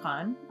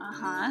Tukan.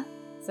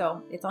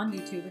 So it's on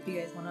YouTube if you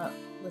guys want to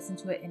listen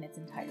to it in its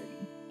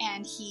entirety.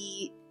 And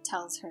he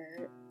tells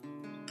her,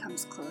 he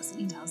comes close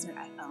and he tells her,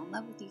 "I fell in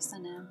love with you,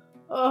 Sanem."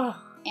 Oh.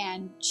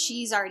 And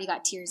she's already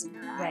got tears in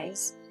her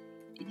eyes.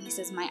 And he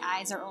says, "My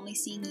eyes are only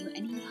seeing you."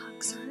 And he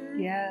hugs her.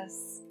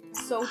 Yes.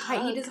 So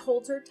tight. He just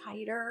holds her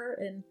tighter.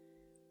 And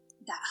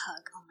that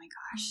hug, oh my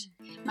gosh.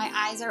 "My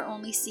eyes are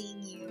only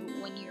seeing you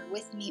when you're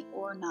with me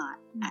or not.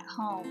 At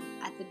home,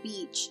 at the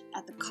beach,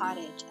 at the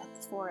cottage, at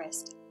the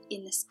forest,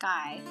 in the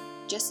sky.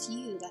 Just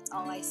you, that's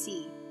all I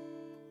see."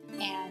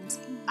 And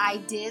I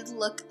did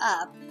look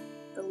up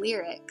the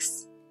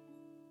lyrics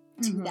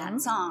to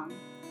that song.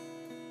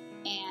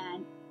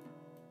 And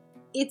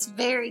it's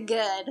very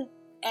good.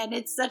 And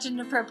it's such an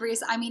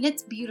appropriate... I mean,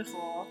 it's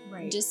beautiful.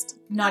 Right. Just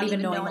not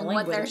even knowing the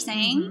what they're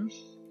saying.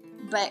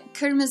 But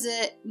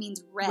Kırmızı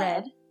means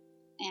red.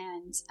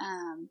 And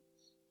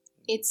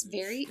it's a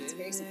very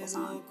simple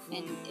song.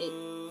 And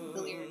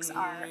the lyrics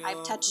are,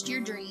 "I've touched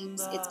your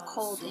dreams. It's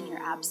cold in your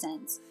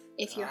absence.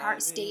 If your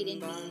heart stayed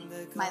in me,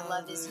 my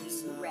love is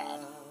you,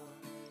 red.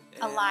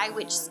 A lie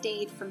which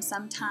stayed from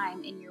some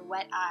time in your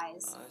wet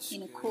eyes,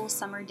 in a cool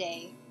summer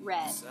day,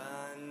 red.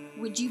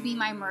 Would you be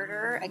my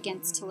murderer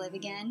against to live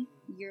again?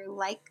 You're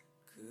like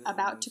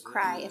about to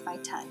cry if I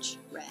touch,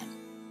 red."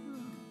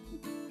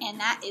 And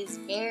that is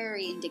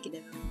very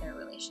indicative of their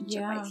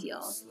relationship, I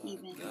feel.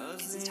 Even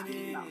because he's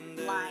talking about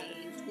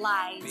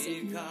lies,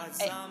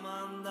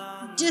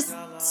 and just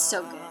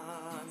so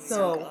good.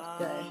 So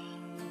good.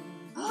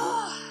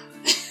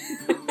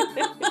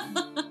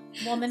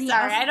 Well, then he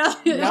Sorry, I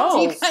don't know.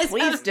 No, You guys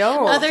please have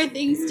don't. Other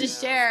things to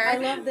share. I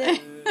love that.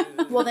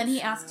 Well, then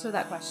he asks her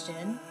that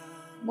question.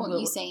 Won't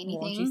you say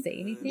anything? Won't you say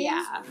anything?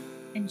 Yeah.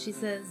 And she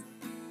says,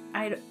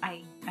 I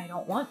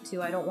don't want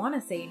to. I don't want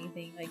to say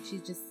anything. Like,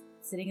 she's just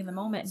sitting in the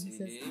moment. And he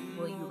says,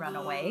 "Will you run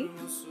away?"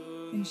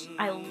 And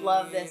I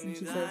love this. And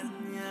she says,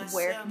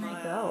 "Where can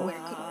I go? Where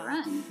could I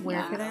run?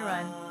 Where could I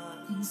run?"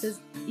 And he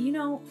says,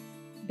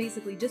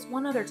 basically, just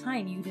one other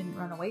time you didn't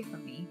run away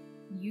from me.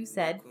 You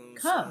said,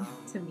 "Come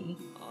to me."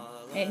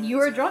 And you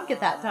were drunk at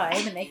that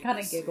time. And they kind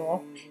of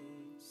giggle.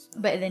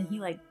 But then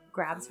he,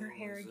 grabs her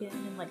hair again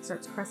and,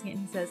 starts caressing it.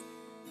 And he says,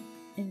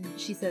 and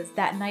she says,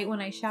 "That night when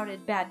I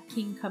shouted, 'Bad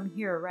king, come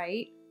here,'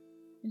 right?"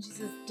 And she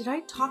says, "Did I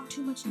talk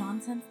too much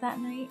nonsense that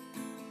night?"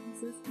 He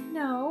says,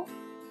 "No."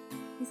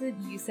 He said,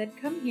 "You said,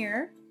 'Come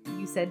here.'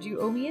 You said you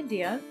owe me a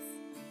dance.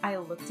 I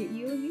looked at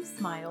you and you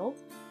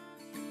smiled.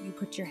 You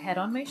put your head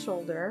on my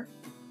shoulder."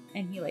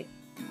 And he,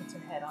 puts her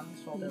head on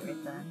his shoulder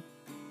right then.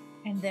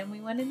 And then we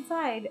went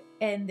inside,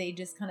 and they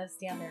just kind of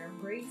stand there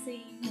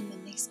embracing. And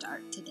then they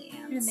start to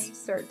dance.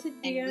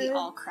 And we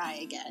all cry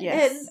again.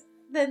 Yes. And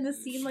then the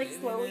scene,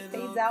 slowly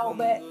fades out,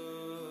 but...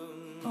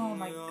 Oh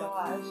my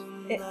gosh.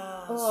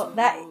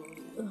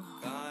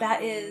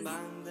 That is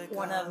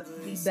one of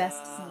the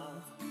best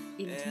scenes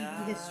in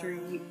TV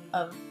history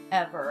of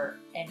ever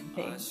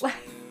anything.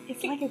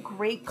 It's like a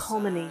great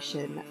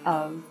culmination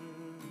of,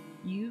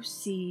 you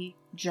see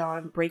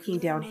John breaking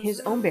down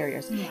his own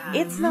barriers. Yeah.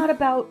 It's not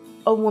about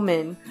a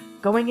woman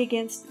going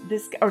against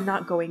this, or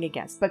not going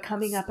against, but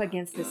coming up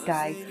against this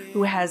guy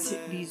who has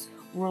these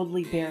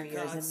worldly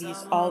barriers and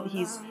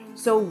he's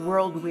so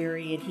world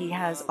weary, and he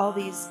has all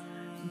these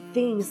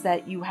things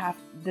that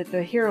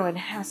the heroine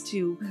has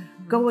to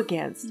go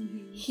against.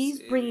 He's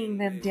bringing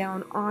them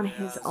down on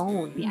his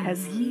own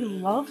because he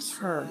loves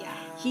her.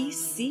 He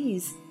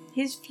sees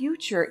his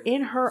future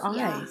in her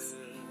eyes.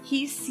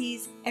 He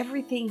sees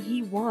everything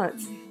he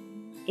wants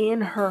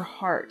in her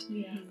heart.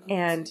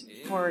 And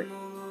for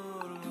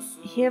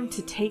him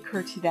to take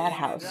her to that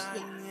house,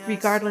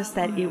 regardless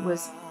that it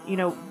was,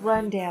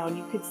 run down,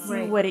 you could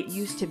see what it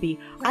used to be.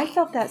 I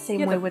felt that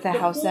same way with the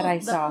house pool, that I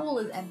saw. The pool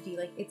is empty.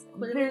 It's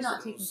clearly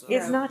not taken care of.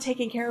 It's not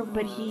taken care of,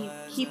 but he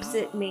keeps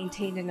it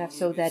maintained enough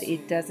so that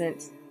it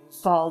doesn't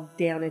fall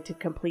down into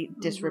complete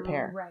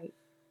disrepair. Right.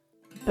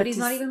 But he's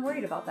not even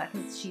worried about that,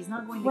 because she's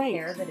not going to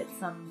care that it's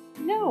some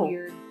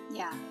weird...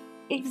 Yeah.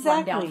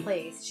 rundown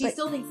place. She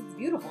still thinks it's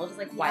beautiful. Just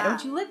like, why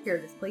don't you live here?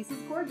 This place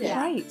is gorgeous.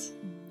 Right.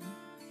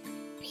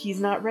 He's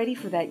not ready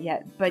for that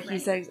yet, but he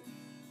says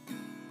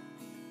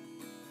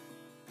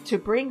to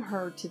bring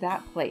her to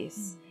that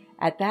place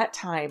at that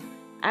time,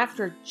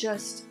 after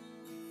just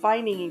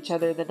finding each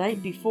other the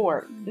night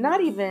before,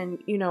 not even,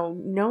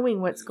 knowing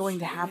what's going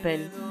to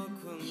happen,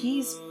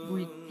 he's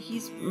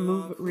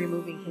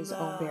removing his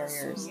own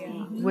barriers.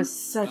 Was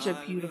such a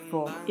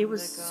beautiful, it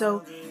was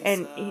so,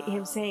 and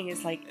him saying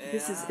is like,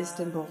 this is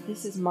Istanbul,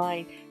 this is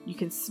mine, you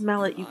can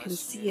smell it, you can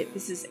see it,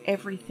 this is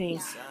everything,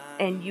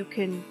 and you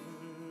can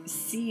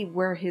see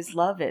where his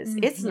love is.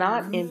 It's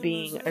not in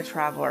being a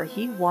traveler.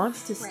 He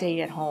wants to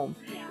stay at home.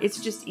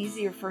 It's just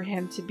easier for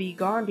him to be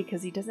gone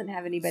because he doesn't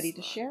have anybody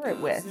to share it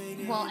with.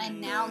 Well, and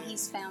now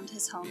he's found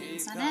his home in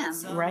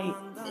Sanem. Right.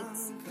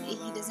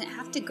 He doesn't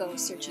have to go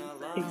searching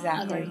for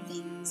other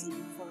things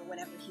and for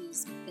whatever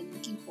he's been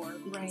looking for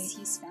because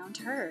he's found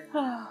her.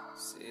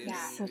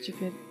 Such a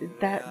good,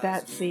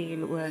 that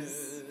scene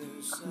was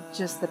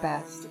just the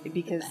best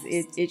because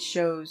it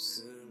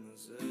shows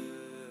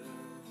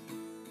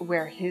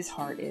where his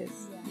heart is.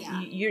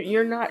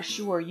 You're not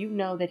sure. You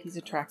know that he's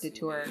attracted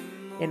to her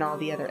in all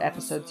the other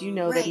episodes. You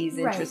know that he's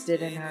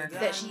interested in her.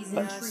 That she's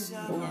intrigued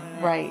in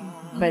him. Right.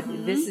 But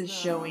this is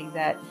showing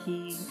that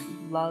he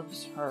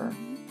loves her.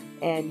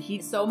 And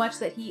he so much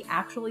that he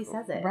actually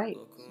says it. Right.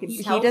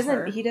 He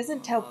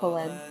doesn't tell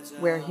Polen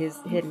where his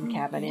hidden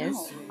cabin is.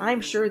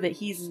 I'm sure that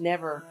he's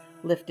never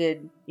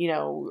lifted,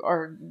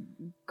 or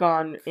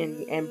gone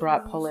in and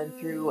brought Polen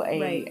through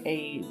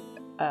a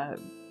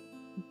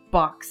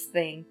box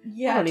thing.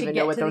 I don't even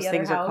know what those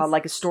things are called,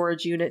 like a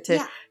storage unit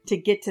to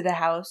get to the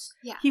house.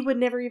 He would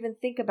never even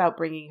think about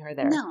bringing her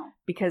there. No.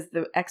 Because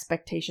the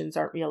expectations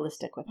aren't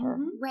realistic with her.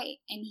 Right.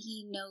 And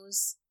he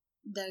knows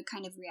the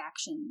kind of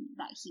reaction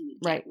that he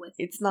would get with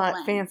it's not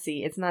Polen.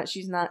 fancy. It's not,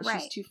 she's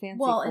too fancy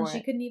for and it.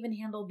 she couldn't even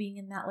handle being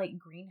in that like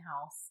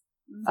greenhouse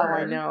for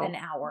an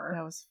hour.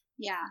 That was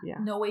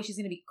no way she's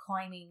going to be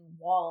climbing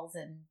walls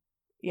and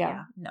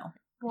no.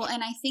 Well,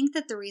 and I think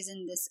that the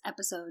reason this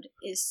episode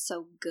is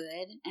so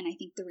good, and I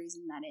think the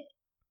reason that it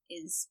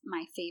is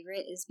my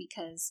favorite, is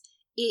because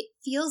it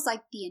feels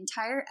like the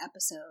entire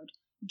episode,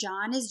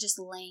 John is just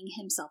laying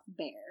himself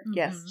bare.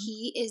 Yes.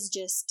 He is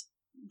just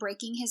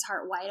breaking his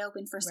heart wide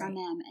open for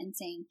Sanem and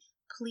saying,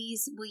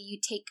 please, will you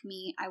take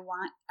me? I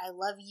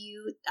love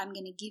you. I'm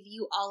going to give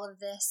you all of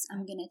this.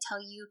 I'm going to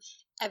tell you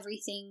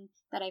everything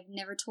that I've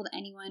never told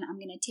anyone. I'm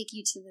going to take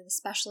you to the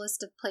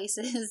specialist of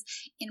places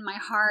in my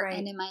heart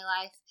and in my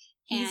life.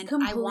 And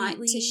I want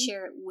to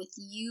share it with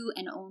you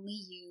and only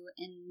you,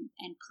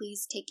 and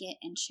please take it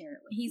and share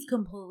it with me. He's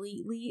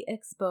completely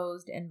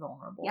exposed and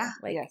vulnerable. Yeah.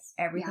 Like,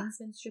 everything's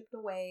been stripped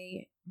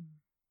away.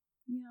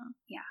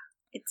 Yeah.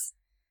 It's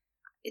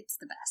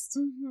the best.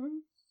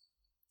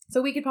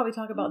 So we could probably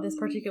talk about this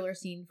particular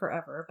scene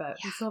forever, but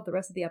we still have the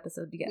rest of the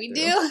episode to get through. We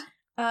do.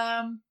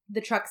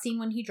 The truck scene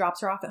when he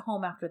drops her off at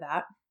home after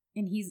that,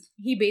 and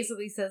he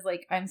basically says,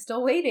 like, I'm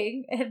still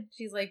waiting, and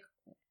she's like,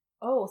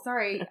 oh,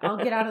 sorry, I'll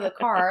get out of the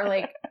car.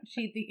 Like,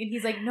 and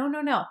he's like, no,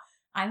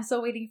 I'm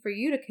still waiting for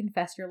you to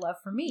confess your love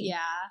for me. Yeah.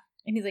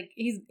 And he's like,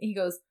 he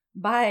goes,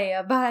 bye.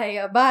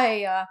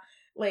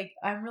 Like,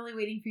 I'm really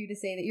waiting for you to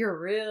say that you're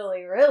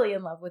really, really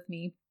in love with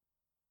me.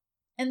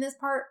 And this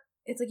part,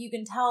 it's like, you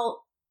can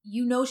tell,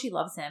 she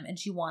loves him and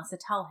she wants to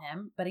tell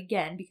him. But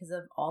again, because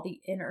of all the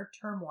inner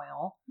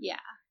turmoil,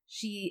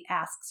 she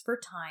asks for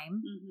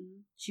time.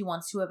 She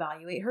wants to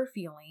evaluate her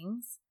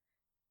feelings.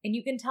 And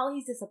you can tell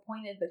he's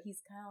disappointed, but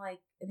he's kind of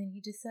like, and then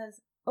he just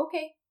says,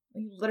 okay.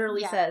 He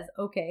literally says,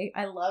 okay.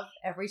 I love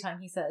every time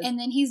he says. And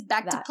then he's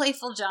back to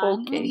playful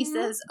John. Okay. And he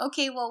says,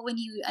 okay, well, when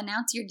you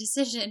announce your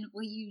decision,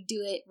 will you do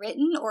it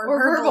written or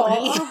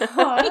verbally?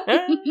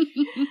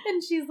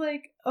 And she's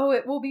like, oh,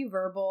 it will be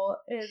verbal.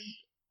 And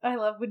I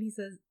love when he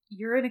says,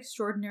 you're an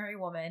extraordinary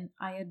woman.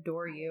 I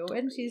adore you.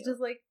 And she's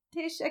just like,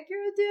 teşekkür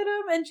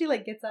ederim. And she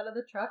like gets out of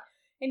the truck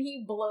and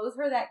he blows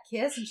her that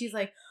kiss. And she's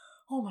like,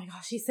 oh my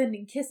gosh, she's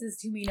sending kisses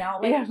to me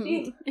now. Like,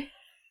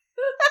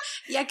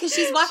 because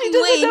she's walking away. She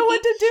doesn't away. know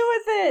what to do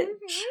with it.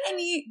 And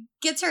he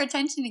gets her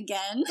attention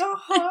again.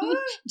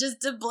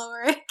 Just to blow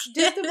her a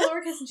kiss.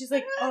 And she's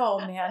like, oh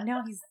man,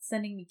 now he's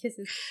sending me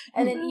kisses.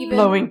 And then even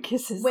blowing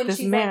kisses, when this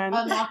she man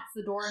like, unlocks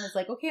the door and is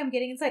like, okay, I'm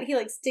getting inside, he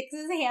like sticks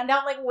his hand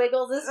out, like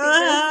wiggles his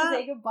fingers to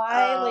say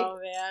goodbye. Oh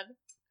man.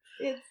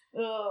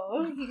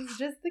 He's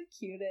just the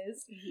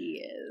cutest.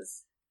 He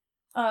is.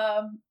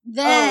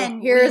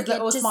 Then here's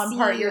the Osman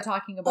part you're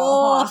talking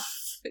about.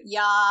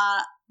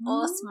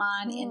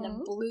 Osman in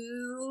the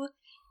blue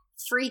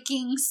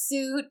freaking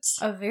suit.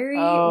 A very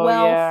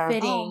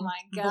well-fitting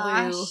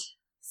blue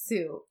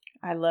suit.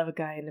 I love a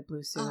guy in a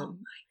blue suit. Oh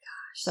my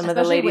gosh. Some of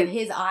the ladies with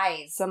his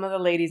eyes. Some of the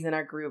ladies in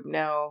our group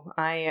know.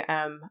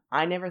 I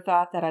never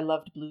thought that I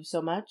loved blue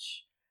so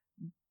much,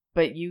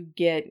 but you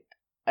get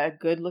a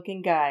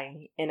good-looking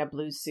guy in a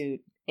blue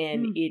suit,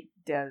 and it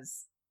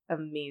does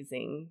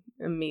amazing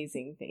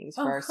things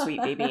for our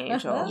sweet baby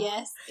angel.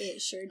 Yes,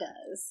 it sure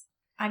does.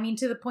 I mean,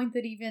 to the point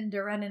that even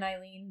Darren and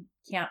Eileen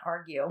can't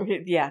argue.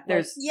 Yeah,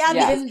 there's...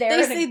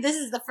 They say this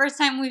is the first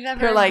time we've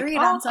ever agreed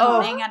on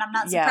something, and I'm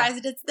not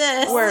surprised it's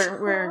this.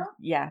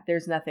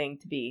 There's nothing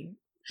to be...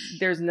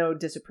 There's no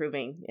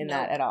disapproving in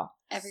that at all.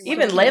 Everyone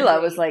even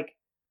Layla was like,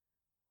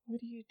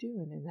 what are you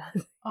doing in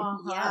that?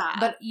 Yeah.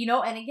 But,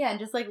 and again,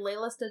 just like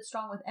Layla stood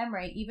strong with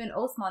Emre, even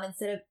Osman,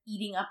 instead of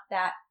eating up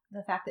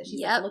the fact that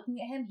she's like looking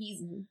at him,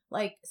 he's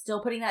like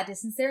still putting that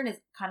distance there and is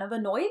kind of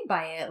annoyed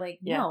by it. Like,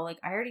 no, like,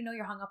 I already know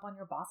you're hung up on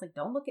your boss. Like,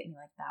 don't look at me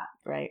like that.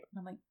 Right. And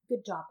I'm like,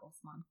 good job,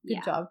 Osman.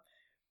 Good job.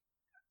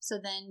 So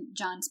then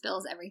John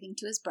spills everything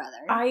to his brother.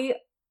 I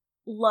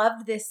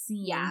loved this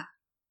scene. Yeah.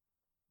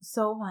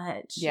 So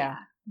much. Yeah.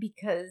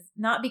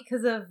 Not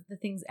because of the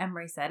things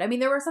Emre said. I mean,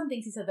 there were some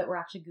things he said that were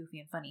actually goofy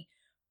and funny.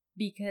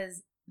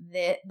 Because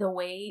the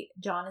way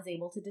John is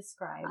able to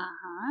describe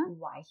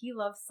why he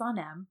loves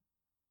Sanem.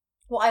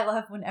 Well, I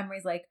love when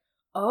Emery's like,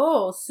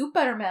 oh,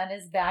 Superman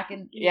is back.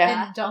 And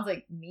John's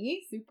like,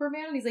 me?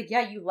 Superman? And he's like,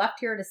 yeah, you left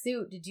here in a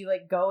suit. Did you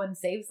like go and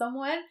save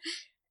someone?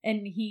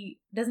 And he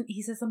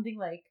says something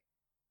like,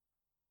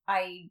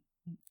 I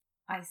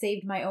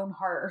saved my own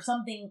heart or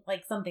something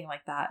like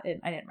that.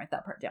 And I didn't write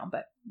that part down,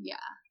 but yeah,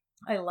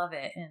 I love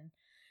it. And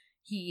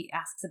he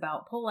asks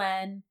about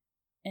Polen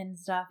and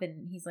stuff.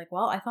 And he's like,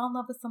 well, I fell in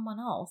love with someone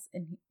else.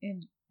 And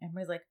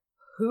Emery's like,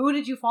 who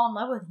did you fall in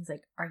love with? And he's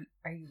like,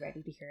 are you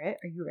ready to hear it?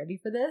 Are you ready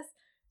for this?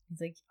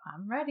 He's like,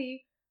 I'm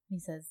ready. And he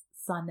says,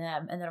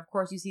 Sanem. And then, of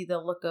course, you see the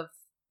look of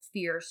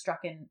fear struck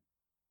in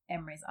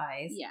Emery's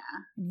eyes. Yeah.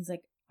 And he's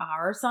like,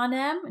 our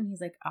Sanem? And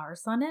he's like, our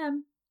Sanem.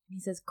 And he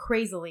says,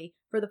 crazily,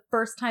 for the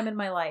first time in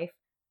my life,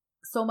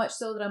 so much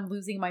so that I'm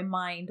losing my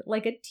mind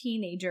like a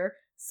teenager,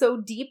 so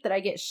deep that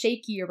I get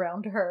shaky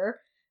around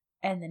her.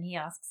 And then he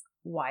asks,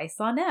 why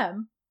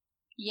Sanem?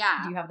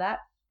 Yeah. Do you have that?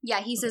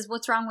 Yeah, he says,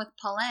 what's wrong with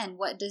Polen?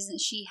 What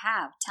doesn't she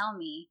have? Tell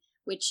me.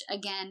 Which,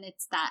 again,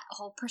 it's that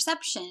whole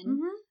perception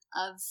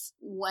of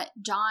what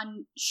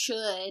John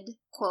should,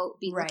 quote,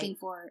 be looking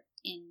for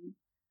in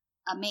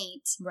a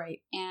mate.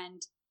 Right.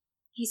 And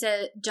he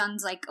said,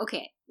 John's like,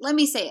 okay, let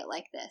me say it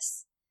like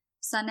this.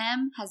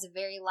 Sanem has a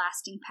very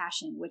lasting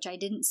passion, which I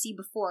didn't see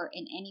before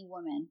in any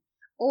woman,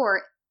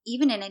 or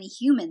even in any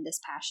human, this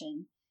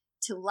passion.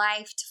 To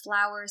life, to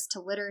flowers,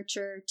 to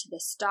literature, to the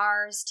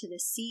stars, to the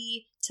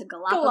sea, to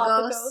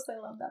Galapagos. I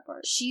love that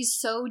part. She's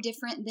so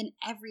different than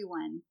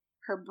everyone.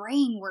 Her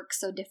brain works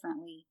so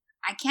differently.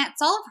 I can't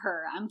solve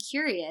her. I'm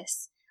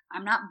curious.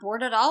 I'm not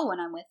bored at all when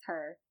I'm with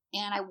her.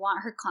 And I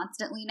want her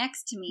constantly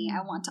next to me.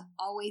 I want to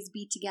always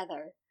be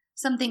together.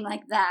 Something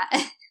like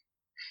that.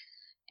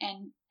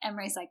 And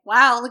Emery's like,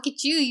 wow, look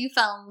at you. You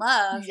fell in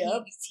love.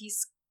 Yep.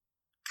 He's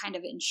kind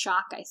of in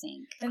shock, I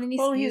think. And then he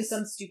spews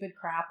some stupid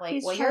crap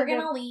like, well, you're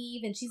gonna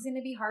leave and she's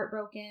gonna be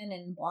heartbroken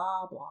and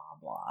blah blah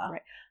blah.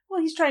 Right. Well,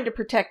 he's trying to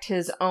protect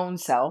his own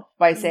self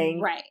by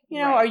saying,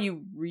 are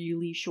you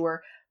really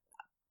sure?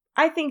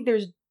 I think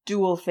there's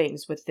dual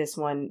things with this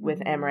one with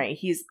Emre.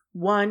 He's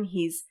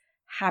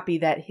happy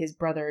that his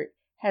brother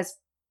has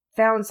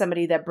found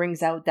somebody that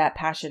brings out that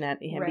passion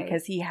at him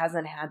because he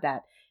hasn't had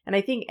that. And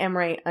I think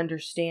Emre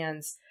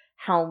understands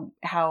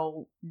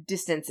how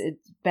distant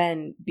it's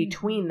been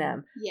between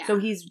them. Yeah. So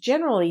he's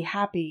generally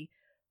happy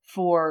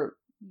for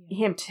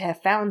him to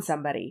have found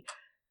somebody.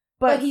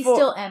 But he's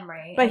still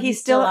Emre. But he's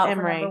still out Emre.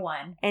 For number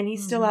one. And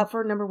he's still out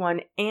for number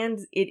one. And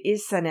it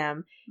is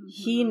Sanem.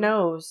 He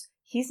knows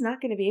he's not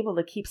going to be able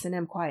to keep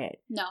Sanem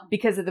quiet. No.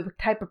 Because of the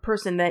type of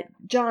person that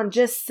John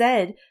just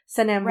said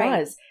Sanem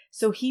was.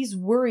 So he's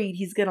worried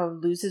he's going to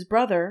lose his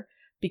brother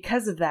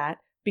because of that.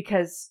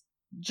 Because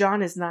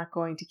John is not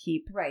going to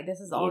keep... Right,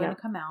 this is all going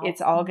to come out. It's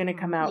all going to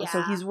come out. Yeah.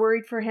 So he's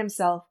worried for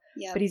himself,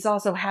 but he's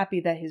also happy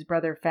that his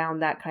brother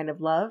found that kind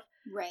of love.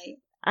 Right.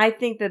 I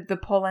think that the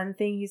Polen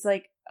thing, he's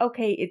like,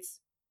 okay,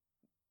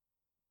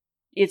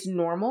 it's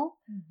normal.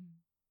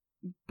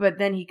 But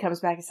then he comes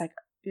back, it's like,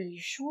 are you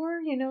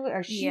sure?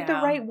 Are she the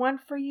right one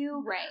for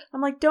you? Right.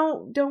 I'm like,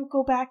 don't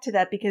go back to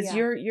that because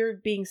you're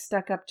being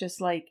stuck up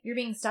just like... You're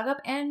being stuck up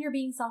and you're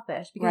being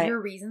selfish because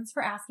your reasons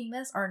for asking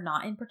this are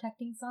not in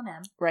protecting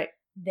Sanem. Right.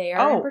 They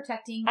are in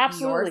protecting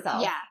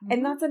yourself. Yeah.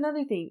 And that's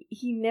another thing.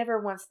 He never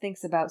once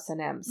thinks about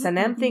Sanem.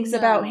 Sanem thinks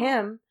about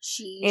him.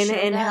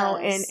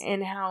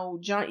 How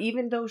John,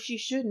 even though she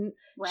shouldn't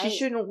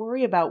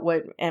worry about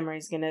what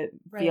Emery's gonna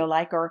feel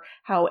like or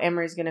how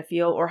Emery's gonna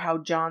feel or how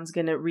John's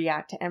gonna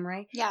react to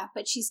Emery. Yeah,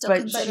 but she still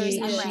considers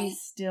Emery. She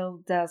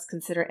still does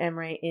consider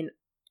Emery in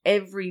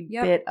every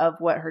bit of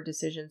what her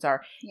decisions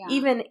are. Yeah.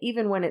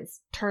 Even when it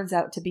turns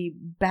out to be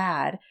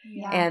bad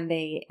and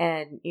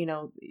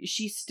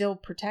she still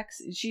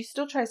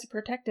tries to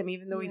protect him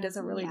even though he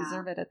doesn't really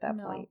deserve it at that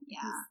point.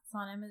 Yeah.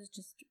 Sanem is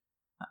just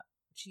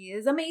she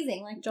is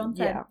amazing, like John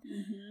said. Yeah.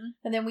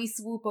 And then we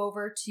swoop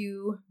over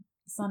to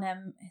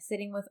Sanem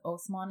sitting with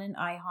Osman and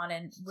Ayhan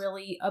and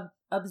really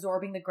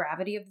absorbing the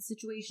gravity of the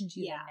situation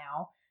she's in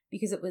now,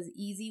 because it was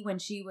easy when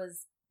she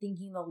was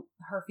thinking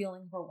her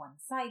feelings were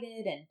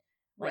one-sided and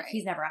Like,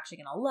 he's never actually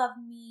going to love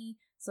me,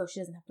 so she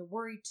doesn't have to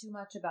worry too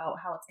much about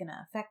how it's going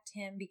to affect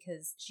him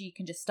because she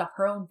can just stuff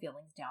her own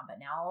feelings down. But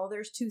now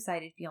there's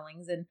two-sided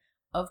feelings. And,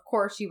 of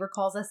course, she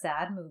recalls a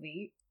sad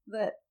movie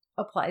that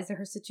applies to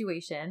her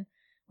situation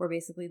where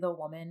basically the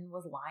woman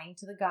was lying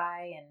to the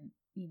guy and,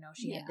 you know,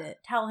 she had to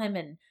tell him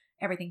and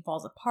everything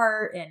falls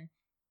apart. And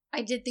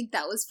I did think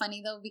that was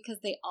funny, though, because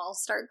they all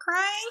start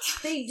crying.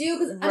 They do.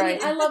 Because I mean,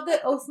 I love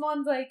that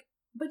Osman's like,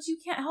 but you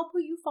can't help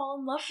who you fall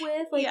in love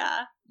with. Like,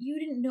 you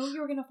didn't know you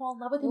were going to fall in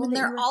love with him. Well, and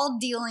they're all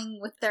dealing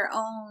with their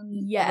own.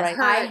 Yes.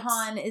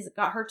 Aihan is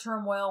got her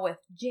turmoil with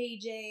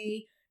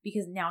JJ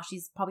because now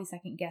she's probably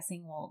second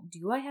guessing, well,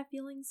 do I have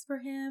feelings for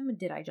him?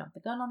 Did I jump the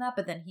gun on that?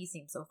 But then he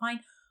seems so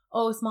fine.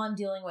 Osman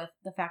dealing with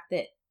the fact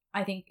that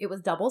I think it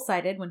was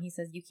double-sided when he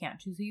says you can't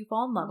choose who you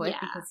fall in love with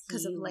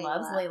because he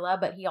loves Layla,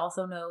 but he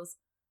also knows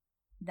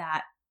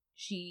that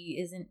she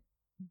isn't,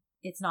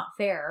 it's not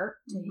fair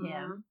to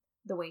him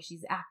the way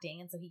she's acting,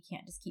 and so he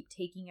can't just keep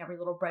taking every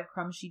little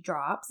breadcrumb she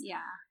drops.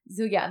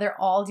 So they're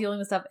all dealing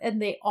with stuff, and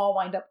they all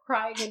wind up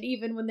crying, and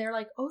even when they're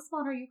like,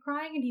 Osman, are you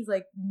crying? And he's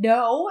like,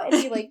 no, and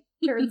he like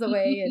turns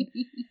away, and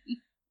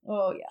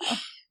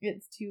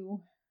it's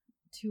too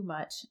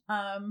much.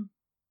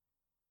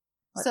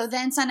 So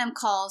then Sanem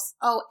calls.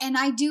 Oh, and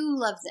I do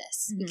love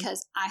this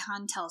because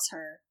Aihan tells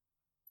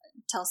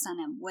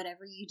Sanem,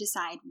 whatever you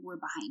decide, we're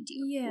behind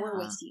you. Yeah, we're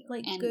with you.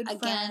 Like, and good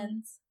again,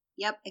 friends.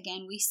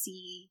 Again, we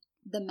see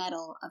the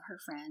mettle of her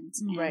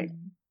friends and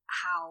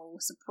how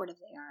supportive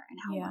they are and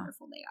how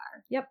wonderful they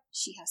are. Yep.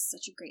 She has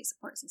such a great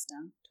support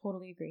system.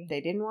 Totally agree.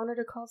 They didn't want her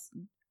to call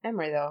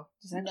Emre, though.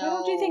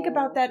 What did you think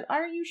about that?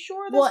 Are you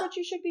sure that's what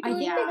you should be doing? I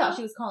think they thought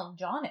she was calling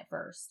John at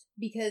first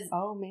because...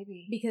 Oh,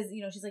 maybe. Because,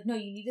 you know, she's like, no,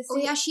 you need to say... Oh,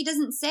 yeah, she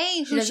doesn't say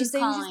who she's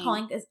calling. Who she's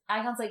calling.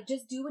 Aihan's like,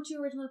 just do what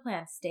you originally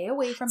planned. Stay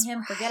away from him.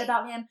 Right. Forget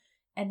about him.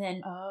 And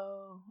then...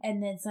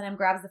 And then Sanem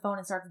grabs the phone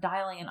and starts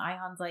dialing, and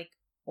Aihan's like,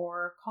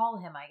 or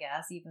call him, I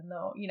guess, even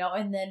though, you know,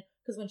 and then,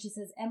 because when she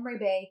says Emre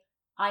Bey,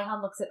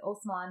 Aihan looks at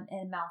Osman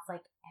and mouths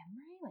like,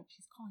 Emre? Like,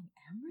 she's calling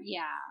Emre?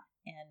 Yeah.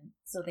 And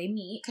so they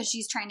meet. Because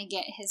she's trying to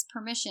get his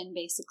permission,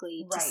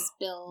 basically, to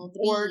spill the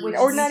beans.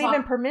 Or not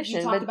even permission.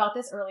 We talked about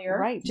this earlier.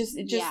 Right.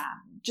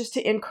 Just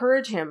to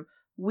encourage him.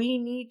 We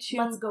need to...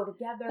 Let's go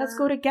together. Let's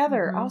go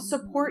together. I'll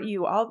support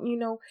you.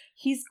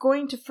 He's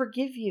going to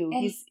forgive you.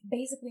 And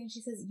basically, and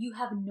she says, you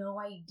have no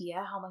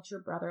idea how much your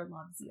brother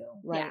loves you.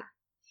 Right. Yeah.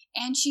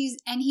 And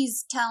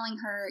he's telling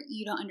her,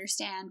 you don't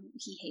understand,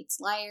 he hates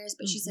liars.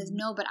 But she says,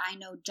 no, but I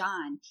know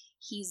John.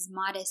 He's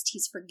modest.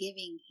 He's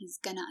forgiving. He's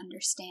going to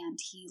understand.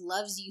 He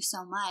loves you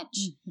so much.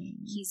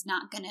 He's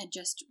not going to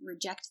just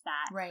reject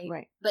that.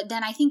 Right. But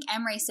then I think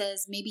Emre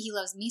says, maybe he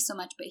loves me so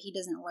much, but he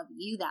doesn't love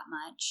you that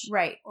much.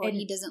 Right. Or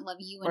he doesn't love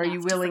you enough to forgive you.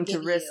 Are you willing to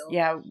risk,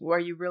 are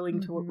you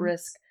willing to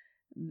risk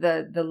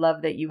the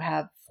love that you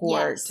have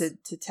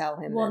to tell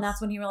him Well, and that's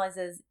when he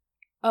realizes,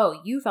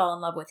 oh, you fell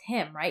in love with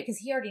him, right? Because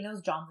he already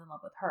knows John's in love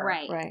with her.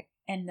 Right.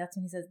 And that's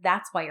when he says,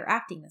 that's why you're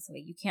acting this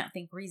way. You can't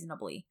think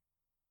reasonably.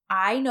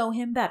 I know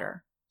him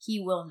better. He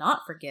will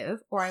not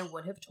forgive, or I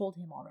would have told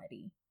him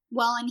already.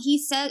 Well, and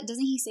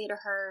doesn't he say to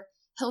her,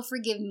 he'll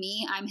forgive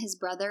me, I'm his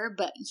brother,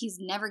 but he's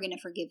never going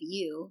to forgive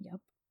you.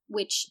 Yep.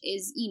 Which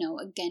is,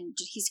 again,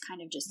 he's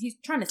kind of just... He's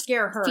trying to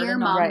scare her.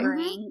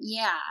 Fear-mongering.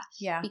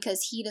 Yeah.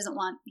 Because he doesn't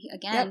want...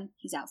 Again,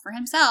 he's out for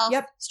himself.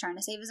 Yep. He's trying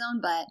to save his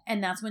own butt.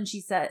 And that's when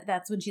she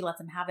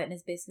lets him have it and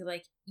is basically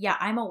like, yeah,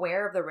 I'm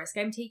aware of the risk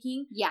I'm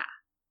taking. Yeah.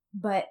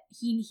 But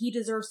he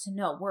deserves to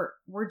know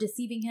we're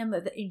deceiving him,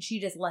 and she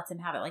just lets him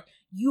have it. Like,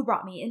 you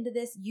brought me into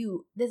this.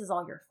 This is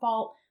all your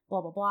fault.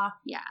 Blah, blah, blah.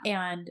 Yeah.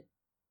 And,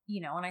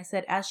 and I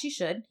said, as she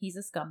should, he's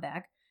a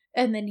scumbag.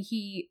 And then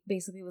he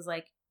basically was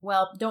like,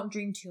 well, don't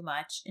dream too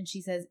much. And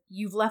she says,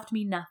 you've left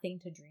me nothing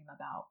to dream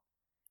about.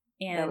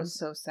 And that was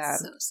so sad.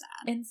 So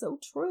sad. And so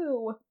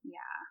true. Yeah.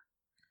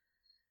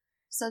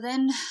 So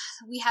then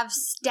we have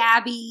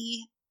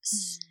stabby,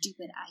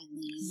 stupid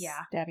Eileen.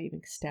 Yeah. Stabby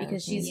McStabby.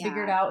 Because she's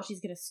figured out she's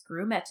going to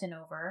screw Metin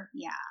over.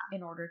 Yeah.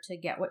 In order to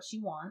get what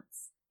she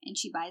wants. And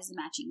she buys the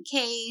matching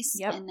case.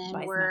 Yep. And then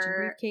buys the matching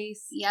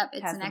briefcase. Yep.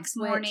 It's the next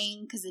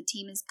morning because the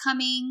team is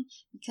coming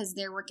because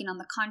they're working on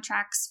the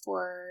contracts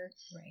for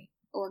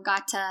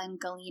Orgata and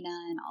Galina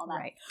and all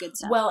that good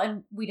stuff. Well,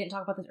 and we didn't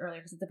talk about this earlier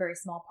because it's a very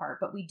small part,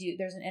 but we do.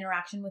 There's an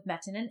interaction with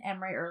Metin and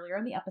Emre earlier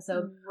in the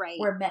episode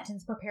where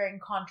Metin's preparing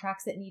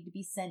contracts that need to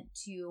be sent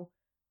to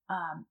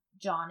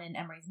John and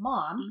Emre's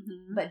mom,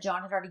 but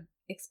John had already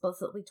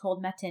explicitly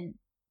told Metin,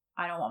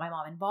 I don't want my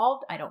mom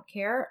involved. I don't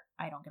care.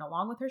 I don't get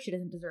along with her. She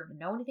doesn't deserve to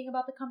know anything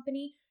about the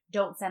company.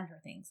 Don't send her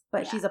things.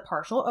 But she's a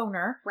partial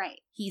owner. Right.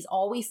 He's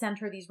always sent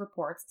her these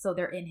reports, so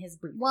they're in his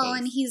briefcase. Well,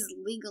 and he's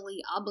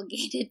legally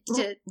obligated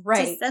to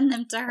send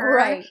them to her.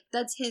 Right.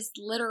 That's his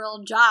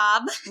literal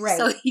job. Right.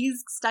 So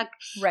he's stuck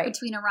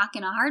between a rock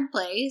and a hard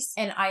place.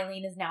 And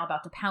Eileen is now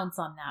about to pounce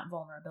on that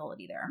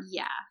vulnerability there.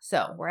 Yeah.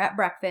 So we're at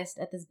breakfast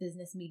at this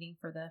business meeting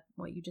for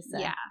what you just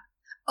said. Yeah.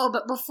 Oh,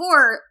 but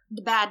before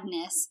the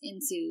badness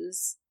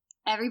ensues,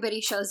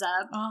 everybody shows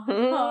up.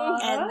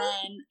 And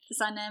then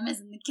Sanem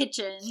is in the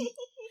kitchen.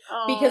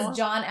 Because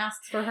John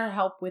asks for her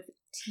help with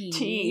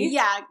tea.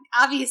 Yeah,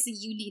 obviously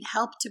you need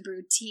help to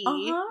brew tea.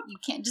 You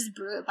can't just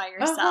brew it by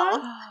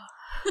yourself.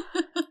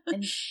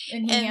 And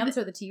he hands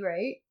her the tea,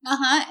 right?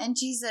 And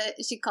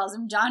she calls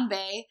him John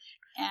Bay,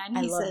 and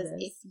he says, this.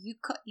 "If you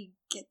he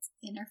gets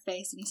in her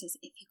face, and he says,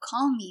 if you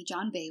call me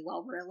John Bay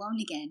while we're alone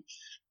again,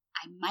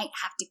 I might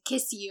have to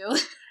kiss you."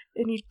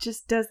 And he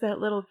just does that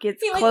little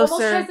gets he, like, closer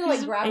almost tries to,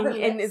 like, grab her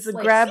and lips,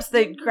 like,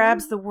 like,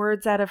 grabs the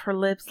words out of her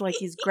lips like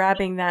he's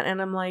grabbing that,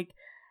 and I'm like,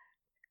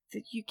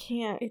 you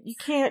can't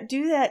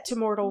do that to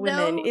mortal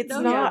women. It's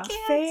not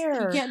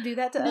fair. You can't do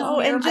that to us.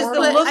 No, and just the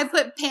look. I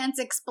put pants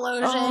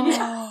explosion.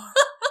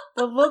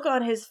 The look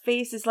on his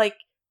face is like,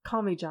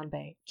 call me John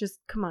Bay. Just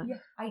come on. Yeah,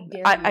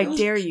 I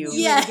dare you.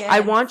 Yeah. I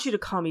want you to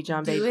call me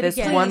John Bay this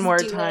one more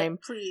time.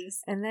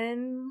 Please. And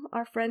then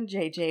our friend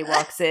JJ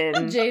walks in.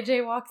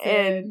 JJ walks in.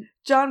 And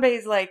John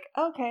Bay's like,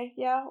 okay,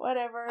 yeah,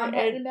 whatever. I'm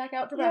heading back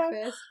out to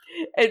breakfast.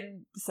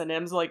 And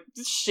Sanem's like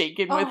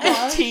shaking with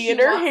the tea in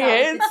her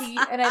hands.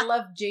 And I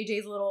love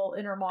JJ's little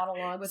inner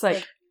monologue. It's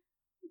like,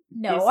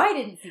 no, I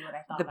didn't see what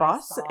I thought. The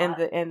boss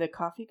and the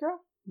coffee girl?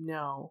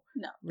 No.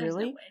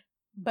 Really? No way.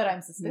 But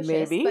I'm suspicious.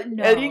 Maybe. But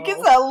no. And you get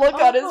that look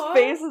on his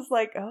face. It's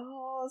like,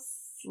 oh,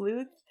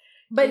 sleuth.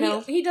 But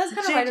he does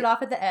kind of write it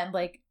off at the end.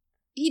 Like,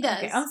 he does.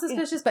 Okay, I'm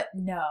suspicious, but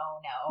no.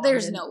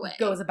 There's no way.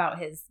 Goes about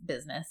his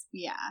business.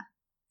 Yeah.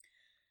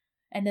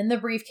 And then the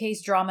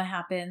briefcase drama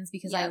happens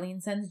because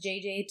Eileen sends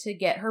JJ to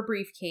get her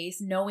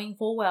briefcase, knowing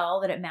full well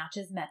that it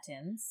matches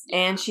Metin's.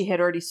 And she had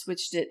already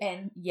switched it.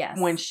 And yes.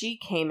 When she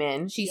came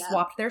in. She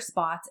swapped their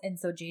spots. And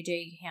so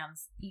JJ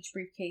hands each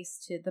briefcase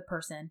to the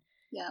person.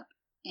 Yep.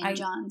 And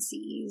John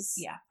sees.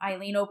 Yeah.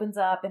 Eileen opens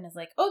up and is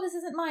like, oh, this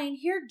isn't mine.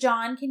 Here,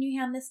 John, can you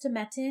hand this to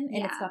Metin?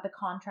 And it's got the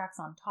contracts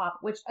on top,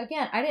 which,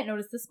 again, I didn't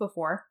notice this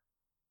before.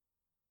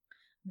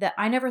 That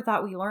I never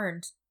thought we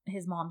learned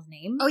his mom's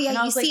name. Oh, yeah, and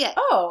I was see like, it.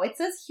 Oh, it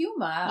says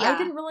Huma. Yeah, I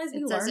didn't realize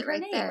we learned her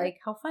name. There. Like,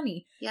 how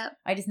funny. Yep.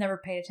 I just never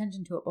paid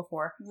attention to it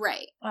before.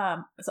 Right.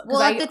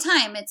 Well, at the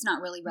time, it's not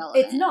really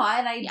relevant. It's not,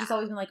 and I just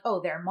always been like,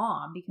 oh, their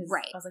mom, because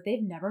I was like,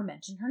 they've never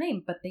mentioned her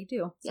name, but they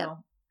do. So,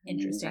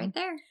 interesting. Right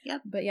there.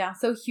 Yep. But yeah,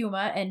 so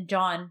Huma and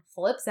John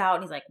flips out,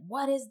 and he's like,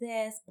 what is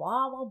this?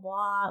 Blah, blah,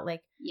 blah.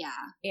 Like,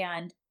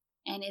 And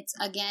it's,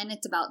 again,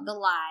 it's about the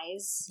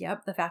lies.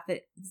 Yep, the fact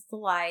that it's the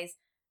lies.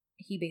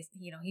 He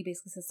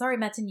basically says, sorry,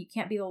 Metin, you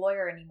can't be the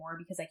lawyer anymore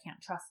because I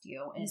can't trust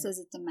you. And he says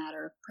it's a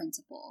matter of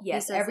principle.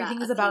 Yes,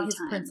 everything is about his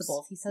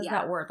principles. He says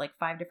that word like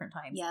 5 different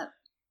times. Yep.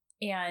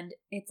 And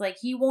it's like,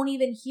 he won't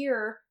even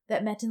hear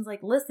that Metin's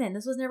like, listen,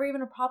 this was never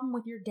even a problem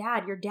with your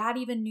dad. Your dad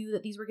even knew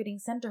that these were getting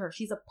sent to her.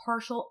 She's a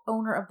partial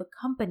owner of the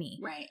company.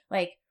 Right.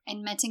 Like,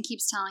 and Metin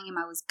keeps telling him,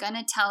 I was going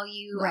to tell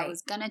you. Right. I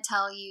was going to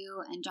tell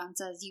you. And John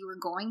says, you were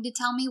going to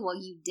tell me? Well,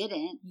 you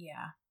didn't.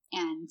 Yeah.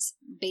 And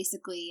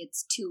basically,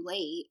 it's too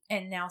late.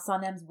 And now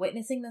Sanem's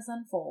witnessing this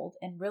unfold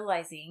and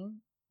realizing,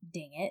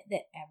 dang it,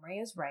 that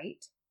Emre is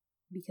right.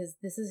 Because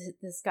this is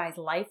this guy's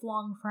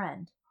lifelong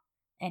friend.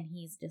 And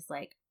he's just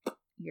like,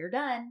 you're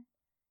done.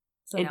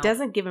 So it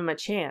doesn't give him a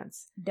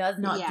chance. Does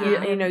not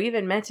give him.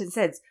 Even Metin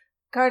says,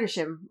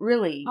 Kardashim,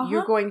 really,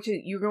 you're going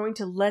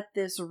to let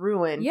this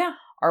ruin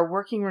our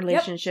working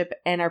relationship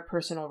and our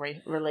personal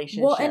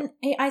relationship. Well, and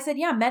I said,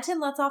 Metin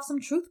lets off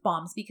some truth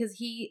bombs because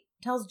he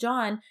tells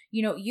John,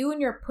 you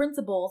and your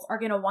principals are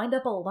going to wind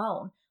up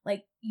alone.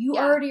 Like, you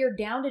already are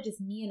down to just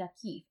me and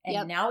Akif.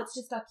 And now it's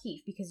just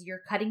Akif because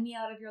you're cutting me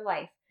out of your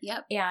life.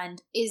 Yep.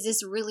 And is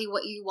this really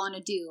what you want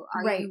to do?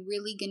 Are you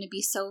really going to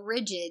be so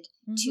rigid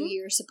to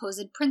your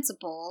supposed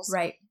principles?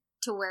 Right.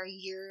 To where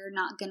you're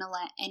not going to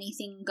let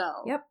anything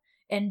go. Yep.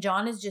 And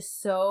John is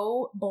just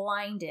so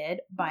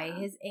blinded by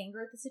his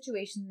anger at the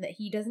situation that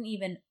he doesn't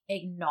even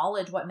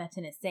acknowledge what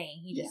Metin is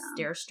saying. He just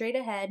stares straight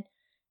ahead.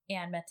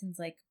 And Metin's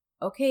like,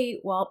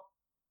 okay, well,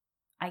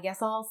 I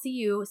guess I'll see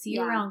you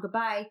around.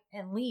 Goodbye.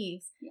 And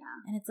leaves. Yeah.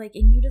 And it's like,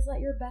 and you just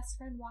let your best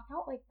friend walk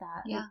out like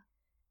that. Yeah.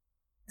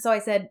 So I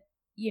said,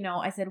 we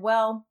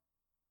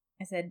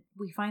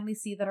finally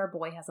see that our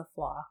boy has a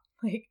flaw.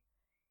 Like,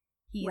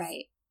 he's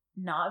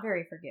not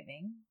very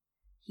forgiving.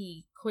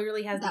 He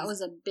clearly has That was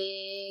a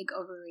big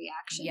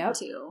overreaction,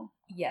 too.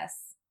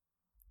 Yes.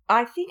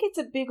 I think it's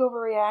a big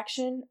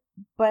overreaction,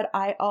 but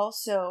I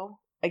also,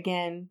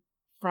 again,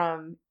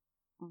 from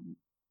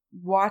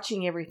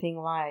watching everything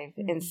live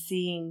and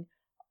seeing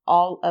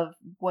all of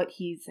what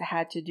he's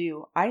had to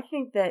do, I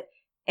think that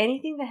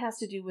anything that has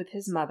to do with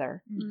his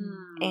mother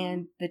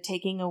and the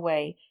taking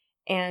away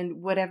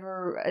and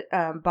whatever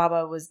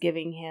Baba was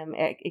giving him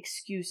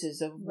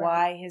excuses of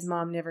why his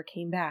mom never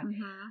came back.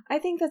 I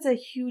think that's a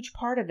huge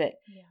part of it.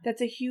 Yeah.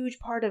 That's a huge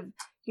part of,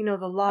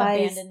 the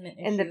lies and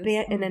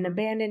an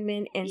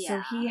abandonment. And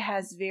so he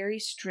has very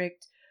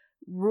strict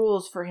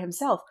rules for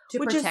himself. To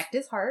protect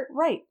his heart.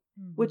 Right.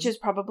 Which is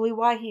probably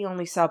why he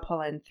only saw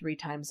Pauline 3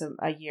 times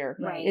a year.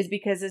 Right. Is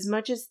because as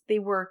much as they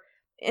were,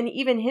 and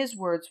even his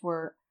words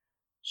were,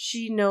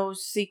 she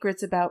knows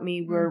secrets about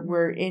me.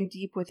 We're in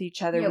deep with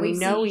each other. Yeah, we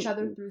know each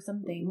other through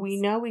some things. We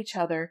know each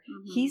other.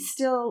 He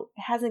still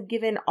hasn't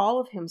given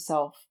all of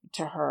himself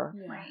to her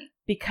right?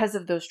 Because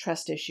of those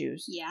trust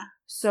issues. Yeah.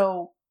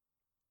 So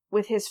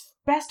with his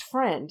best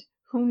friend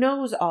who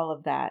knows all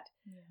of that.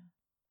 Yeah.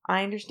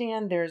 I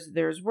understand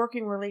there's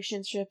working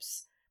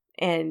relationships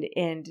and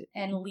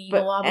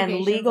legal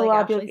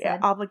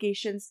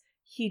obligations.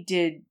 He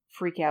did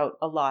freak out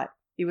a lot.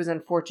 It was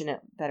unfortunate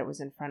that it was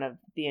in front of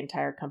the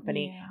entire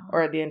company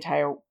or the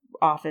entire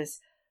office.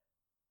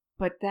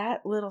 But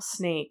that little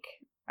snake,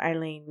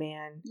 Eileen,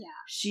 man,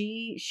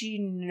 she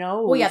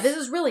knows. Well, yeah, this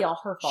is really all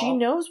her fault. She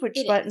knows which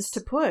buttons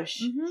to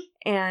push,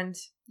 and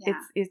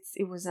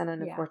it was an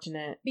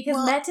unfortunate because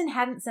Metin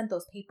hadn't sent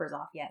those papers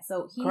off yet,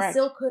 so he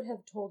still could have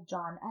told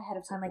John ahead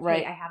of time, like,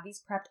 hey, I have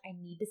these prepped. I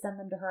need to send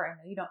them to her. I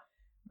know you don't,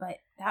 but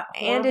that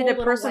and in a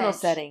personal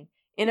setting.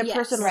 In a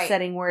personal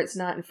setting where it's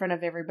not in front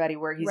of everybody,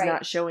 where he's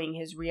not showing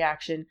his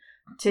reaction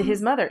to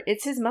his mother.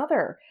 It's his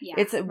mother. Yeah.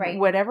 It's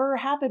whatever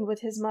happened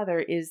with his mother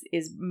is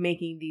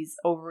making these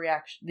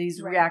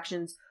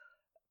reactions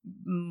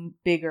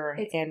bigger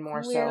and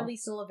more so. It's clearly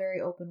still a very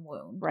open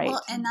wound. Right.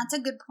 Well, and that's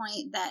a good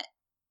point that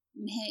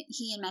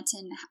he and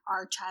Metin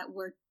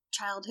were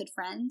childhood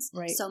friends.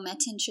 Right. So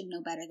Metin should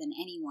know better than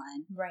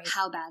anyone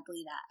how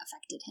badly that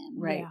affected him.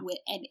 Right. With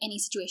any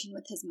situation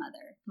with his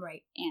mother.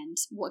 Right. And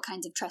what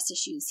kinds of trust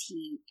issues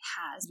he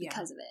has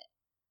because of it.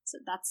 So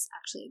that's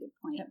actually a good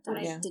point that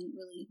I didn't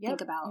really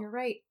think about. You're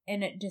right.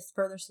 And it just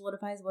further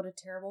solidifies what a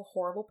terrible,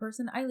 horrible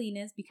person Eileen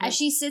is, because as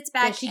she sits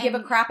back, does she give a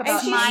crap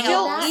about she's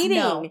still eating.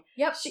 No.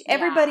 Yep.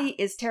 Everybody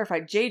is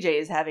terrified. JJ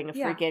is having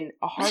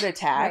a heart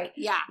attack. Right.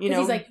 Yeah. You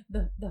know, he's like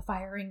the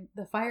firing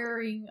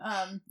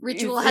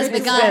ritual has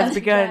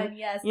begun.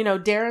 Yes. You know,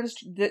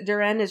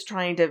 Darren is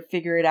trying to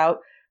figure it out.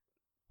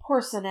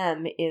 Poor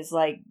Sanem is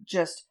like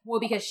just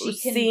because she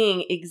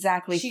seeing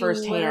exactly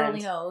firsthand. She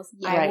literally knows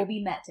I will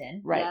be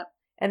Metin. Right. Yep.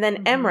 And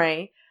then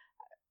Emre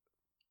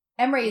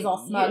is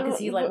all smug because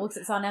he like looks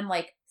at Sanem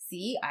like,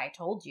 "See, I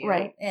told you."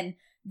 Right. And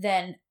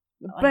then,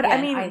 but again,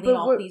 I mean, Eileen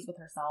all pleased with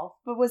herself.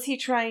 But was he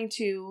trying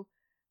to?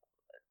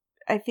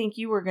 I think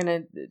you were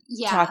gonna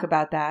talk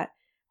about that.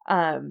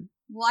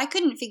 Well, I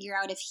couldn't figure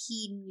out if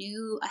he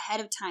knew ahead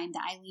of time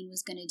that Eileen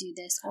was going to do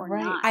this or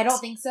not. I don't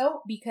think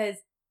so, because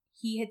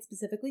he had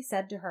specifically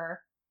said to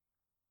her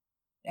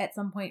at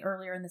some point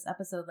earlier in this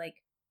episode, like,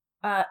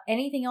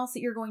 anything else that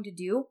you're going to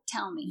do,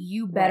 tell me.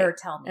 You better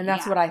tell me. And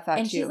that's what I thought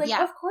and too. And she's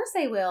like, of course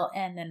I will.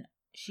 And then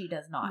she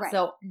does not. Right.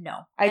 So,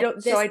 no.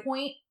 At this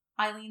point,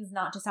 Eileen's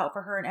not just out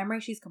for her and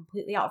Emre. She's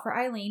completely out for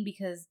Eileen,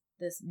 because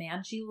this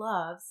man she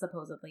loves,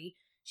 supposedly,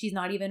 she's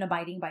not even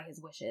abiding by his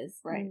wishes.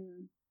 Right.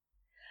 Mm.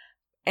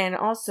 And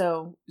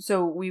also,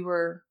 so we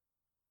were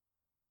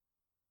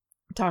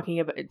talking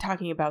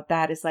about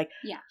that. Is like,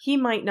 he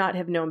might not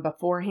have known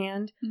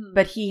beforehand,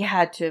 but he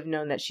had to have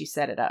known that she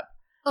set it up.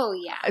 Oh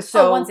yeah.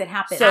 So once it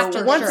happened,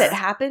 it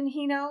happened,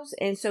 he knows,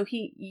 and so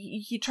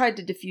he tried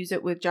to diffuse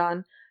it with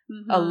John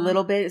a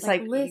little bit. It's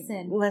like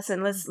listen,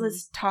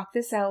 let's talk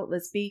this out.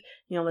 Let's be,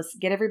 let's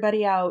get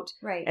everybody out.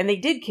 Right. And they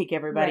did kick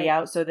everybody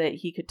out so that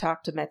he could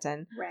talk to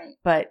Metin. Right.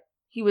 But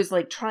he was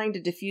like trying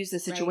to diffuse the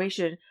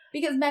situation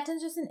because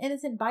Metin's just an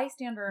innocent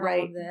bystander in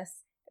all of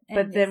this.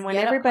 But then when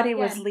everybody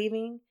was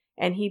leaving,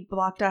 and he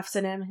blocked off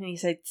Sanem, and he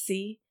said,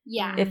 "See,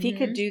 if he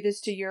could do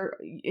this to your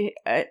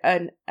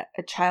a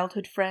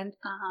childhood friend,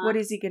 what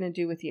is he going to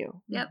do with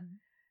you?" Yep.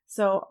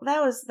 So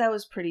that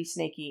was pretty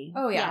snaky.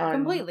 Oh yeah,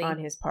 completely on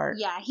his part.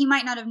 Yeah, he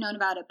might not have known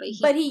about it,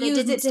 but he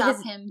used didn't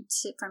stop him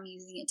from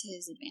using it to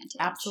his advantage.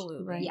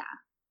 Absolutely, right. Yeah.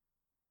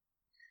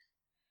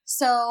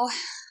 So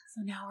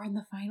now we're in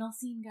the final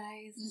scene,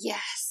 guys.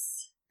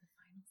 Yes. The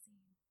final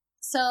scene.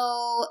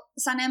 So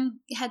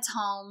Sanem heads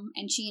home,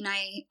 and she and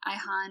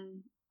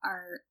Ayhan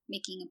are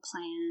making a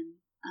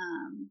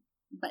plan,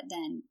 but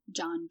then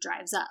John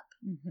drives up.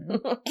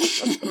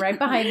 Mm-hmm. Right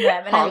behind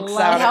them, and I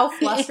love how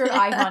flustered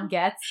Ayhan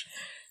gets.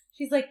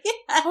 She's like,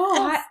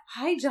 "Oh,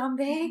 hi John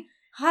Bay.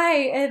 Hi,"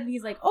 and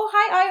he's like, "Oh,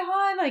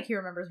 hi Ayhan." Like, he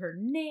remembers her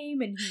name,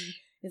 and he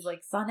is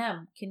like,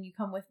 "Sanem, can you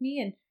come with me?"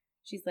 And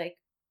she's like,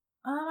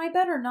 I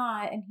better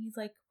not. And he's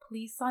like,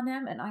 "Please,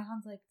 Sanem." And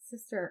Ayhan's like,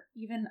 "Sister,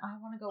 even I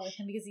want to go with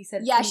him," because he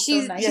said,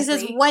 she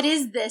says, "What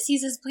is this?" He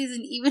says, "Please,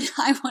 and even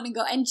I want to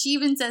go." And she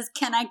even says,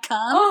 "Can I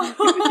come?"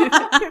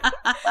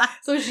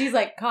 So she's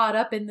like caught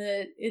up in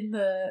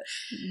the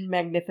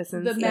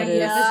magnificence of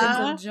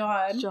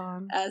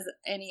John, as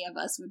any of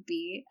us would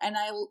be. And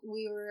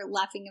we were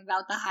laughing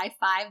about the high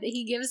five that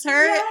he gives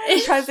her.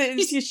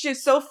 Yes.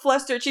 She's so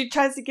flustered. She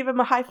tries to give him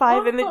a high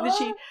five, and then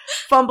she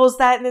fumbles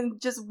that, and then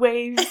just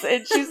waves,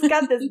 and she's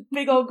got this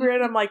big old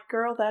grin. I'm like,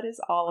 girl, that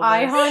is all of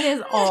us. Ayhan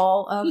is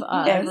all of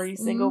us. Every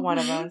single one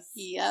of us.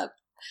 Yep.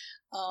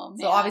 Oh, man.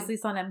 So obviously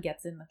Sanem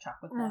gets in the truck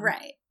with them.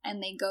 Right.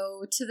 And they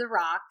go to the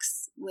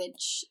rocks,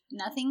 which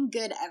nothing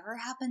good ever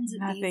happens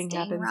at these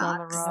dang rocks. On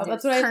the rocks.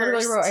 That's what I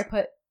literally wrote. I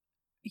put,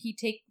 he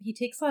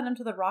takes Sanem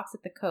to the rocks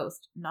at the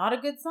coast. Not a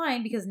good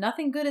sign, because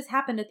nothing good has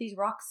happened at these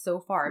rocks so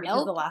far. Nope.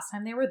 Because the last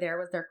time they were there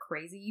was their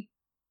crazy,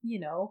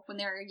 when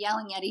they were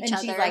yelling at each and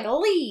other. And she's like,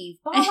 "Leave,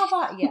 blah, blah,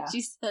 blah." Yeah. She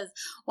says,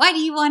 "Why do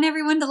you want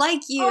everyone to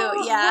like you?"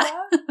 Yeah.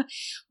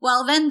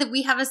 Well, then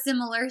we have a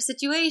similar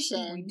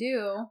situation. We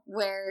do.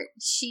 Where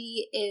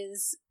she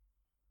is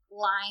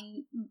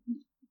lying.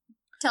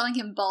 telling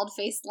him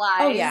bald-faced lies.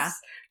 Oh, yeah.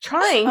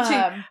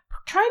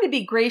 Trying to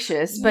be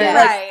gracious, but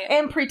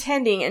and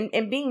pretending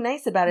and being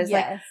nice about it. It's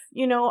like,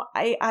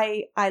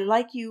 I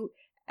like you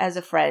as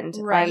a friend.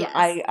 Right. Yes.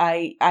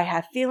 I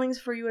have feelings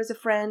for you as a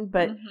friend,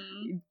 but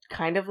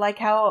kind of like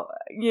how,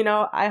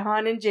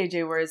 Ihan and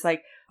JJ were. It's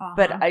like,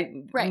 but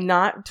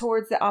not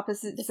towards the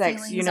opposite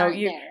sex.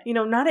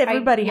 Not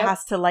everybody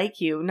has to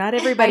like you. Not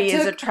everybody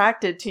is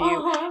attracted to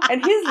you.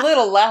 And his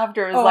little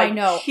laughter is like, I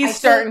know. He's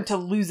starting to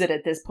lose it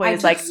at this point.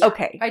 It's like,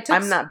 okay,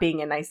 I'm not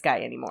being a nice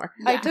guy anymore.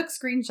 I took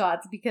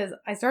screenshots because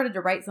I started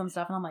to write some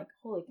stuff and I'm like,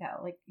 holy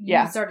cow. Like,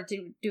 you started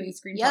doing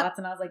screenshots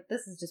and I was like,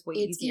 this is just way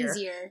easier. It's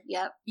easier.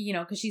 Yep.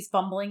 Because she's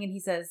fumbling and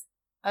he says,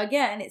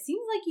 again, it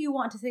seems like you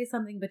want to say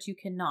something, but you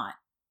cannot.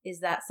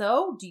 Is that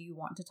so? Do you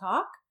want to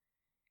talk?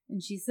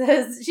 And she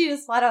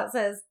just flat out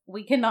says,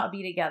 we cannot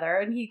be together.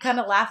 And he kind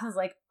of laughs and is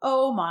like,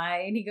 oh my.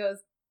 And he goes,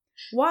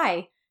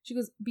 why? She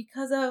goes,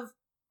 because of,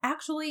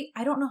 actually,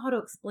 I don't know how to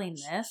explain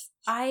this.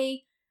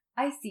 I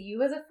see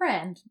you as a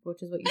friend,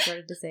 which is what you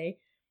started to say,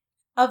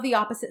 of the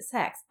opposite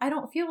sex. I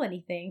don't feel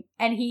anything.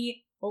 And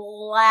he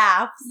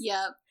laughs.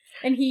 Yep.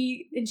 And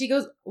she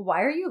goes,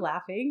 why are you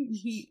laughing? And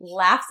he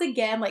laughs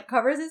again, like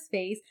covers his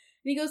face.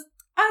 And he goes,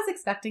 I was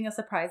expecting a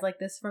surprise like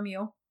this from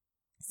you.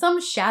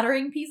 Some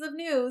shattering piece of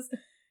news.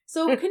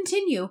 So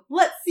continue.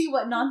 Let's see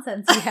what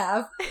nonsense you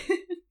have.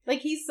 Like,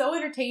 he's so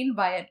entertained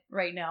by it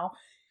right now.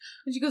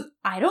 And she goes,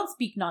 I don't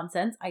speak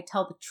nonsense. I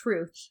tell the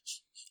truth.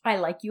 I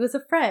like you as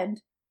a friend.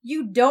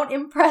 You don't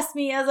impress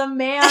me as a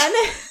man.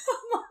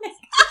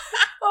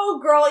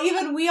 Oh, girl,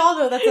 even we all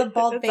know that's a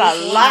bald-faced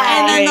lie.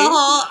 And then the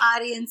whole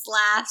audience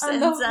laughs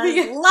and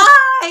says,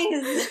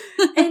 lies!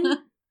 And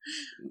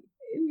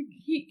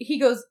he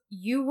goes,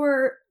 you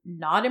were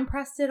not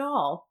impressed at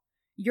all.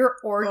 Your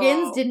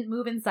organs didn't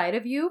move inside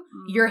of you.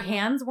 Your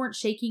hands weren't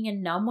shaking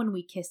and numb when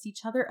we kissed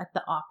each other at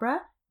the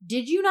opera.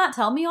 Did you not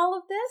tell me all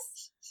of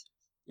this?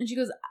 And she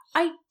goes,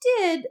 I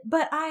did,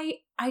 but I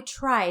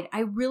tried.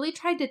 I really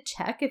tried to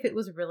check if it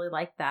was really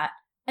like that.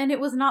 And it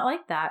was not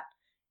like that.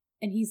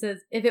 And he says,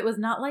 if it was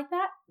not like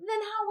that,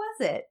 then how was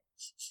it?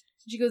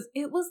 She goes,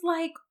 it was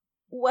like,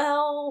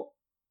 well,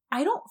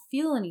 I don't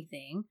feel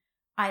anything.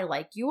 I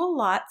like you a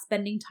lot,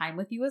 spending time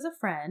with you as a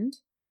friend.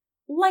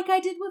 Like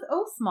I did with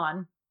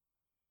Osman.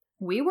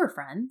 We were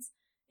friends.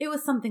 It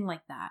was something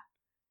like that.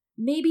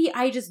 Maybe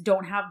I just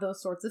don't have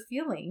those sorts of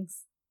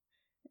feelings.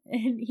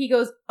 And he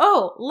goes,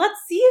 oh, let's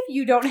see if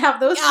you don't have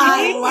those feelings.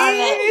 I love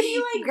it.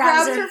 And he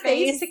grabs her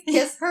face to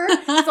kiss her.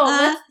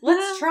 So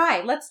let's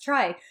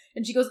try.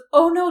 And she goes,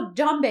 oh no,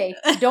 Jambe,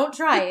 don't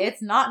try.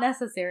 It's not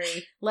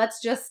necessary.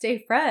 Let's just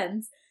stay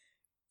friends.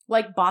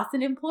 Like boss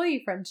and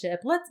employee friendship.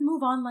 Let's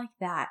move on like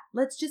that.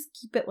 Let's just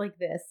keep it like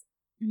this.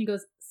 And he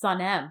goes,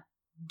 Sanem,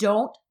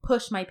 don't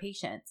push my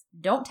patience.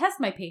 Don't test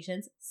my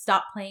patience.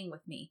 Stop playing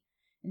with me.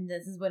 And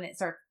this is when it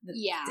starts.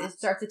 It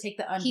starts to take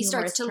the unhumorous He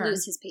starts to turn.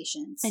 lose his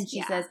patience. And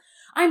she says,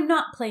 I'm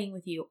not playing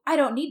with you. I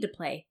don't need to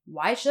play.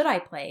 Why should I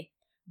play?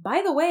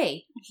 By the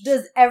way,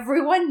 does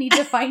everyone need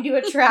to find you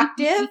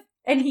attractive?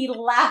 And he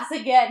laughs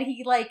again.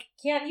 He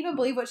can't even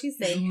believe what she's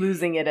saying. He's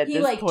losing it at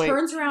this point. He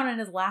turns around and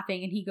is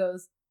laughing and he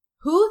goes,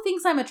 who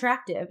thinks I'm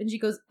attractive? And she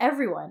goes,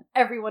 everyone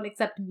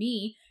except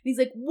me. And he's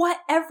like, what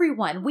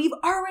everyone? We've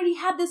already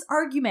had this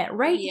argument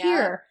right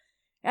here.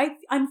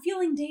 I'm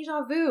feeling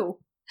deja vu.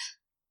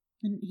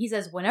 And he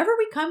says, whenever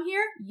we come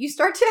here, you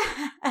start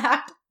to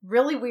act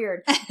really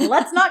weird.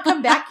 Let's not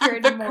come back here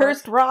anymore. The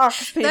cursed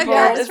rocks, people.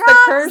 The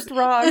cursed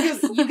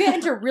rocks. You get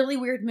into really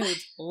weird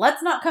moods.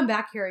 Let's not come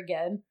back here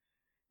again.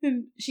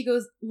 And she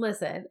goes,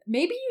 listen,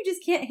 maybe you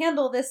just can't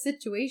handle this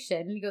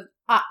situation. And he goes,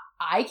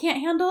 I can't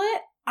handle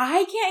it.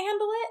 I can't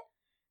handle it.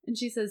 And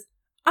she says,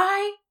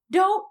 I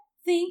don't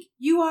think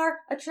you are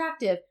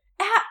attractive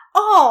at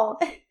all.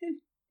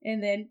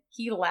 And then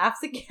he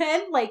laughs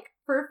again,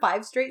 for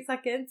 5 straight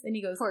seconds. And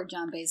he goes, poor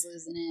Jambe's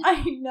losing it.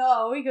 I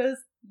know. He goes,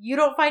 you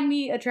don't find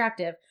me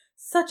attractive.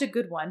 Such a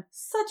good one.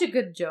 Such a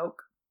good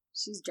joke.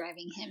 She's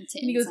driving him to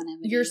and he goes,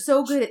 insanity.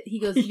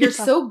 you're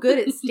so good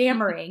at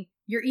stammering.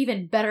 You're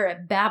even better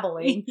at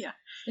babbling. Yeah.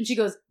 And she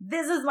goes,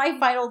 this is my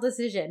final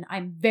decision.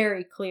 I'm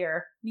very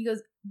clear. And he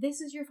goes,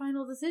 this is your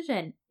final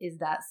decision. Is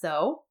that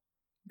so?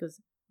 He goes,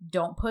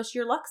 don't push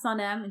your luck on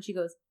him. And she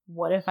goes,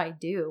 what if I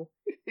do?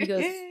 He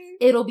goes,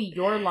 it'll be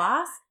your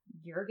loss.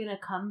 You're gonna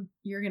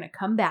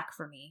come back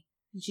for me.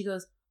 And she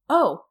goes,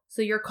 oh,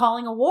 so you're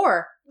calling a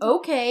war.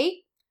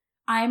 Okay.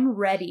 I'm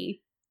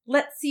ready.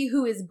 Let's see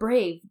who is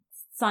brave,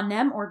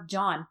 Sanem or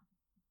John.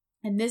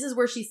 And this is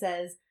where she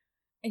says,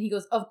 and he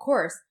goes, of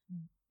course,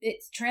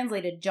 it's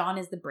translated John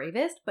is the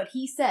bravest, but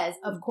he says,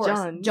 of course,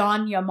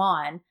 John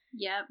Yaman.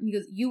 Yep. And he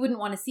goes, you wouldn't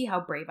want to see how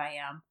brave I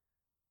am.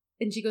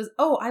 And she goes,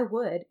 oh, I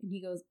would. And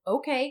he goes,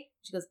 okay.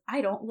 She goes,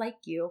 I don't like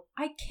you.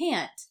 I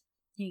can't.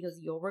 And he goes,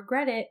 you'll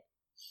regret it.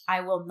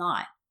 I will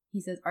not. He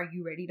says, are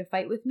you ready to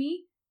fight with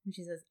me? And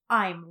she says,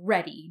 I'm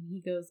ready. And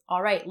he goes,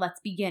 all right, let's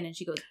begin. And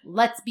she goes,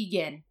 let's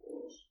begin.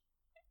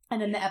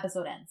 And then the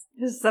episode ends.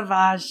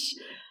 Savage.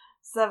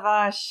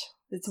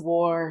 It's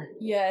war.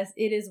 Yes,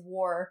 it is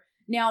war.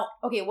 Now,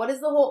 okay, what is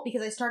the whole...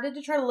 Because I started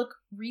to try to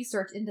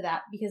research into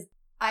that because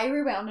I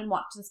rewound and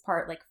watched this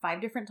part like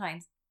 5 different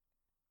times.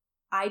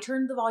 I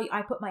turned the volume...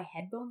 I put my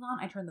headphones on.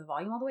 I turned the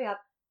volume all the way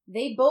up.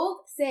 They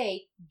both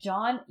say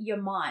John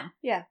Yaman.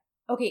 Yeah.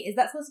 Okay, is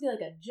that supposed to be like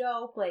a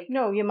joke? Like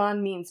no,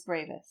 Yaman means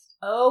bravest.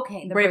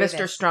 Okay, the bravest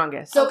or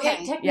strongest. So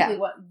technically,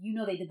 what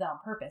they did that on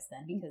purpose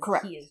then because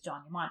Correct. He is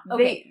John Yaman.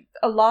 Okay,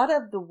 a lot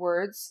of the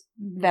words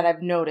that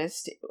I've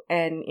noticed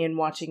and in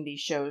watching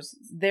these shows,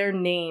 their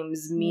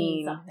names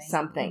mean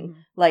something. Mm-hmm.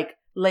 Like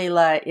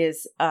Layla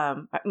is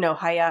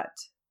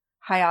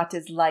Hayat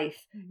is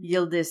life.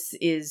 Yildiz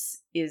is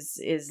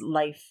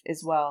life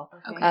as well.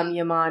 Okay.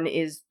 Yaman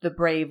is the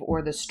brave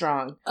or the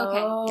strong.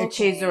 Okay.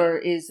 Chazor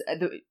is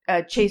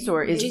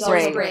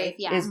brave.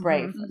 Yeah. Is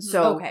brave. Mm-hmm.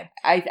 So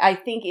I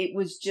think it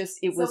was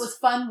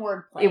fun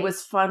wordplay. It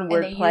was fun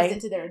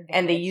wordplay,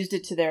 and they used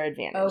it to their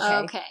advantage.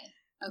 Okay.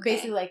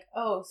 Basically, like,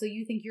 so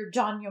you think you're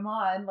John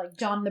Yaman, like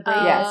John the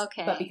Bravest,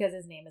 but because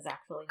his name is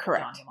actually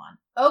John Yaman.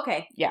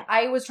 Okay. Yeah.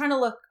 I was trying to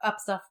look up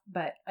stuff,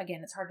 but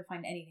again, it's hard to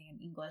find anything in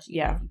English.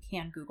 Even if you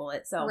can Google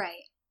it. So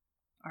right.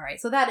 All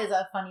right. So that is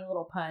a funny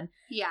little pun.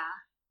 Yeah.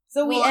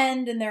 So we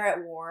end and they're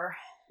at war.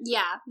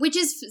 Yeah, which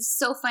is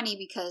so funny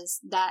because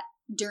that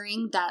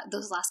during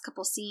those last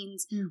couple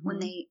scenes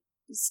when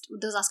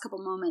those last couple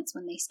moments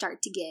when they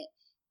start to get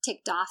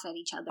ticked off at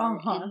each other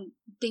and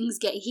things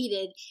get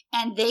heated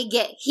and they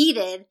get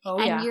heated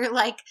and you're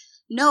like,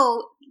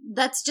 no,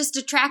 that's just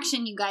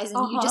attraction, you guys,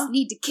 and you just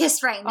need to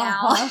kiss right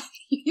now.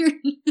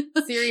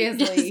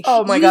 Seriously.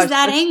 Oh my gosh. Use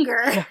that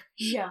anger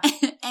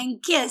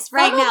and kiss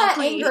right now, that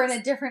please. anger in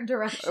a different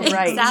direction.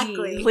 Right.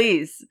 Exactly.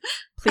 Please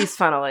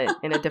funnel it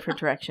in a different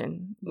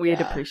direction.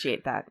 We'd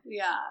appreciate that.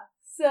 Yeah.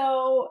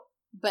 So...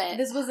 But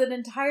this was an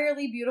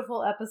entirely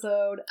beautiful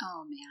episode.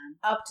 Oh man.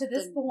 Up to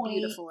this point.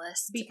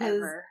 Beautifulest because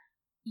ever.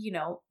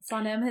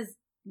 Sanem has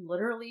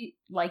literally,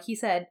 like he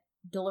said,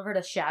 delivered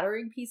a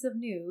shattering piece of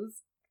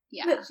news.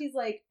 Yeah. But she's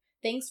like,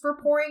 thanks for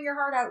pouring your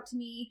heart out to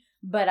me,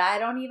 but I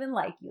don't even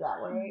like you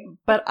that way.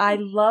 But I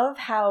love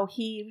how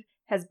he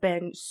has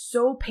been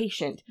so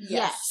patient.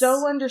 Yes.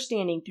 So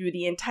understanding through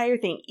the entire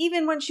thing,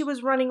 even when she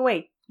was running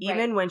away.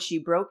 Even when she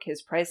broke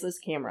his priceless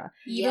camera.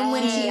 Even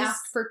when she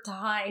asked for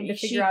time to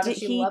figure out if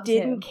she loved him. He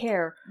didn't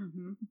care.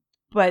 Mm-hmm.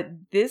 But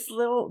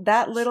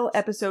that little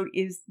episode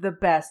is the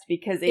best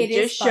because it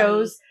just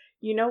shows,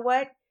 you know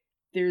what?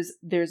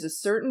 There's a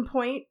certain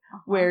point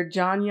where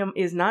John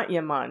is not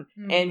Yaman.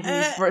 And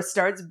he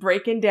starts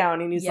breaking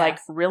down and he's like,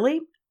 really?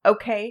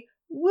 Okay.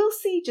 We'll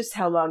see just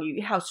how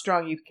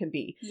strong you can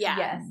be. Yeah.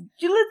 Yes.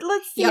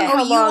 Let's see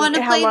how long. You want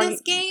to play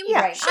this game?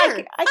 Yeah, right. Sure.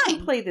 I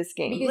can play this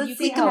game. Because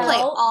we can play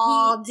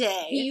all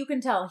day. You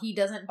can tell he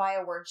doesn't buy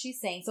a word she's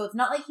saying. So it's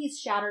not like he's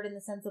shattered in the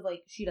sense of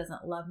like, she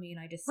doesn't love me and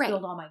I just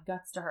spilled all my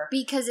guts to her.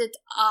 Because it's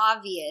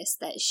obvious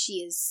that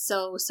she is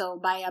so in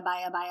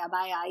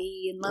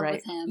love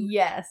with him.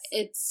 Yes.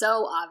 It's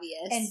so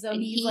obvious. And so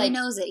he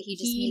knows it. He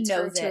just needs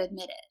her to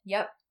admit it.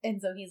 Yep.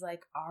 And so he's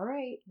like, all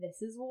right,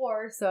 this is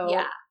war. So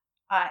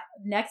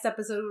next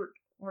episode,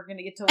 we're going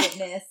to get to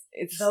witness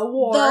it's the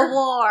war. The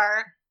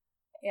war.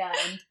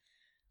 And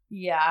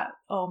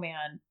oh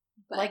man.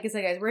 But, like I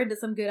said, guys, we're into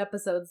some good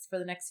episodes for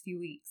the next few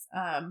weeks.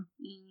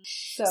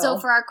 So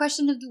for our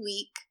question of the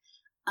week,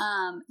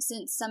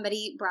 since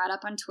somebody brought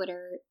up on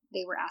Twitter,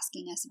 they were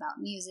asking us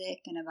about music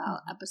and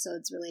about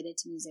episodes related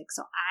to music.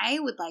 So I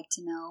would like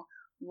to know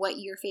what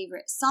your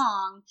favorite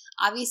song.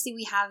 Obviously,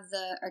 we have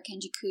the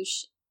Arkanji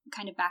Kush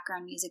kind of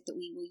background music that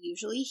we will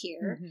usually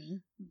hear,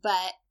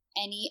 but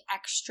any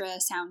extra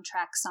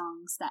soundtrack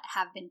songs that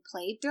have been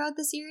played throughout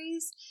the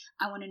series,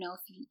 I want to know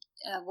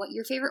what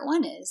your favorite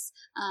one is,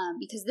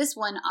 because this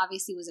one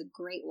obviously was a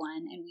great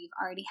one, and we've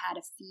already had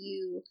a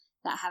few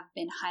that have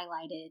been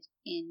highlighted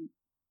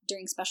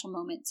during special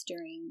moments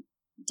during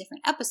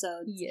different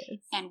episodes. Yes.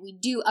 And we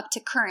do up to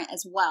current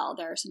as well.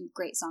 There are some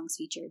great songs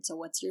featured. So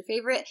what's your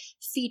favorite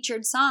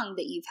featured song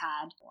that you've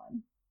had?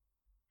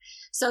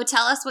 So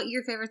tell us what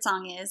your favorite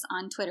song is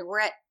on Twitter.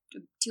 We're at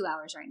 2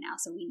 hours right now,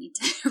 so we need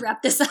to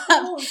wrap this up.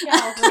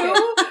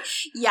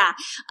 Yeah.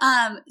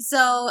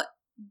 So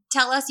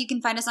tell us. You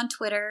can find us on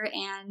Twitter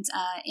and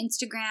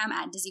Instagram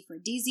at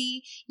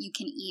Dizzy4Dizzy. You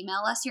can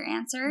email us your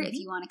answer if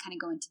you want to kind of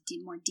go into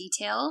more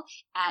detail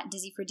at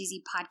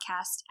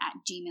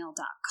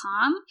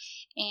dizzy4dizzypodcast@gmail.com.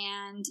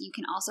 And you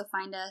can also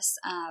find us.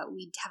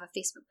 We have a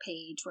Facebook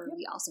page where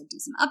we also do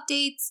some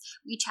updates.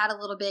 We chat a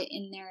little bit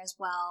in there as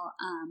well.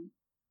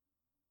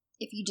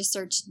 If you just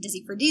search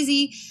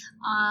Dizzy4Dizzy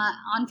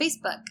on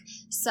Facebook.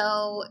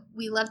 So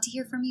we love to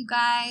hear from you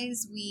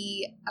guys.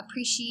 We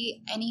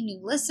appreciate any new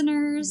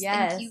listeners.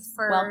 Yes. Thank you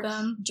for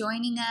welcome.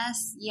 Joining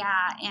us.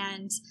 Yeah,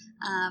 and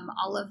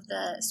all of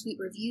the sweet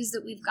reviews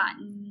that we've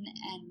gotten,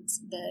 and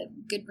the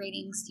good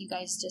ratings. You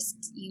guys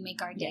you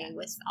make our day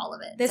with all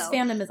of it. This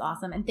fandom is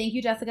awesome. And thank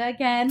you, Jessica,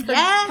 again for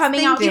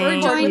coming out to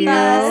record with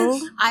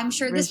us. I'm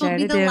sure this will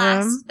be the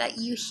last that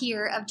you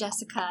hear of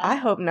Jessica. I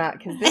hope not,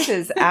 because this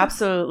is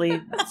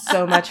absolutely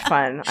so much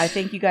fun. I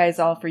thank you guys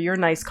all for your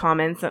nice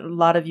comments. A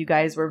lot of you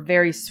guys were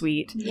very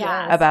sweet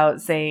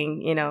about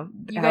saying, you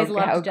guys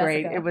how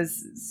great. It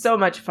was so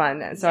much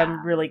fun. So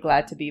I'm really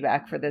glad to be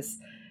back for this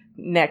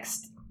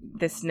next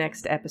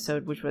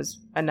episode, which was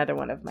another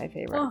one of my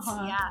favorites.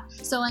 Yeah.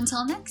 So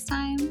until next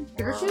time,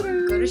 go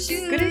to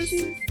shoes. Go to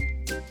shoes.